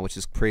 right now, which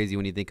is crazy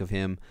when you think of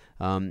him.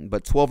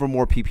 But 12 or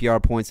more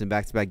PPR points in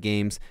back-to-back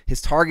games.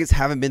 His targets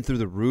haven't been through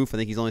the roof. I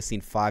think he's only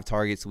seen 5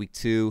 targets week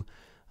 2.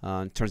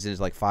 Turns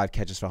into like 5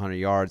 catches for 100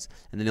 yards.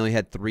 And then he only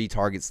had 3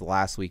 targets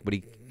last week, but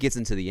he gets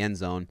into the end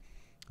zone.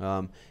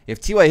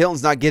 If T.Y.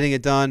 Hilton's not getting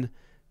it done,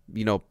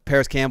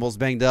 Paris Campbell's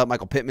banged up,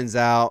 Michael Pittman's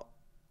out,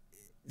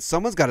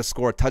 someone's got to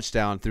score a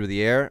touchdown through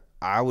the air.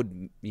 I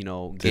would,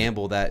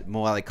 gamble that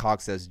Mo Alley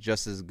Cox has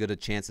just as good a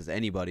chance as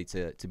anybody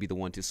to be the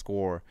one to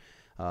score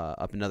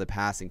up another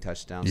passing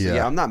touchdown. So,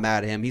 yeah, I'm not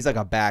mad at him. He's like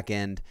a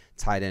back-end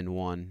tight end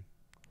 1.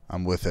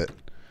 I'm with it.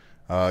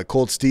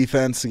 Colts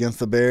defense against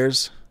the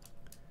Bears.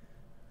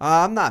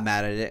 I'm not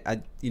mad at it.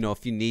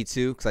 If you need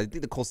to, because I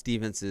think the Colts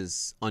defense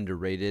is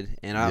underrated,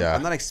 and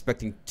I'm not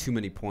expecting too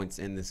many points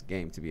in this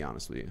game, to be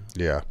honest with you.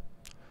 Yeah.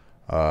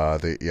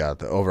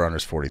 The over-under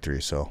is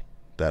 43, so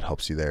that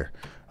helps you there.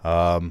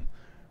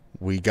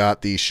 We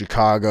got the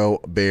Chicago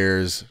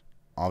Bears.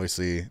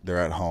 Obviously, they're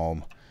at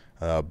home.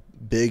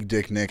 Big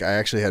Dick Nick. I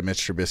actually had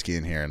Mitch Trubisky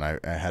in here, and I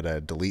had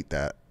to delete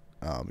that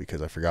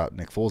because I forgot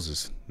Nick Foles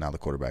is now the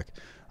quarterback.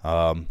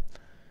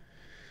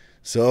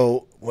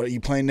 So, what are you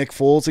playing Nick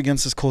Foles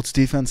against this Colts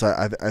defense?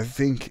 I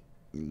think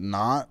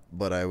not,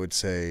 but I would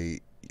say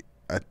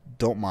I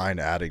don't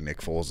mind adding Nick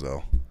Foles,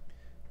 though.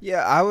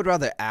 Yeah, I would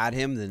rather add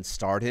him than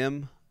start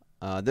him.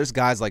 There's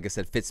guys, like I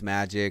said,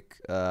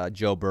 Fitzmagic,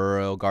 Joe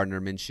Burrow,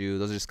 Gardner Minshew.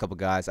 Those are just a couple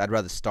guys I'd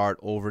rather start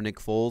over Nick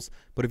Foles.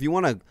 But if you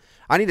want to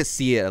 – I need to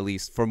see it at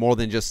least for more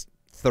than just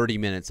 30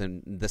 minutes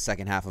in the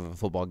second half of a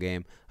football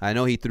game. I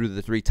know he threw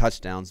the 3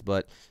 touchdowns,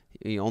 but –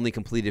 he only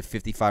completed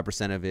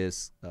 55% of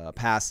his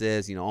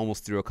passes,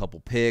 almost threw a couple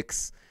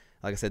picks.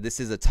 Like I said,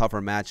 this is a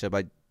tougher matchup.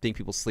 I think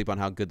people sleep on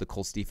how good the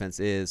Colts defense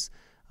is.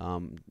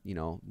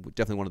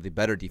 Definitely one of the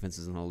better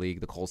defenses in the league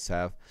the Colts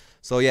have.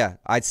 So, yeah,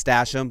 I'd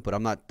stash him, but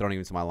I'm not throwing him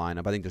into my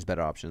lineup. I think there's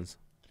better options.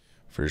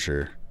 For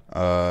sure.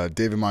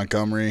 David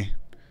Montgomery,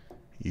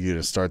 you going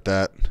to start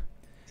that?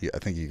 Yeah, I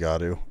think you got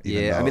to.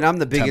 Yeah, I'm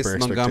the biggest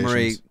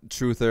Montgomery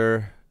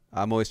truther.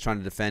 I'm always trying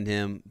to defend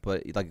him,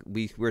 but like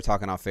we were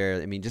talking off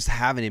air, just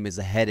having him is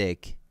a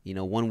headache.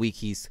 1 week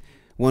he's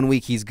 1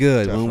 week he's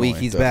good, 1 week Definitely,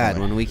 he's bad,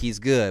 1 week he's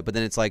good. But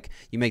then it's like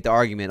you make the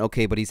argument,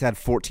 okay, but he's had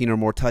 14 or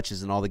more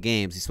touches in all the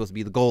games. He's supposed to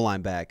be the goal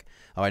line back.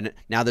 All right,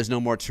 now there's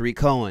no more Tariq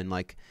Cohen.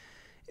 Like,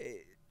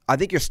 I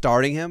think you're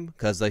starting him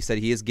because, like I said,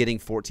 he is getting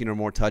 14 or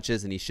more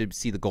touches and he should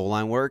see the goal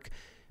line work.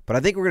 But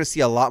I think we're going to see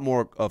a lot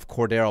more of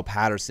Cordero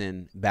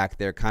Patterson back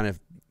there, kind of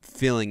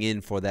filling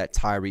in for that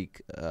Tariq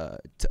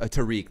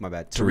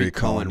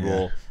Cohen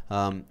role.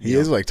 He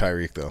is like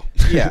Tyreek though.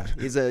 Yeah,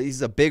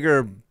 he's a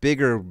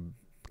bigger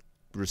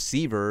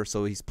receiver,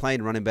 so he's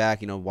playing running back,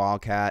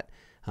 wildcat.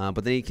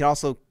 But then he can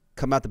also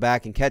come out the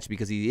back and catch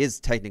because he is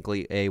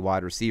technically a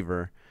wide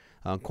receiver.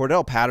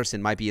 Cordell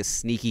Patterson might be a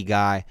sneaky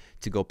guy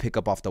to go pick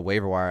up off the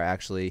waiver wire.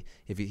 Actually,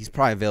 if he's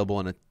probably available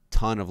in a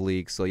ton of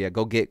leagues. So yeah,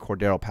 go get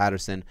Cordero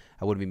Patterson.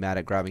 I wouldn't be mad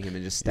at grabbing him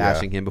and just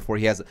stashing him before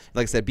he has,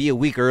 like I said, be a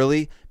week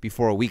early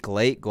before a week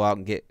late. Go out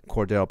and get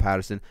Cordero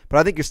Patterson. But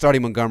I think you're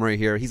starting Montgomery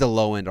here. He's a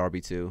low end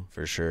RB2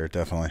 for sure,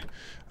 definitely.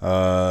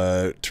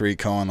 Tariq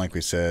Cohen, like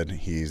we said,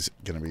 he's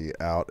gonna be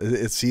out.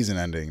 It's season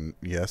ending,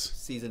 yes.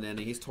 Season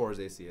ending. He's tore his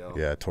ACL.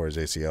 Yeah, tore his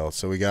ACL.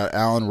 So we got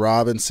Allen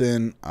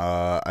Robinson.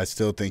 I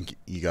still think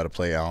you got to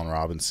play Allen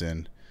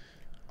Robinson.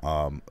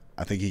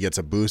 I think he gets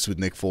a boost with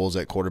Nick Foles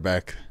at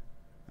quarterback.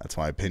 That's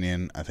my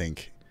opinion.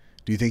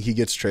 Do you think he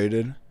gets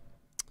traded?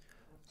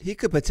 He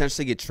could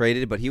potentially get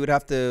traded, but he would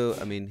have to.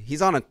 I mean,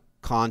 he's on a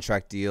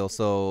contract deal,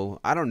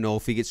 so I don't know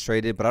if he gets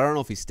traded, but I don't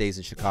know if he stays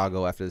in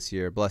Chicago after this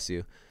year. Bless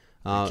you.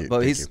 But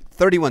he's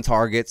 31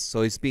 targets,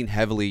 so he's being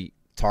heavily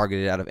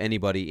targeted out of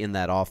anybody in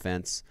that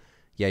offense.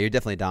 Yeah, you're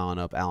definitely dialing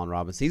up Allen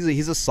Robinson.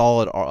 He's a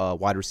solid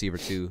wide receiver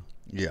too.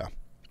 Yeah.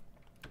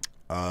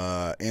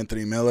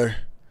 Anthony Miller,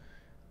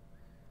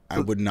 I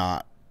would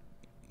not.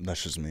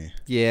 That's just me.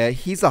 Yeah,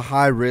 he's a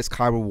high-risk,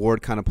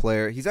 high-reward kind of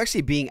player. He's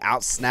actually being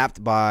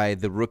out-snapped by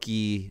the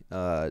rookie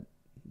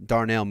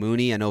Darnell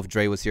Mooney. I know if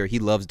Dre was here, he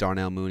loves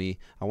Darnell Mooney.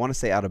 I want to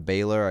say out of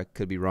Baylor. I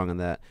could be wrong on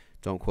that.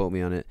 Don't quote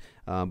me on it.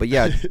 But,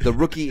 yeah, the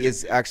rookie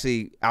is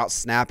actually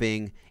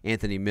out-snapping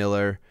Anthony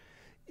Miller.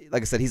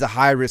 Like I said, he's a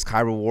high-risk,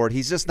 high-reward.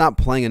 He's just not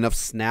playing enough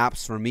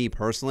snaps for me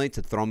personally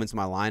to throw him into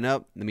my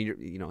lineup. I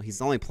mean, he's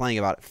only playing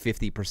about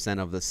 50%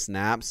 of the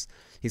snaps.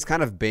 He's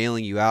kind of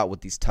bailing you out with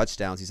these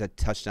touchdowns. He's had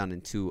touchdown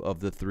in 2 of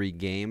the 3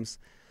 games.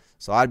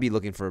 So I'd be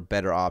looking for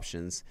better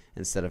options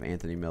instead of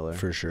Anthony Miller.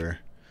 For sure.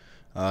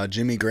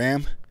 Jimmy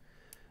Graham?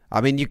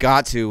 I mean, you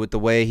got to with the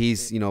way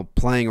he's,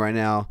 playing right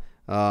now.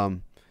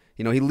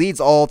 He leads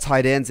all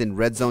tight ends in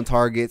red zone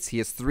targets. He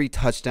has 3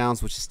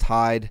 touchdowns, which is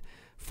tied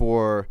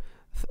for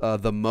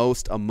the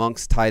most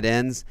amongst tight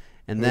ends.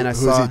 And then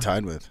who's he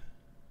tied with?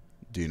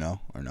 Do you know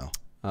or no?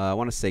 I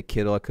want to say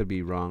Kittle. I could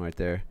be wrong right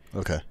there.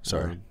 Okay,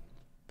 sorry.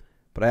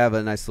 But I have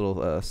a nice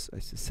little it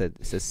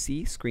says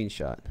C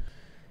screenshot.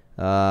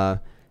 It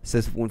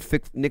says when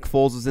Nick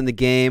Foles was in the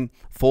game,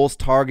 Foles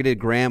targeted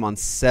Graham on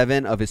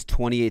 7 of his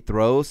 28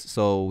 throws,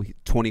 so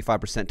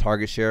 25%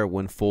 target share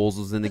when Foles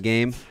was in the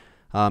game.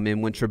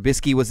 And when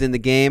Trubisky was in the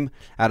game,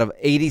 out of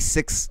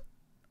 86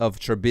 of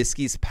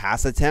Trubisky's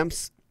pass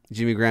attempts,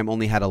 Jimmy Graham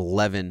only had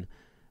 11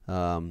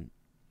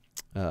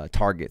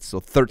 targets,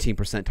 so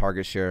 13%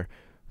 target share.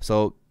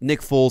 So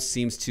Nick Foles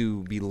seems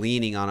to be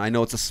leaning on. I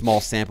know it's a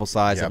small sample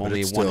size of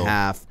only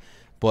 1/2,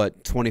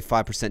 but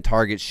 25%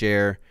 target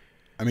share.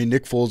 I mean,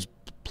 Nick Foles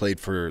played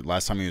for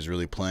last time he was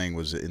really playing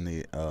was in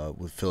the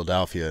with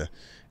Philadelphia,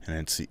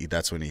 and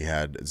that's when he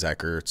had Zach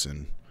Ertz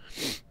and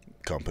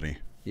company.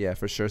 Yeah,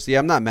 for sure. So yeah,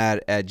 I'm not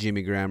mad at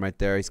Jimmy Graham right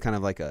there. He's kind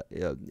of like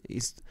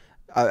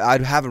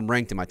I'd have him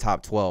ranked in my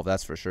top 12.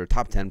 That's for sure.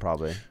 Top 10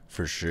 probably.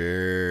 For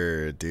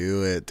sure,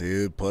 do it,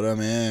 dude. Put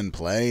him in,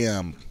 play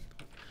him.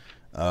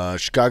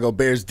 Chicago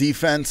Bears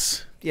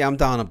defense. Yeah, I'm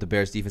dialing up the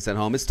Bears defense at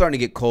home. It's starting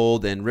to get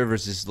cold, and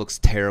Rivers just looks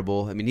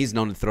terrible. I mean, he's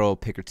known to throw a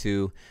pick or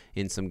 2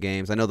 in some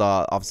games. I know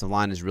the offensive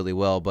line is really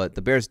well, but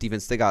the Bears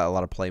defense, they got a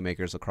lot of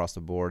playmakers across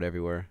the board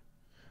everywhere.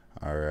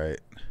 All right.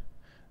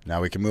 Now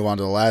we can move on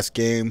to the last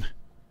game.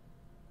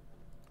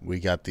 We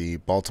got the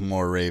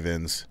Baltimore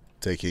Ravens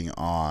taking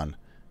on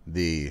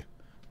the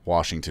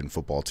Washington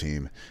football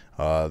team.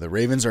 The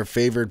Ravens are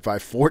favored by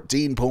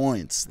 14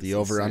 points. The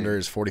over-under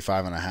is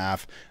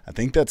 45.5. I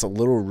think that's a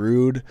little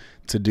rude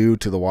to do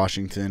to the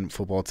Washington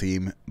football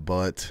team,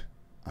 but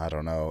I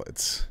don't know.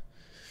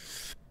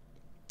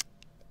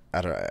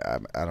 I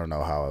don't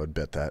know how I would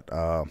bet that,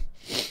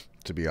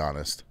 to be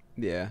honest.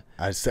 Yeah.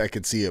 I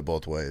could see it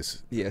both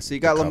ways. Yeah, so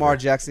you got Lamar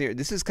Jackson here.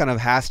 This is kind of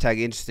hashtag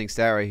interesting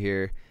stat right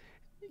here.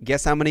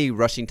 Guess how many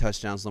rushing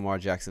touchdowns Lamar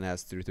Jackson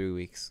has through 3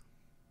 weeks?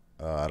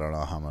 I don't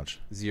know how much.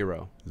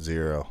 0.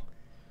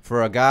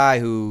 For a guy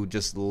who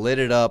just lit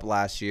it up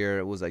last year,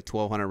 it was like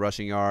 1,200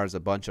 rushing yards, a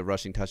bunch of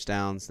rushing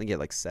touchdowns. I think he had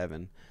like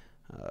 7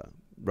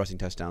 rushing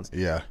touchdowns.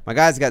 Yeah. My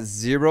guy's got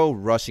 0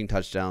 rushing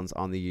touchdowns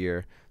on the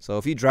year. So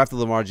if you drafted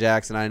Lamar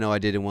Jackson, I know I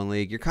did in one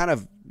league,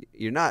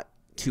 you're not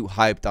too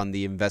hyped on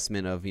the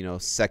investment of,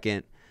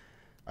 second.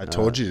 I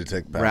told you to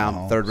take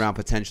round, 3rd round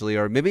potentially,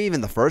 or maybe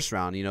even the 1st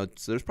round.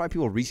 So there's probably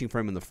people reaching for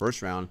him in the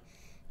 1st round.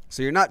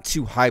 So you're not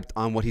too hyped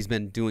on what he's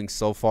been doing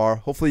so far.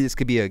 Hopefully this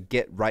could be a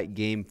get-right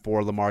game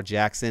for Lamar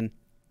Jackson.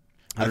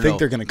 I think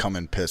they're going to come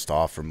in pissed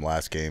off from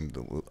last game,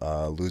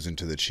 losing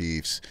to the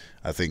Chiefs.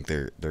 I think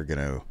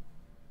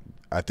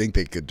I think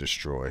they could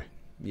destroy.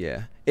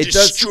 Yeah, it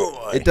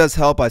does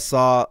help. I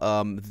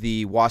saw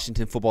the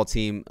Washington football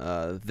team,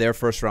 their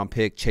first-round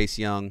pick, Chase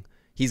Young.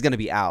 He's going to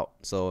be out.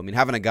 So I mean,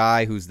 having a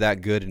guy who's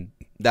that good and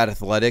that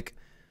athletic,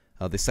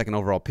 the second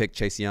overall pick,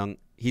 Chase Young,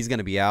 he's going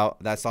to be out.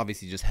 That's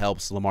obviously just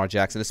helps Lamar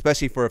Jackson,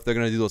 especially for if they're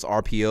going to do those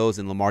RPOs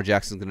and Lamar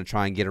Jackson's going to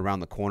try and get around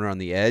the corner on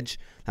the edge.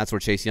 That's where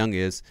Chase Young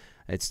is.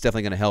 It's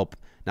definitely going to help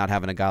not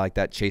having a guy like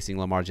that chasing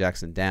Lamar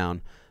Jackson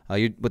down.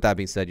 With that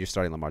being said, you're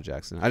starting Lamar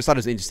Jackson. I just thought it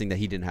was interesting that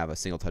he didn't have a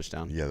single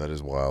touchdown. Yeah, that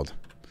is wild.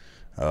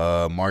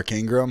 Mark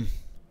Ingram.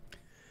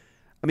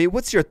 I mean,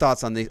 what's your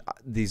thoughts on these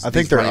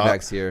running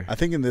backs here? I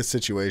think in this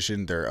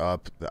situation, they're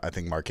up. I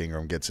think Mark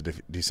Ingram gets a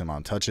decent amount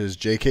of touches.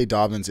 J.K.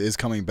 Dobbins is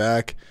coming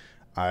back.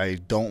 I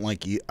don't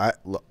like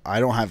I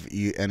don't have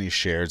any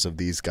shares of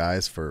these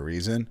guys for a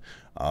reason.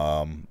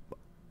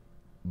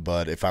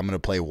 But if I'm going to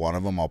play one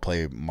of them, I'll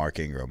play Mark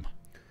Ingram.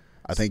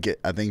 I think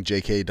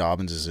J.K.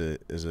 Dobbins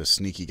is a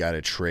sneaky guy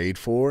to trade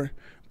for.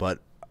 But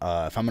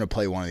if I'm going to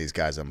play one of these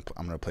guys, I'm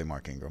going to play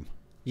Mark Ingram.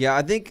 Yeah,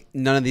 I think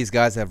none of these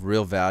guys have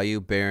real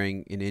value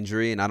bearing an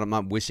injury, and I'm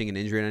not wishing an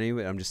injury on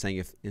anybody. I'm just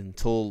saying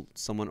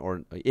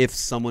if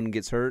someone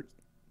gets hurt,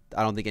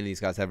 I don't think any of these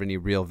guys have any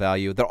real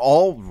value. They're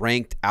all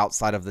ranked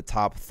outside of the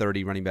top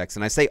 30 running backs,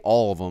 and I say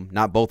all of them,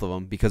 not both of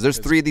them, because there's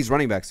 3 of these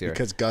running backs here.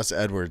 Because Gus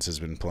Edwards has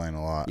been playing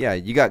a lot. Yeah,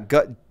 you got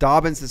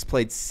Dobbins has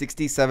played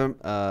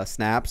 67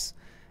 snaps,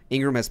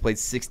 Ingram has played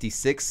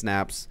 66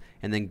 snaps,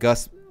 and then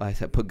Gus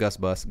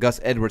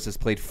Edwards has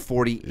played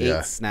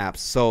 48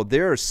 snaps. So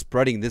they're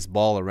spreading this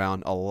ball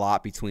around a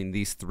lot between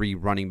these 3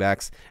 running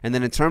backs. And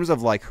then in terms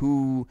of like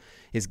who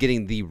is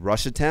getting the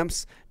rush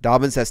attempts,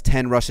 Dobbins has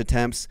 10 rush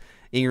attempts,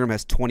 Ingram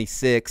has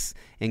 26,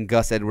 and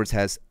Gus Edwards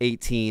has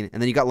 18. And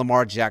then you got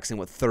Lamar Jackson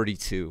with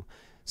 32.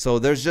 So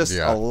there's just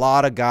a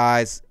lot of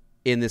guys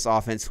in this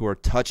offense who are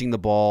touching the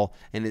ball,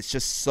 and it's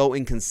just so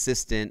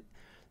inconsistent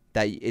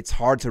that it's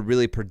hard to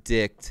really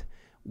predict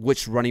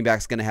which running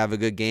back's going to have a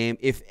good game.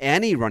 If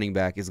any running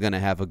back is going to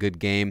have a good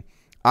game,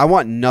 I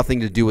want nothing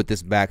to do with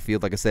this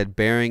backfield. Like I said,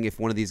 bearing if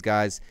one of these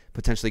guys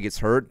potentially gets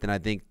hurt, then I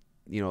think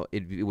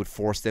it would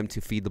force them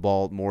to feed the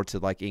ball more to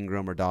like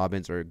Ingram or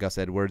Dobbins or Gus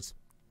Edwards.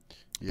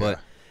 Yeah. But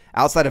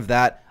outside of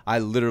that, I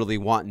literally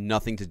want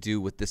nothing to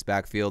do with this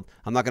backfield.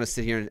 I'm not going to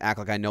sit here and act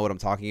like I know what I'm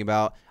talking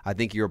about. I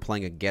think you're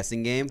playing a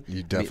guessing game.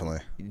 You definitely.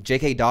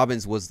 J.K.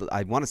 Dobbins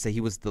I want to say he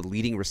was the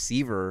leading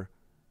receiver,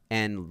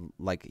 and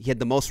like he had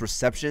the most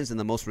receptions and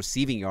the most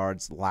receiving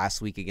yards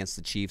last week against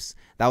the Chiefs.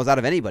 That was out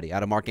of anybody,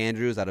 out of Mark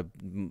Andrews, out of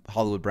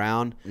Hollywood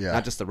Brown,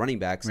 not just the running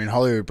backs. I mean,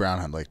 Hollywood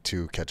Brown had like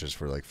 2 catches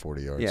for like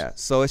 40 yards. Yeah,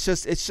 so it's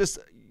just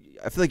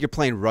I feel like you're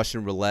playing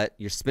Russian roulette.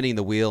 You're spinning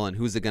the wheel, and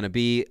who's it going to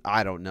be?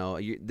 I don't know.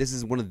 This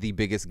is one of the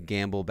biggest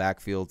gamble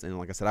backfields, and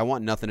like I said, I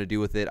want nothing to do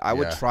with it. I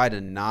would try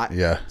to not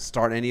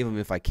start any of them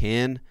if I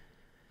can.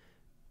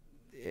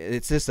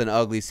 It's just an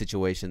ugly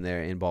situation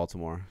there in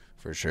Baltimore.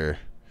 For sure.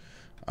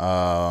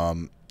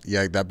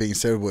 That being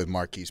said, with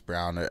Marquise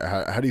Brown,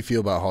 how do you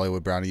feel about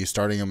Hollywood Brown? Are you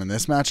starting him in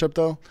this matchup,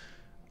 though?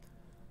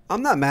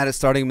 I'm not mad at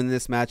starting him in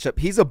this matchup.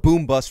 He's a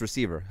boom-bust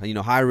receiver.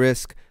 High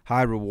risk,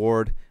 high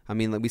reward. I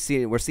mean, like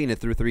we're seeing it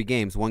through 3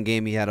 games. One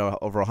game he had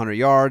over 100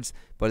 yards,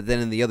 but then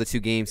in the other 2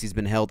 games he's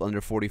been held under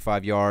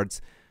 45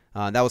 yards.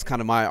 That was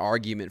kind of my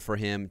argument for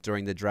him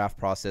during the draft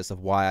process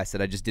of why I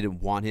said I just didn't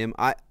want him.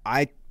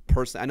 I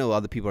personally, I know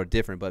other people are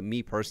different, but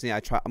me personally,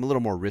 I'm a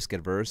little more risk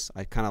adverse.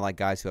 I kind of like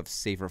guys who have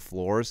safer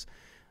floors.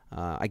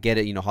 I get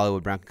it,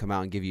 Hollywood Brown can come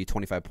out and give you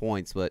 25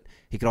 points, but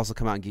he could also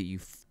come out and get you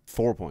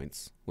 4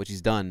 points, which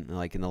he's done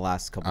like in the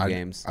last couple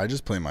games. I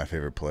just play my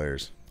favorite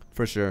players.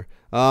 For sure.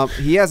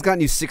 He has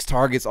gotten you 6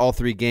 targets all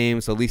 3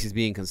 games, so at least he's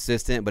being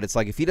consistent. But it's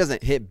like if he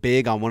doesn't hit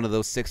big on one of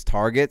those 6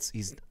 targets,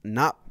 he's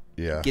not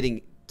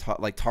getting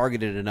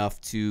targeted enough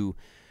to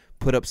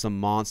put up some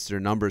monster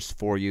numbers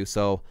for you.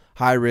 So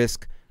high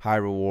risk, high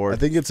reward. I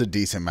think it's a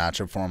decent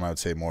matchup for him. I would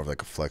say more of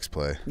like a flex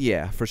play.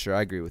 Yeah, for sure.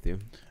 I agree with you.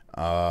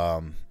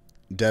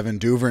 Devin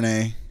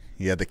Duvernay,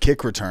 he had the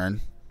kick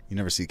return. You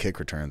never see kick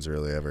returns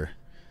really ever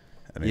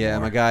anymore. Yeah,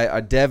 my guy,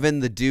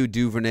 Devin the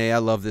Duvernay. I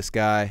love this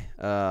guy.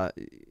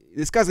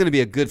 This guy's going to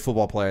be a good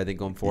football player, I think,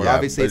 going forward.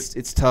 Obviously,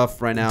 it's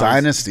tough right now.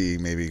 Dynasty,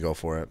 maybe go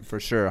for it.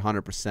 For sure,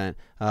 100%.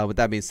 With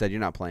that being said,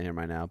 you're not playing him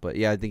right now. But,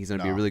 yeah, I think he's going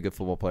to be a really good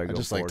football player going forward.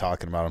 I just like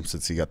talking about him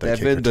since he got that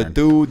Devin kick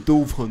return.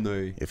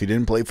 Duvernay. If he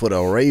didn't play for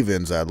the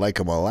Ravens, I'd like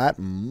him a lot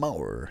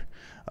more.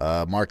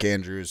 Mark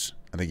Andrews.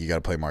 I think you got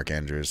to play Mark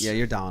Andrews. Yeah,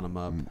 you're dialing him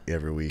up.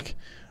 Every week.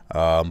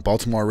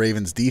 Baltimore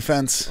Ravens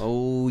defense.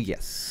 Oh,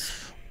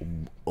 yes.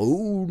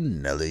 Oh,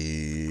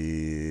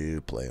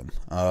 Nelly. Play him.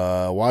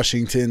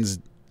 Washington's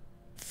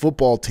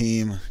football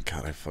team.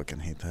 God, I fucking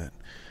hate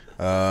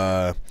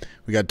that.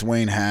 We got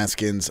Dwayne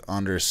Haskins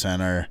under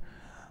center.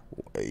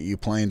 You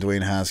playing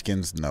Dwayne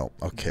Haskins? No.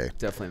 Okay.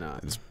 Definitely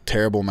not. It's a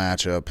terrible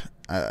matchup.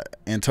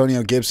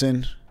 Antonio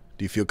Gibson.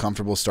 Do you feel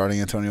comfortable starting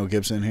Antonio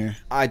Gibson here?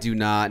 I do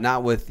not.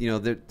 Not with,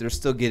 they're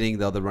still getting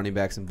the other running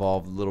backs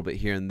involved a little bit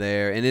here and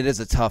there, and it is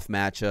a tough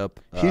matchup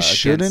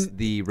against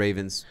the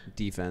Ravens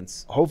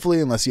defense.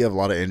 Hopefully, unless you have a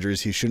lot of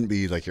injuries, he shouldn't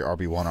be like your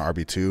RB1 or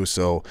RB2.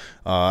 So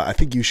I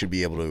think you should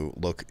be able to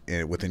look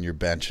within your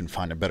bench and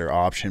find a better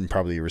option,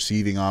 probably a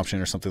receiving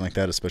option or something like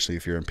that, especially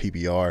if you're in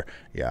PPR.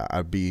 Yeah,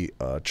 I'd be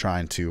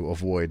trying to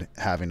avoid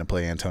having to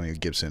play Antonio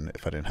Gibson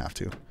if I didn't have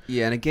to.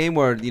 Yeah, in a game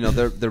where,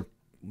 they're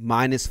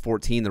minus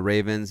 14, the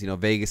Ravens.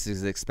 Vegas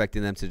is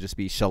expecting them to just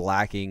be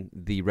shellacking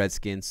the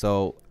Redskins.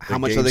 So how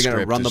much are they going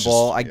to run the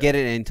ball? I get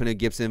it, Antonio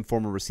Gibson,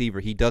 former receiver.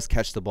 He does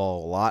catch the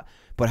ball a lot.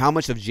 But how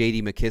much of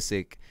J.D.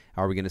 McKissick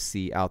are we going to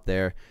see out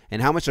there? And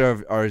how much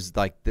is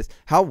like this?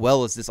 How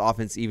well is this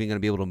offense even going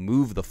to be able to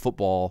move the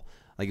football?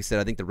 Like you said,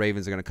 I think the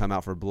Ravens are going to come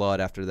out for blood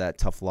after that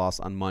tough loss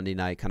on Monday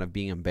night, kind of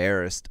being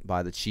embarrassed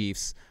by the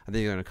Chiefs. I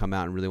think they're going to come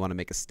out and really want to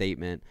make a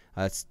statement.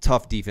 It's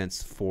tough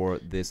defense for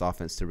this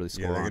offense to really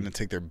score on. They're going to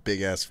take their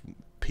big-ass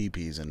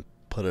peepees and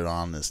put it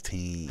on this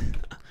team.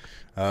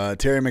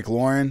 Terry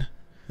McLaurin.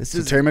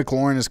 Terry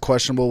McLaurin is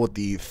questionable with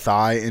the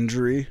thigh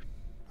injury.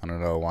 I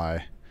don't know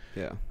why.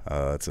 Yeah.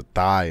 It's a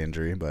thigh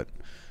injury, but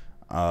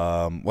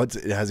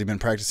has he been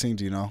practicing?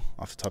 Do you know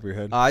off the top of your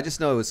head? I just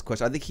know it was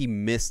question. I think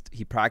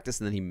he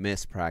practiced and then he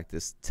missed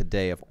practice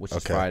today, which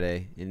is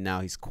Friday, and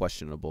now he's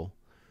questionable.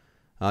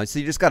 So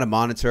you just got to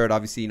monitor it.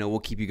 Obviously, we'll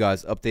keep you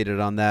guys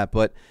updated on that.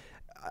 But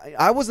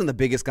I wasn't the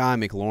biggest guy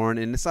on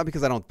McLaurin, and it's not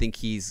because I don't think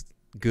he's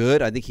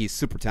good. I think he's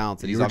super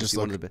talented. He's obviously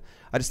one of the best.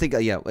 I just think,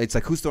 it's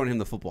like who's throwing him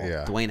the football?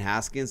 Yeah. Dwayne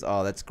Haskins?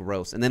 Oh, that's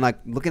gross. And then, like,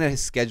 looking at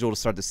his schedule to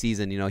start the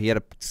season, he had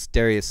a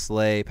Darius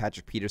Slay,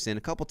 Patrick Peterson,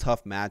 a couple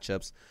tough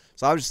matchups.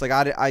 So I was just like,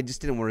 I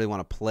just didn't really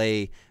want to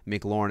play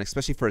McLaurin,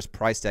 especially for his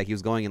price tag. He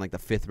was going in, like, the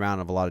 5th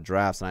round of a lot of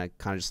drafts, and I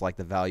kind of just like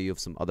the value of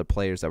some other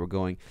players that were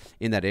going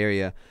in that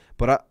area.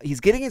 But he's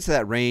getting into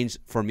that range,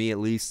 for me at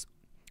least,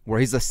 where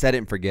he's a set it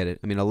and forget it.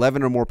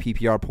 11 or more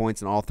PPR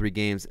points in all 3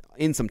 games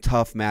in some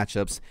tough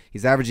matchups.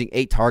 He's averaging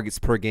 8 targets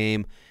per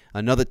game.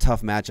 Another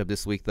tough matchup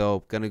this week,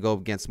 though. Going to go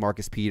against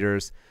Marcus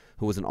Peters,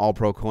 who was an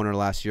all-pro corner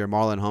last year.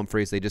 Marlon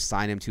Humphreys, they just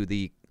signed him to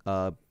the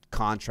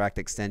contract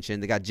extension.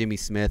 They got Jimmy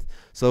Smith.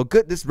 So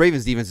good. This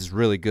Ravens defense is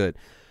really good.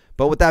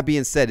 But with that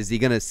being said, is he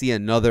going to see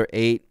another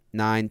 8,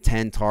 9,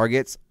 10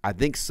 targets? I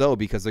think so,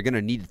 because they're going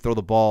to need to throw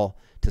the ball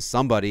to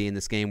somebody in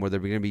this game where they're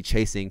going to be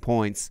chasing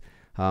points.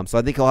 So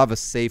I think he'll have a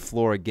safe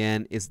floor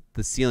again.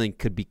 The ceiling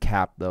could be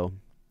capped, though.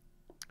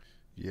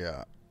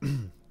 Yeah.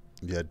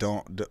 Yeah,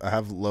 I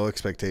have low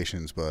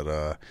expectations,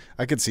 but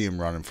I could see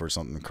him running for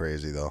something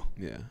crazy, though.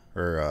 Yeah.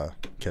 Or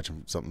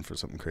catching something for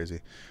something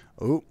crazy.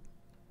 Oh,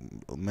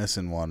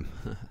 missing one.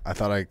 I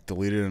thought I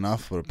deleted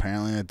enough, but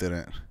apparently I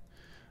didn't.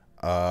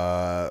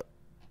 I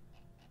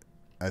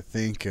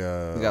think we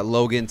got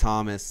Logan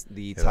Thomas,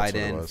 the tight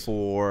end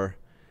for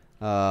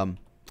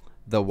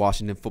the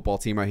Washington football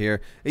team right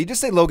here. You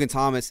just say Logan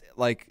Thomas,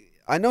 like,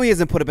 I know he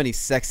hasn't put up any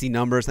sexy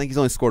numbers. I think he's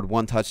only scored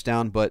 1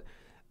 touchdown, but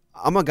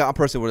I'm a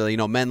person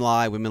where, men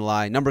lie, women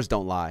lie, numbers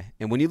don't lie.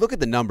 And when you look at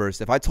the numbers,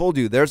 if I told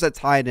you there's a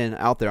tight end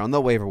out there on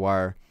the waiver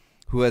wire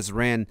who has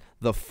ran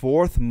the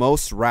 4th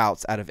most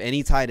routes out of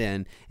any tight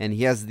end, and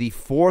he has the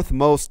 4th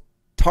most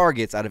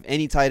targets out of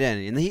any tight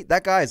end, and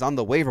that guy is on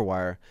the waiver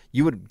wire,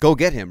 you would go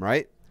get him,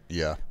 right?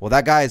 Yeah. Well,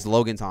 that guy is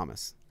Logan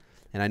Thomas.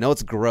 And I know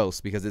it's gross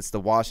because it's the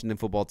Washington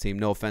football team.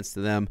 No offense to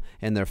them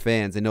and their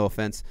fans, and no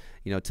offense,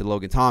 to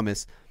Logan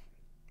Thomas.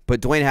 But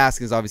Dwayne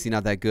Haskins is obviously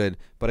not that good.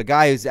 But a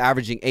guy who's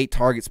averaging 8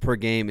 targets per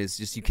game is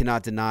just, you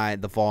cannot deny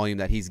the volume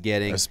that he's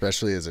getting.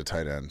 Especially as a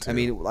tight end,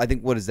 too. I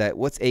think, what is that?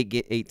 What's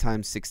 8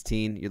 times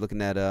 16? You're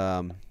looking at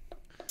a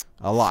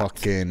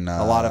lot.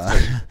 A lot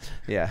of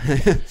yeah.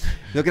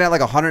 Looking at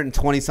like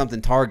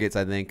 120-something targets,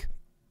 I think.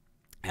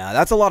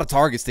 That's a lot of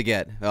targets to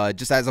get,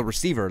 just as a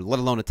receiver, let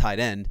alone a tight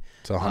end.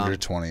 It's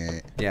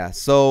 128. Yeah,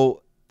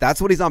 so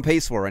that's what he's on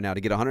pace for right now,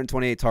 to get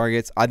 128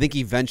 targets. I think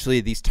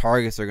eventually these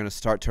targets are going to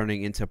start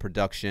turning into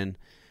production.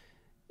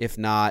 If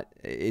not,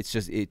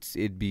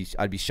 I'd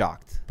be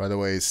shocked. By the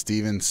way,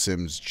 Steven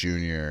Sims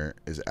Jr.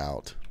 is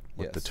out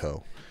with the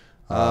toe.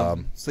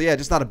 So, yeah,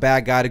 just not a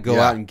bad guy to go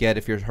out and get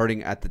if you're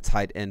hurting at the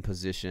tight end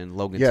position.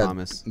 Logan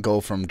Thomas.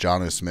 Go from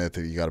Jonnu Smith.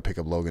 If you got to pick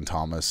up Logan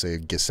Thomas, say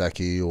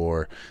Gesicki,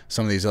 or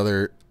some of these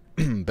other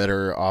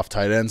better off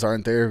tight ends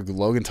aren't there.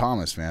 Logan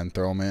Thomas, man,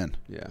 throw him in.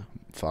 Yeah.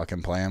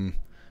 Fucking play him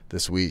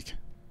this week.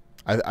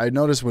 I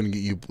noticed when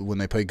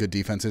they play good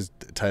defenses,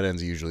 tight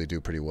ends usually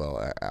do pretty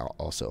well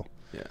also.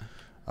 Yeah.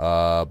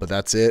 But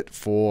that's it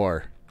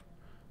for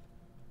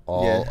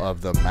all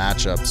of the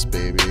matchups,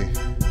 baby.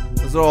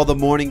 Those are all the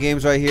morning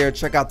games right here.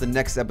 Check out the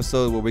next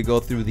episode where we go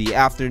through the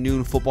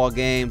afternoon football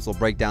games. We'll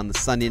break down the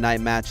Sunday night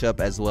matchup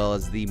as well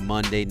as the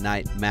Monday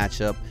night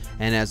matchup.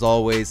 And as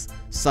always,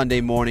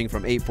 Sunday morning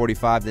from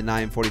 8:45 to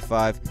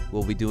 9:45,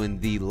 we'll be doing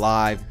the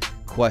live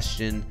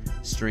question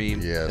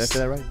stream. Yes. Did I say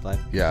that right? Live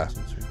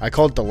question stream. I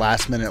call it the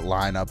last minute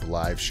lineup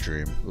live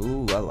stream.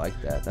 Ooh, I like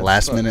that. That's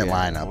last minute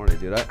lineup. Morning,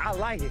 dude. I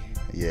like it.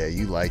 Yeah,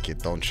 you like it,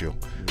 don't you?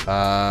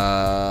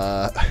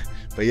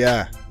 But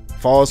yeah,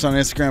 Follow us on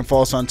Instagram,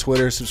 follow us on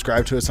Twitter,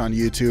 subscribe to us on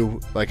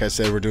YouTube. Like I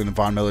said, we're doing the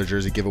Von Miller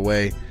jersey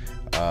giveaway.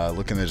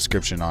 Look in the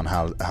description on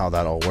how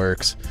that all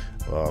works.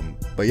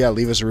 But yeah,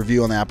 leave us a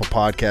review on the Apple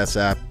Podcasts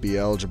app, be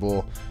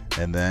eligible,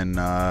 and then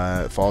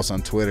follow us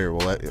on Twitter.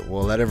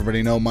 We'll let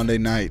everybody know Monday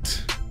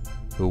night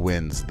who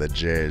wins the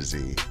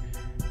jersey.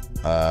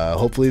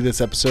 Hopefully this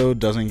episode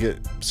doesn't get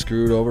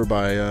screwed over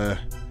by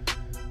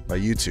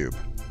YouTube.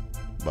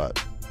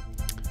 But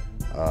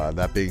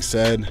that being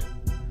said,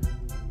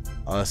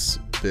 us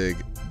big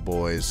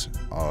boys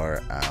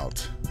are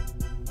out.